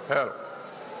need of help,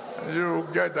 you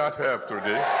get that help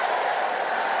today.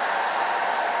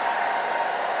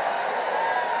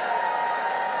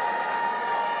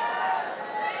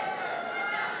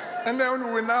 And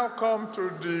then we now come to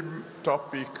the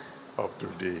topic of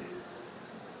today.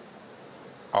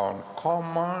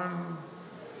 Uncommon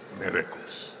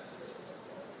miracles.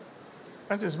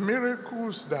 That is,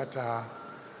 miracles that are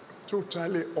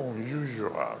totally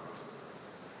unusual.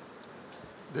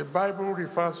 The Bible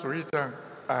refers to it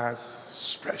as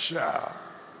special.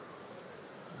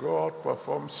 God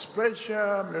performed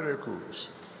special miracles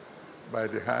by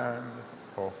the hand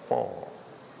of Paul.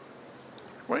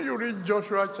 When you read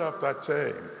Joshua chapter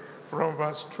 10, from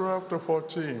verse 12 to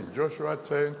 14, Joshua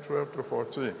 10, 12 to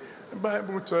 14, the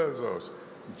Bible tells us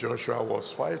Joshua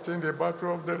was fighting the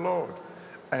battle of the Lord.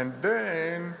 And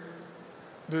then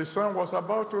the sun was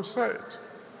about to set.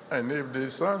 And if the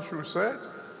sun should set,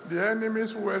 the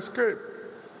enemies will escape.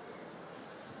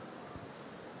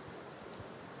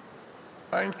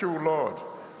 Thank you, Lord.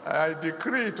 I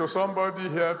decree to somebody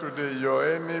here today, your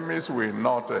enemies will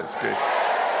not escape.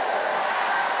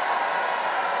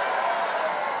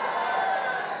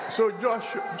 So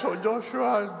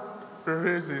Joshua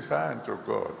raised his hand to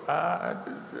God.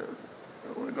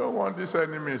 We don't want these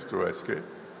enemies to escape.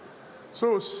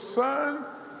 So sun,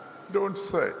 don't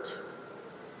set.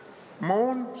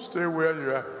 Moon, stay where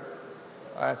you are.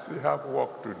 I still have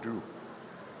work to do.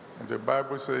 And the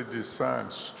Bible says the sun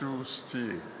stood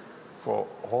still for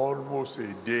almost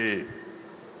a day.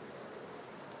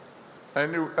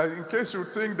 And in case you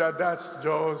think that that's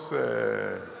just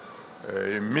a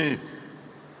myth,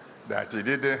 that it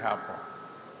didn't happen.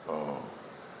 Oh,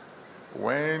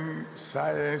 when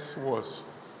science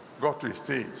got to a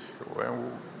stage,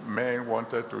 when men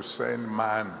wanted to send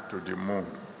man to the moon,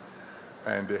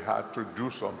 and they had to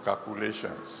do some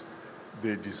calculations,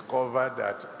 they discovered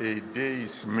that a day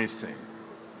is missing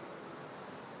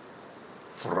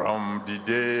from the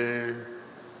day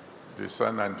the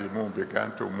sun and the moon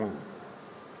began to move.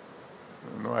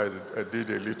 You know, I did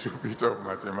a little bit of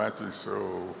mathematics,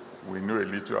 so we know a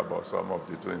little about some of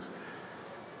the things.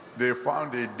 They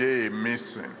found a day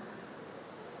missing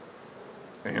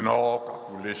in all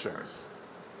calculations.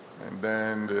 And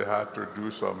then they had to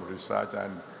do some research,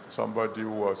 and somebody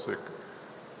who was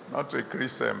not a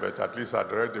Christian, but at least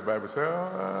had read the Bible, said,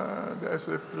 oh, there's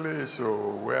a place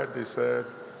where they said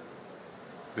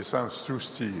the sun stood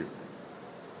still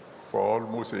for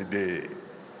almost a day.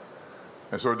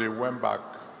 And so they went back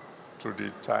to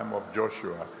the time of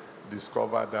Joshua,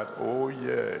 discovered that, oh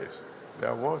yes,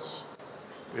 there was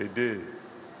a day.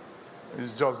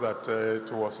 It's just that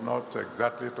it was not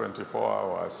exactly 24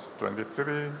 hours,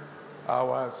 23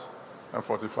 hours and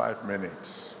 45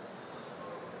 minutes.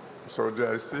 So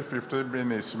there is still 15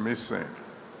 minutes missing.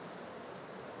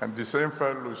 And the same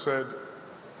fellow said,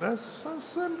 that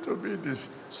seems to be the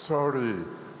story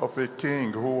of a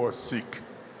king who was sick.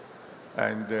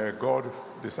 And God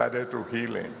decided to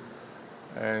heal him.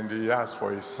 And he asked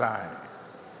for a sign.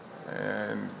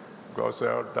 And God said,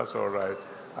 oh, that's all right.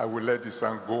 I will let the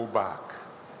sun go back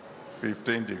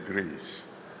 15 degrees.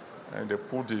 And they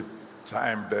put the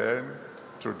time then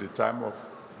to the time of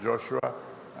Joshua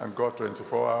and got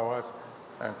 24 hours,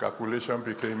 and calculation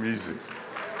became easy.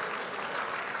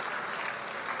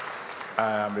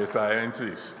 I am a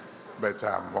scientist, but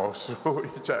I'm also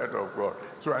a child of God.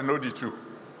 So I know the truth.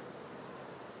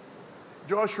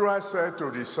 Joshua said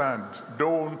to the sun,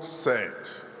 don't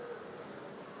set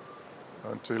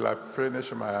until I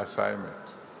finish my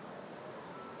assignment.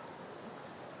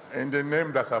 In the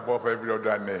name that's above every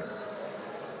other name.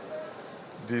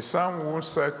 The sun won't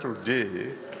set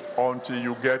today until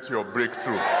you get your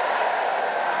breakthrough.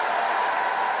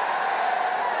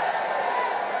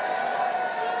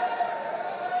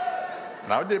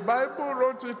 Now the Bible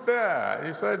wrote it there.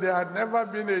 He said there had never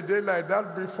been a day like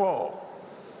that before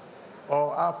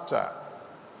or after.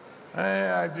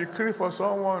 And I decree for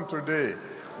someone today,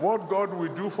 what God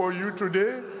will do for you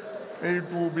today, it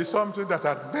will be something that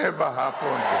had never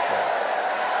happened before.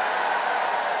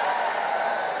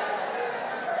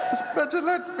 But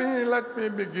let me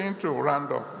begin to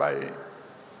round up by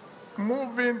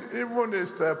moving even a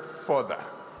step further.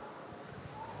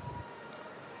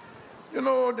 You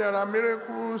know, there are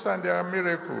miracles and there are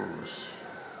miracles.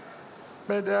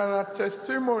 But there are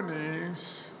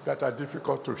testimonies that are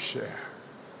difficult to share.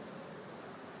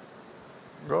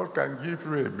 God can give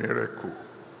you a miracle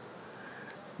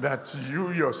that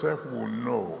you yourself will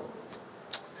know.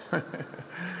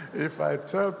 If I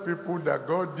tell people that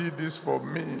God did this for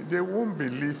me, they won't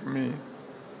believe me.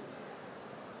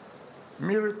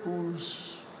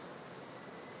 Miracles,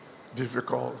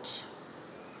 difficult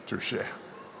to share.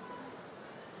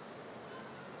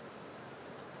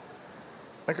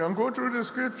 I can go through the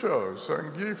scriptures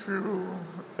and give you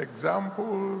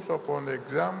examples upon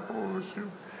examples.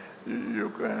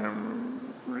 You can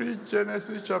read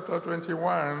Genesis chapter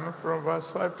 21 from verse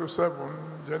 5 to 7.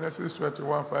 Genesis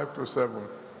 21, 5 to 7.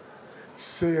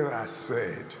 Sarah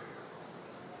said,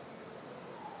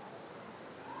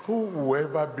 who will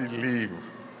ever believe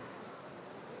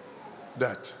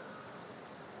that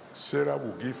Sarah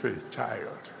will give a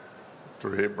child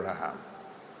to Abraham?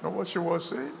 You know what she was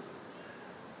saying?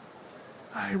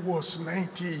 I was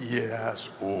 90 years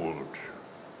old.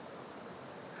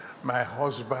 My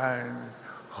husband,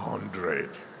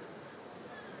 100.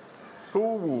 Who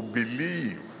will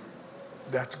believe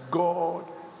that God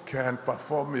can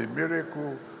perform a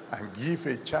miracle and give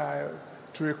a child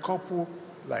to a couple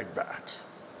like that?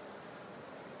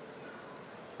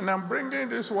 And I'm bringing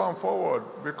this one forward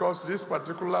because this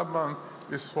particular month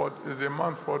is a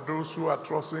month for those who are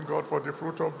trusting God for the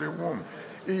fruit of the womb.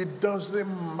 It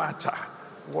doesn't matter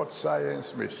what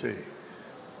science may say.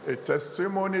 A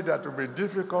testimony that will be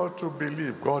difficult to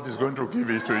believe, God is going to give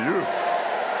it to you.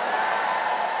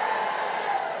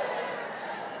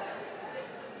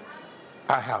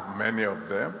 I have many of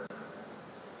them.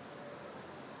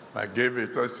 I gave a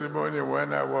testimony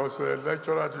when I was a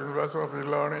lecturer at the University of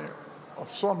Illinois of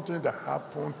something that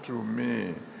happened to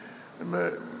me.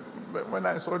 When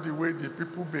I saw the way the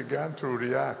people began to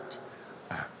react,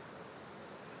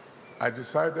 I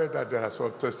decided that there are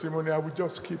some testimony I would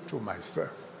just keep to myself.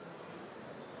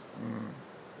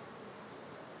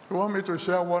 You want me to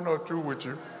share one or two with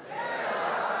you?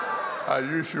 Are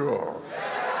you sure?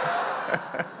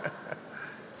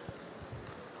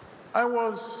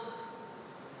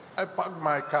 I parked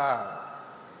my car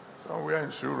somewhere in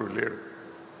Surulere.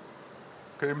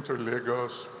 Came to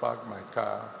Lagos, parked my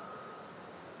car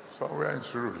somewhere in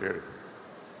Surulere.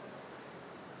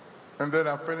 And then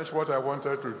I finished what I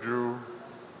wanted to do,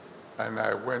 and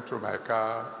I went to my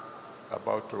car,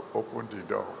 about to open the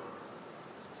door.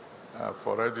 I've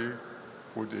already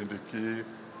put in the key,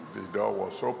 the door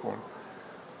was open.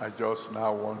 I just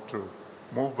now want to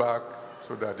move back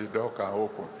so that the door can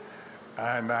open.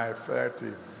 And I felt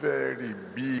a very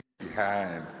big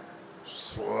hand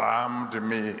slammed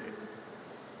me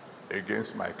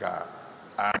against my car.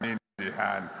 And in the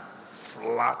hand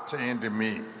flattened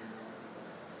me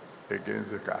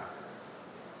against the car.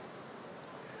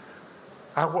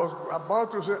 I was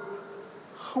about to say,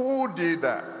 who did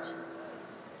that?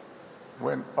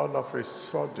 When all of a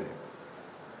sudden,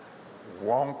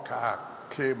 one car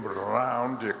came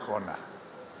round the corner,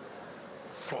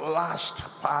 flashed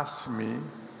past me,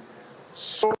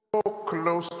 so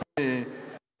close to me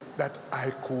that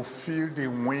I could feel the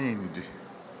wind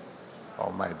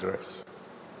on my dress.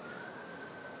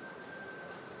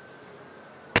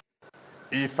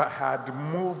 If I had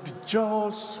moved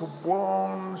just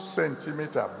 1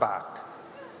 centimeter back,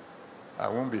 I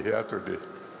won't be here today.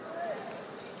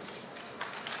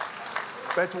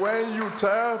 But when you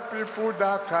tell people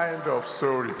that kind of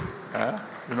story,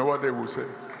 you know what they will say?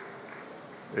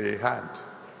 A hand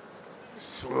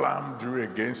slammed you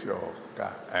against your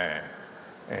car.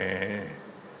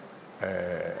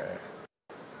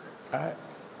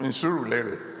 In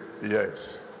Surulere,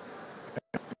 yes.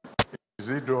 Is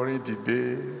it during the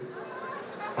day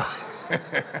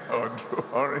or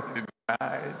during the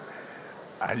night?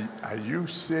 Are you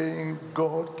saying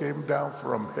God came down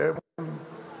from heaven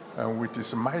and with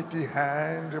his mighty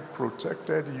hand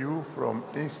protected you from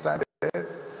instant death?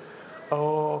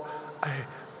 Or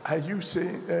are you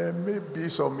saying maybe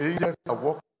some angels are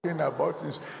walking about?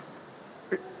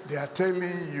 They are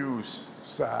telling you,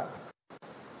 sir,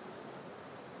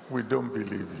 we don't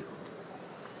believe you.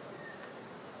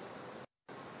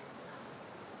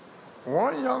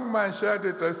 One young man shared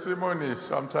a testimony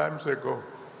some time ago.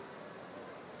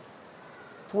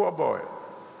 Poor boy.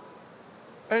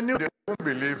 I knew they wouldn't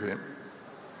believe him.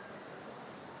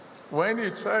 When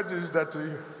he said this, that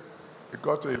he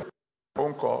got a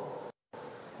phone call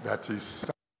that he's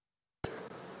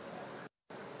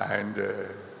and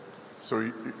so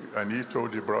he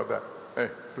told the brother, hey,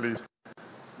 please,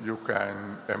 you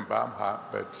can embalm her,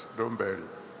 but don't bury.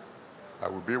 I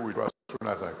will be with you as soon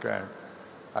as I can.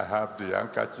 I have the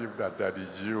handkerchief that Daddy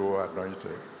Gio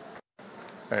anointed.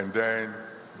 And then,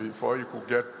 before he could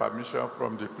get permission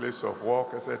from the place of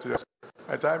work, etc.,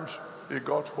 at times he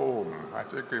got home, I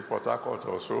think in Port Harcourt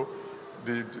also,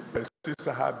 the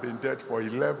sister had been dead for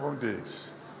 11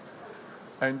 days.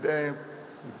 And then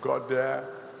he got there,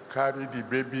 carried the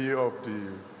baby of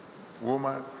the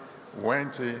woman,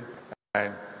 went in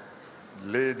and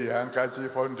laid the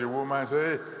handkerchief on the woman and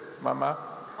said, "Hey, Mama,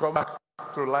 come back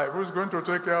to life. Who's going to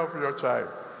take care of your child?"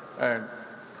 And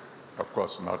of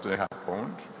course, nothing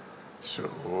happened. So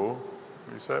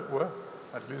he said, "Well,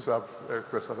 at least I've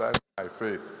exercised my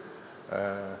faith."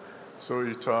 So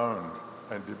he turned,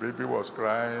 and the baby was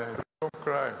crying. "Don't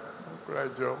cry,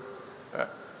 Joe."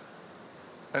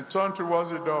 And turned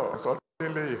towards the door.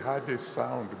 Suddenly he heard a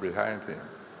sound behind him.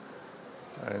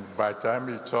 And by the time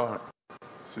he turned,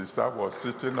 sister was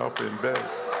sitting up in bed.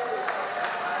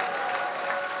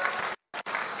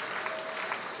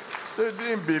 They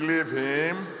didn't believe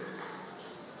him.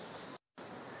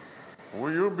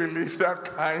 Will you believe that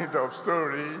kind of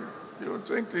story? You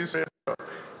think it's a...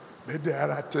 But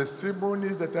there are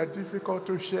testimonies that are difficult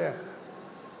to share.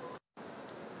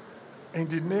 In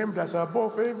the name that's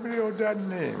above every other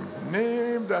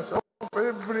name that's above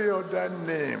every other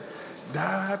name,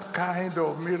 that kind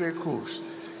of miracles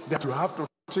that you have to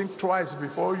think twice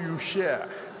before you share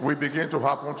will begin to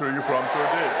happen to you from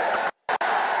today.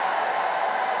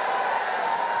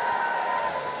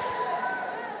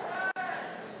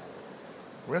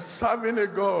 We're serving a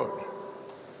God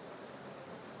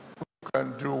who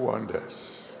can do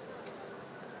wonders.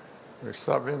 We're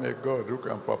serving a God who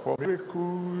can perform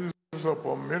miracles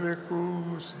upon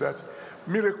miracles that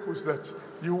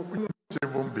you won't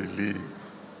even believe.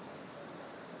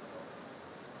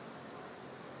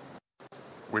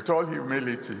 With all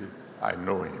humility, I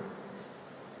know him.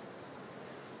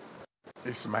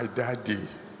 He's my daddy.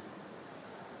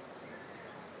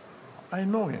 I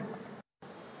know him.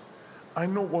 I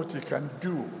know what he can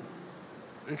do.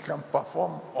 He can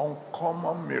perform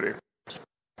uncommon miracles.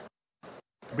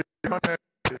 Beyond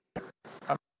anything,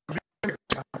 I'm living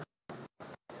example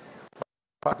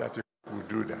that he will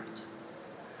do that.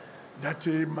 That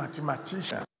a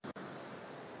mathematician,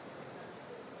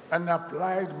 an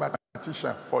applied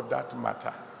mathematician for that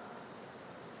matter.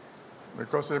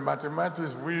 Because in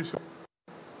mathematics,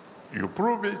 you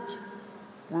prove it,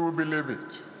 we will believe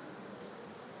it.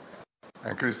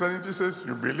 And Christianity says,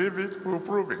 you believe it, we'll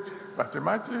prove it.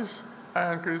 Mathematics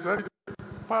and Christianity,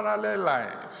 parallel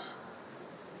lines.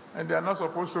 And they are not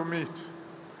supposed to meet.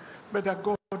 But that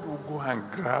God will go and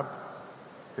grab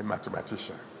a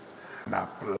mathematician, an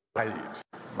applied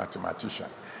mathematician,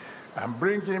 and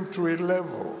bring him to a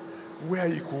level where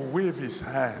he could wave his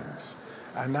hands,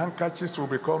 and handkerchiefs will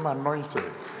become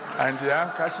anointed, and the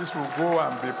handkerchiefs will go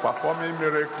and be performing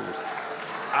miracles.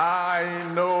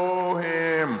 I know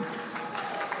him.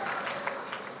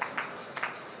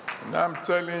 And I'm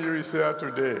telling you, he's here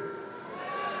today,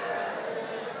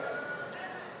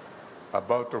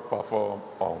 about to perform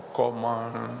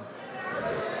uncommon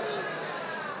miracles.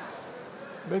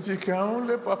 But he can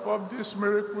only perform these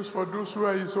miracles for those who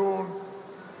are his own.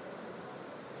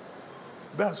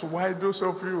 That's why those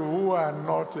of you who are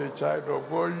not a child of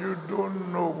God, you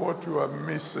don't know what you are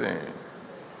missing.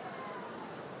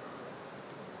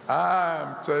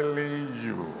 I'm telling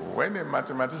you, when a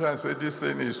mathematician says this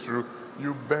thing is true,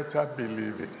 you better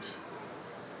believe it.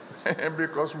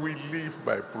 Because we live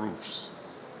by proofs.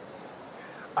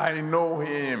 I know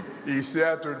him. He's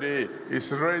here today.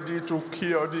 He's ready to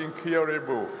cure the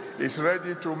incurable. He's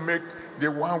ready to make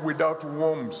the one without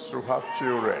wombs to have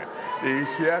children.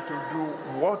 He's here to do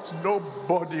what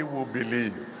nobody will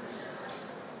believe.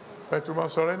 But you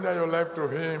must surrender your life to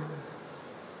him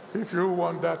if you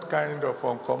want that kind of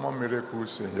uncommon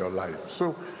miracles in your life.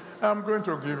 So I'm going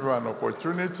to give you an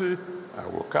opportunity. I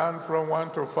will count from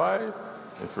 1 to 5.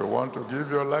 If you want to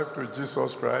give your life to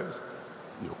Jesus Christ,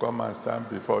 you come and stand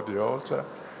before the altar,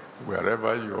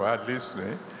 wherever you are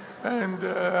listening, and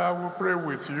I will pray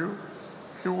with you.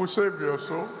 He will save your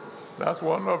soul. That's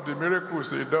one of the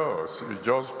miracles he does. You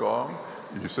just come,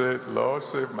 you say, Lord,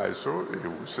 save my soul. He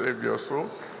will save your soul,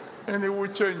 and he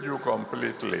will change you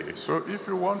completely. So if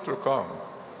you want to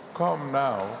come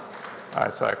now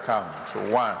as I count.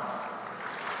 1.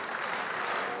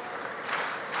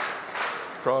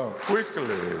 Come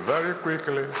quickly, very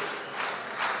quickly.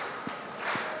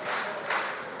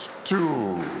 2.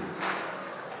 You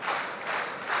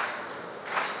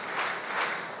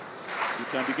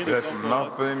can begin to There's come forward.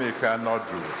 nothing he cannot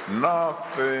do.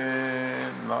 Nothing.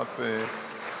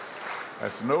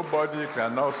 There's nobody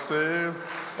cannot save.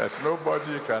 There's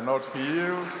nobody cannot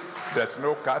heal. There's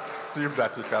no captive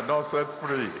that he cannot set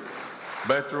free.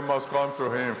 But you must come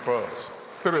to him first.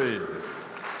 3.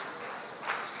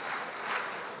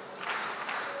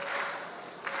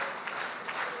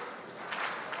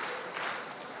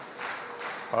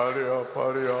 Hurry up,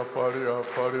 hurry up, hurry up,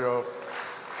 hurry up.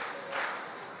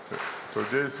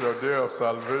 Today is your day of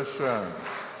salvation.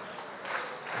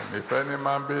 And if any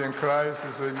man be in Christ,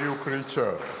 is a new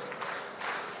creature.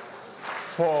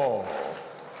 4.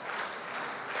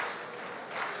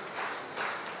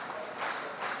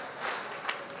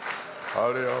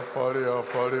 Hurry up, hurry up,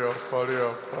 hurry up, hurry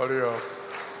up, hurry up.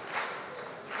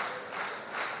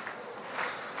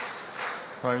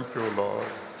 Thank you, Lord.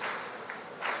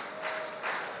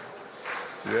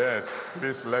 Yes,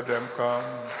 please let them come.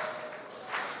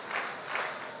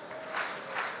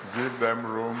 Give them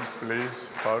room, please.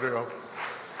 Hurry up.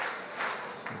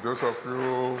 Those of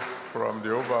you from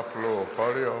the overflow,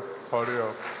 hurry up, hurry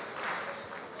up.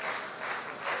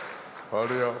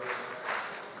 Hurry up.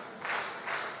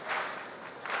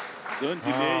 Don't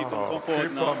delay, you can come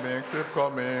forward now. Keep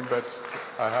coming, but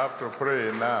I have to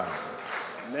pray now.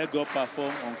 Let God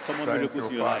perform uncommon Thank miracles you,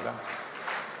 in your life. Father.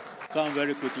 Come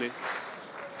very quickly.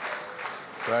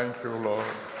 Thank you, Lord.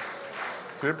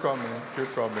 Keep coming, keep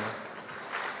coming.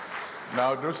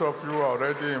 Now, those of you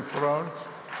already in front,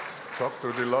 talk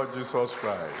to the Lord Jesus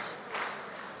Christ.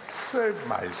 Save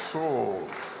my soul.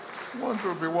 I want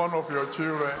to be one of your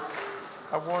children.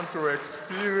 I want to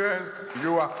experience.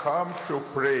 You are come to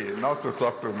pray, not to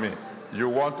talk to me. You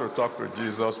want to talk to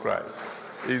Jesus Christ.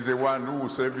 He's the one who will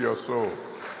save your soul.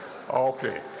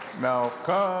 Okay. Now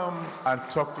come and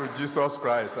talk to Jesus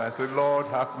Christ and say, Lord,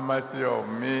 have mercy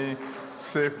on me.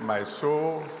 Save my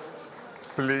soul.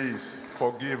 Please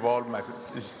forgive all my sins.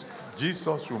 It's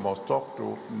Jesus you must talk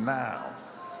to now.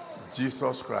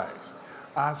 Jesus Christ.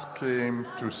 Ask him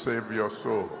to save your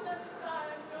soul.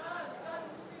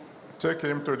 Take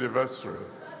him to the vestry.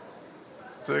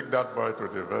 Take that boy to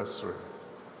the vestry.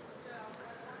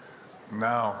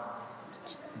 Now,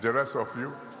 the rest of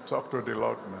you, talk to the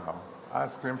Lord now.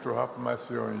 Ask him to have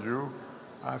mercy on you.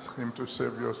 Ask him to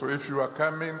save you. So if you are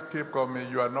coming, keep coming.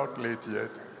 You are not late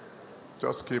yet.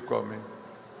 Just keep coming.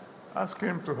 Ask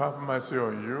him to have mercy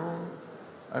on you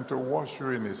and to wash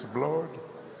you in his blood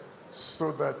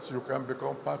so that you can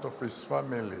become part of his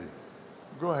family.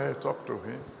 Go ahead, talk to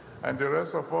him. And the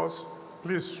rest of us,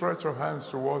 please stretch your hands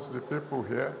towards the people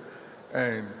here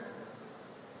and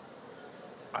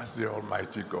ask the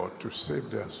Almighty God to save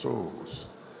their souls.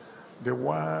 The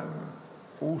one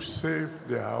who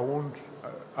saved our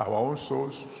own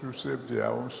souls should save their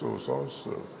own souls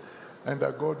also. And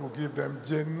that God will give them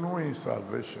genuine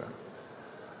salvation.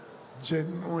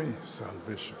 Genuine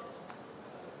salvation.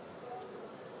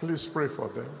 Please pray for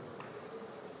them.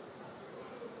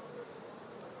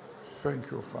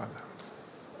 Thank you, Father.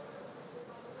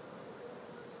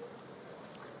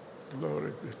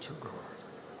 Glory be to God.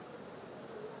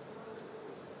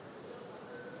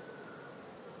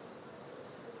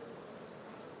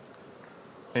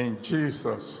 In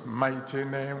Jesus' mighty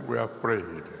name we have prayed.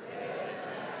 Amen.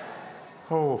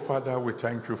 Oh, Father, we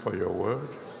thank you for your word.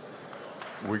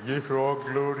 We give you all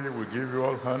glory, we give you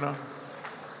all honor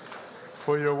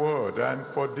for your word and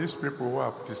for these people who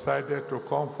have decided to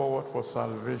come forward for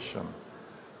salvation.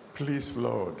 Please,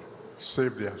 Lord,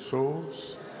 save their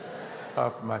souls.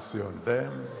 Have mercy on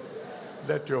them.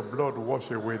 Let your blood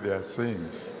wash away their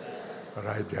sins.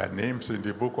 Write their names in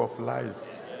the book of life.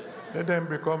 Let them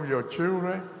become your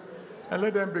children and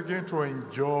let them begin to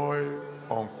enjoy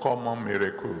uncommon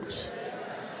miracles.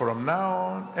 From now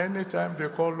on, anytime they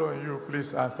call on you,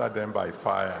 please answer them by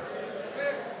fire.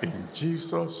 In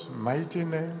Jesus' mighty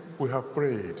name, we have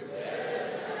prayed.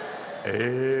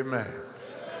 Amen.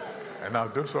 And now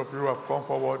those of you who have come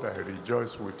forward, I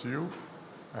rejoice with you.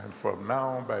 And from now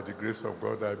on, by the grace of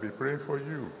God, I'll be praying for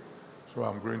you. So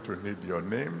I'm going to need your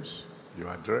names, your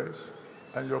address,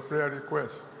 and your prayer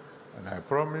requests. And I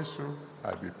promise you,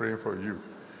 I'll be praying for you.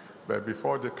 But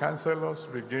before the counselors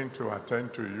begin to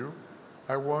attend to you,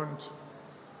 I want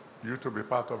you to be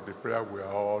part of the prayer we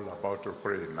are all about to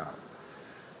pray now.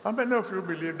 How many of you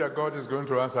believe that God is going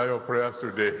to answer your prayers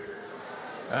today?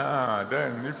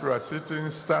 Then if you are sitting,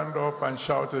 stand up and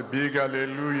shout a big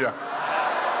hallelujah.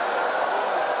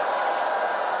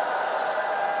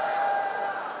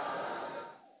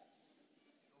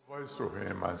 Voice to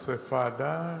him and say,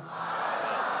 Father,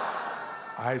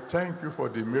 I thank you for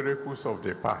the miracles of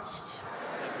the past.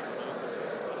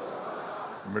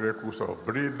 Miracles of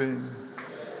breathing,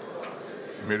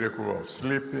 miracle of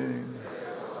sleeping,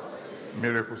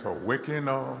 miracles of waking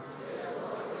up,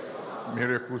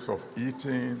 miracles of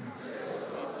eating,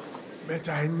 but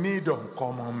I need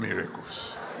uncommon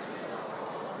miracles.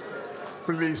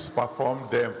 Please perform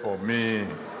them for me.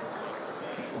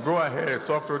 Go ahead,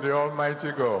 talk to the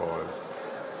Almighty God.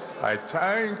 I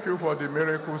thank you for the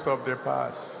miracles of the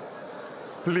past.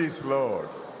 Please, Lord,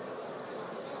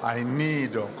 I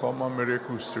need uncommon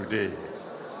miracles today.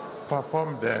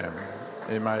 Perform them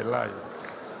in my life.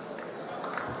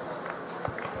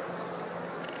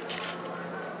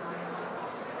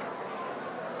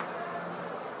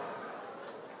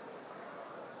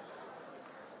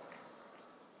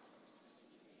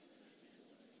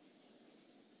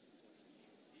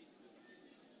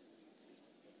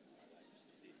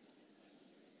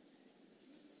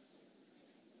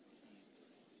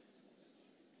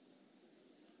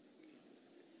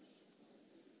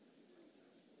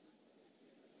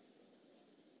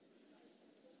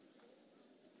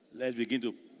 Let's begin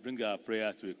to bring our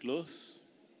prayer to a close.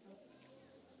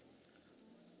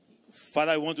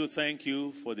 Father, I want to thank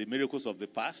you for the miracles of the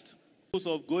past,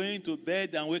 of going to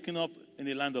bed and waking up in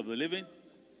the land of the living.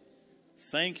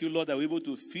 Thank you, Lord, that we're able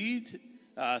to feed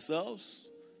ourselves.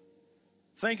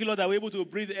 Thank you, Lord, that we're able to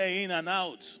breathe air in and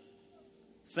out.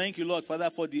 Thank you, Lord, Father,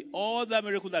 for the other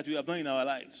miracles that you have done in our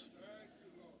lives.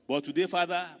 But today,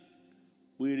 Father,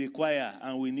 we require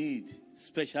and we need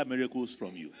special miracles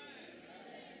from you.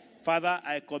 Father,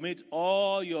 I commit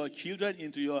all your children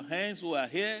into your hands who are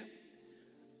here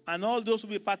and all those who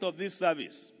will be part of this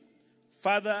service.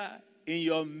 Father, in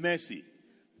your mercy,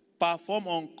 perform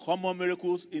uncommon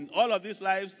miracles in all of these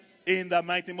lives in the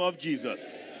mighty name of Jesus.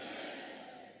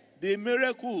 The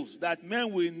miracles that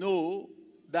men will know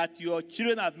that your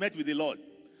children have met with the Lord,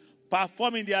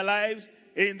 perform in their lives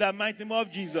in the mighty name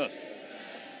of Jesus.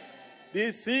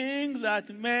 The things that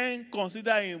men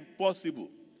consider impossible,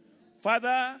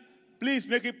 Father, please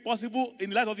make it possible in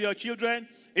the life of your children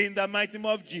in the mighty name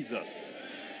of Jesus.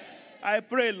 I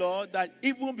pray, Lord, that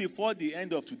even before the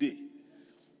end of today,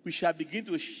 we shall begin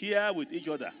to share with each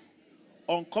other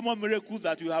uncommon miracles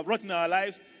that you have wrought in our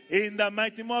lives in the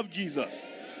mighty name of Jesus.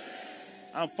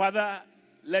 And Father,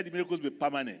 let the miracles be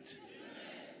permanent.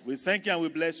 We thank you and we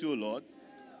bless you, Lord,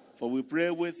 for we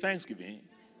pray with thanksgiving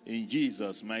in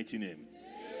Jesus' mighty name.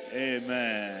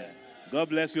 Amen. God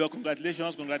bless you all.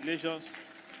 Congratulations, congratulations.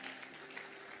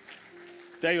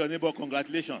 Tell your neighbor,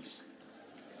 congratulations.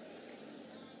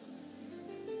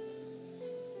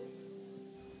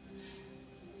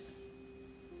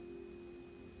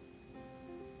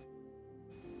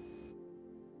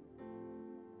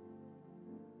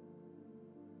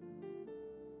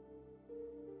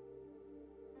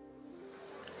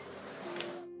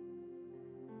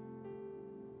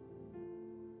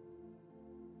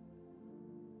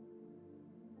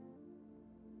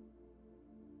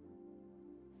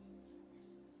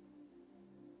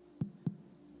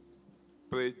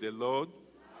 Praise the Lord.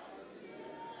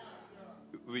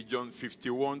 Region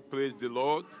 51, praise the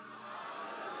Lord.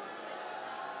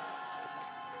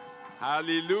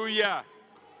 Hallelujah.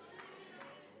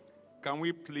 Can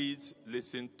we please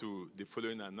listen to the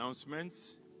following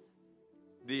announcements?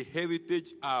 The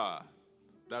Heritage Hour,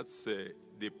 that's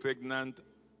the pregnant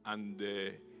and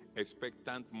the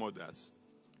expectant mothers.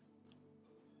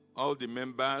 All the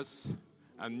members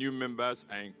and new members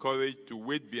are encouraged to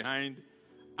wait behind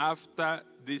after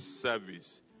this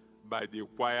service by the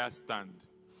choir stand.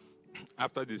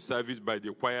 After the service by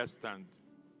the choir stand.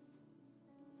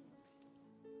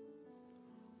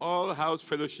 All house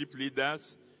fellowship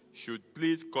leaders should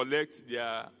please collect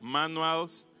their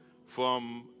manuals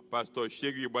from Pastor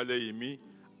Shegi Baleyimi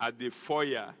at the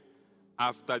foyer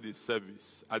after the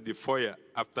service. At the foyer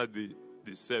after the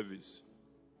service.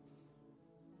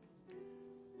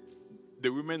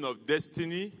 The Women of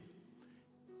Destiny.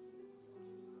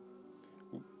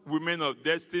 Women of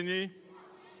Destiny,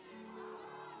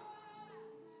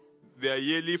 their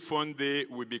yearly fun day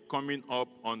will be coming up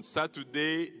on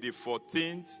Saturday, the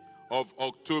 14th of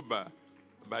October,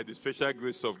 by the special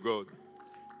grace of God.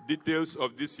 Details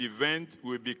of this event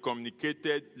will be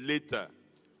communicated later.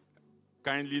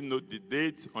 Kindly note the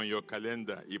date on your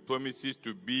calendar. It promises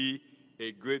to be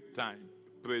a great time.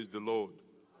 Praise the Lord.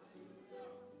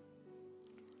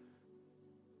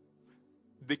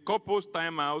 The couple's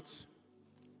timeouts,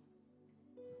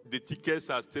 the tickets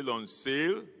are still on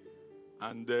sale,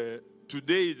 and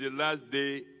today is the last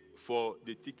day for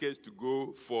the tickets to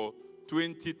go for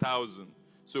 20,000.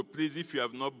 So please, if you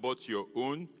have not bought your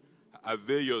own,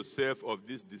 avail yourself of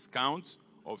this discount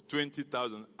of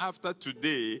 20,000. After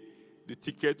today, the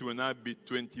ticket will now be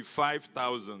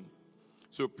 25,000.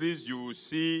 So please, you will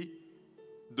see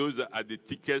those at the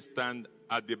ticket stand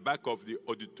at the back of the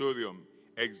auditorium,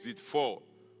 exit 4,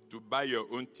 to buy your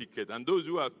own ticket. And those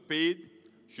who have paid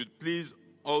should please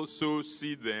also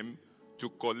see them to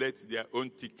collect their own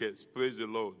tickets. Praise the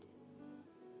Lord.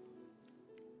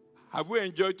 Have we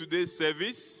enjoyed today's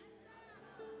service?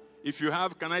 If you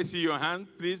have, can I see your hand?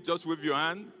 Please just wave your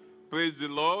hand. Praise the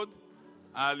Lord.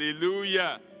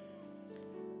 Hallelujah.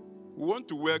 We want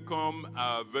to welcome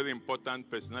our very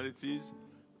important personalities.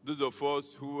 Those of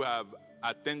us who have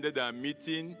attended our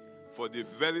meeting for the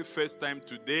very first time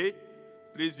today,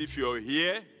 please, if you're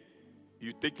here,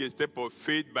 you take a step of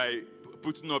faith by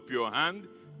putting up your hand.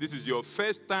 This is your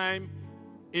first time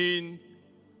in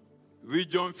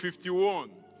Region 51.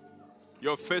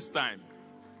 Your first time.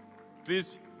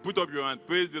 Please put up your hand.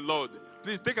 Praise the Lord.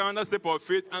 Please take another step of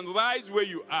faith and rise where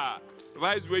you are.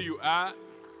 Rise where you are.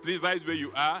 Please rise where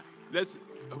you are. Let's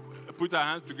put our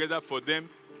hands together for them.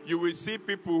 You will see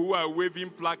people who are waving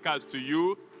placards to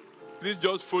you. Please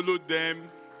just follow them,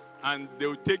 and they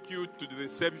will take you to the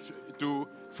reception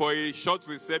for a short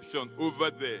reception over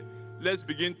there. Let's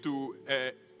begin to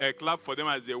clap for them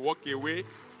as they walk away.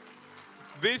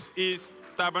 This is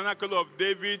Tabernacle of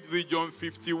David, Region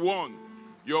 51.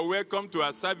 You're welcome to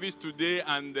our service today,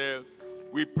 and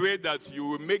we pray that you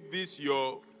will make this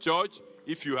your church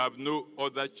if you have no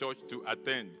other church to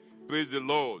attend. Praise the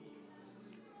Lord.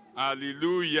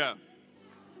 Hallelujah.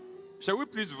 Shall we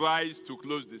please rise to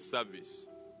close the service?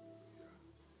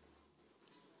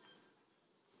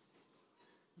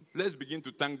 Let's begin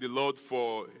to thank the Lord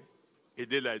for a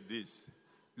day like this.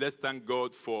 Let's thank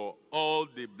God for all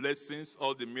the blessings,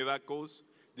 all the miracles,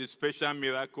 the special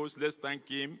miracles. Let's thank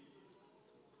Him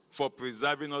for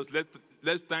preserving us.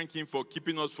 Let's thank Him for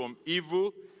keeping us from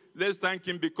evil. Let's thank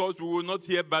Him because we will not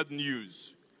hear bad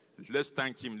news. Let's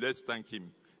thank Him. Let's thank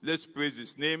Him. Let's praise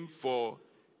His name for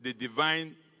the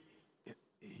divine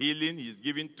healing He's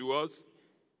giving to us.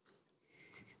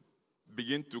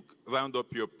 Begin to round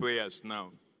up your prayers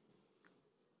now.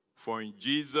 For in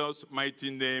Jesus'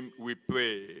 mighty name we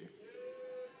pray.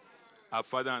 Our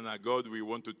Father and our God, we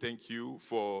want to thank you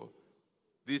for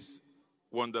this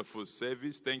wonderful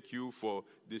service. Thank you for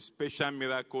the special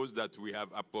miracles that we have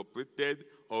appropriated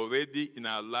already in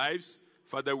our lives.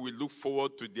 Father, we look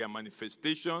forward to their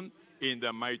manifestation in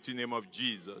the mighty name of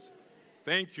Jesus.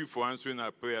 Thank you for answering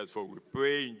our prayers, for we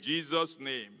pray in Jesus'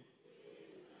 name.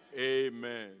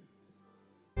 Amen.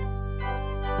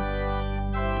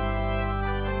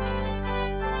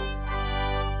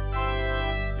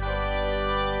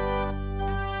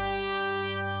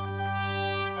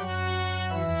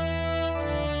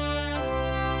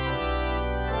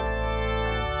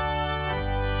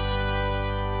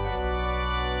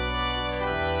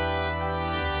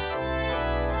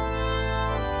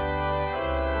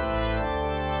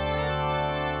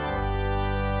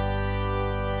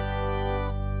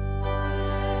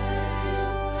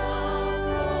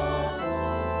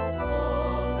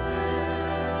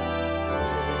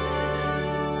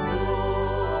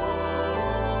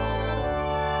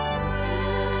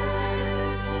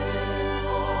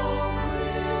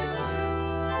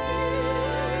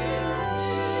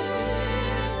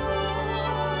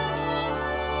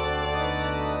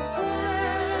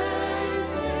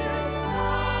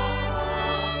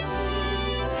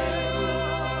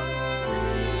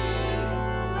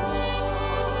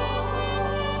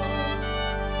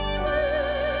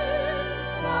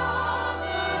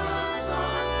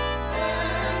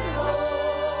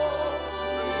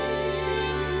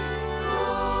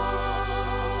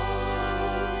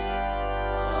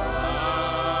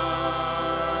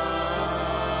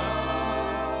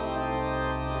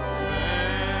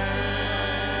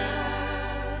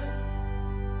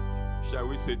 Shall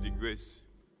we say the grace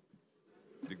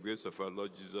of our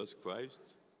Lord Jesus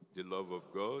Christ, the love of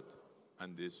God,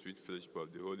 and the sweet fellowship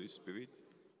of the Holy Spirit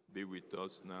be with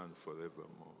us now and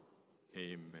forevermore.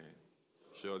 Amen.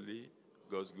 Surely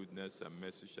God's goodness and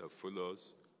mercy shall follow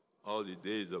us all the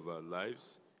days of our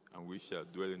lives, and we shall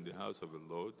dwell in the house of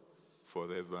the Lord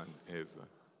forever and ever.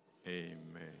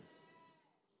 Amen.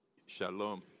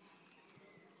 Shalom.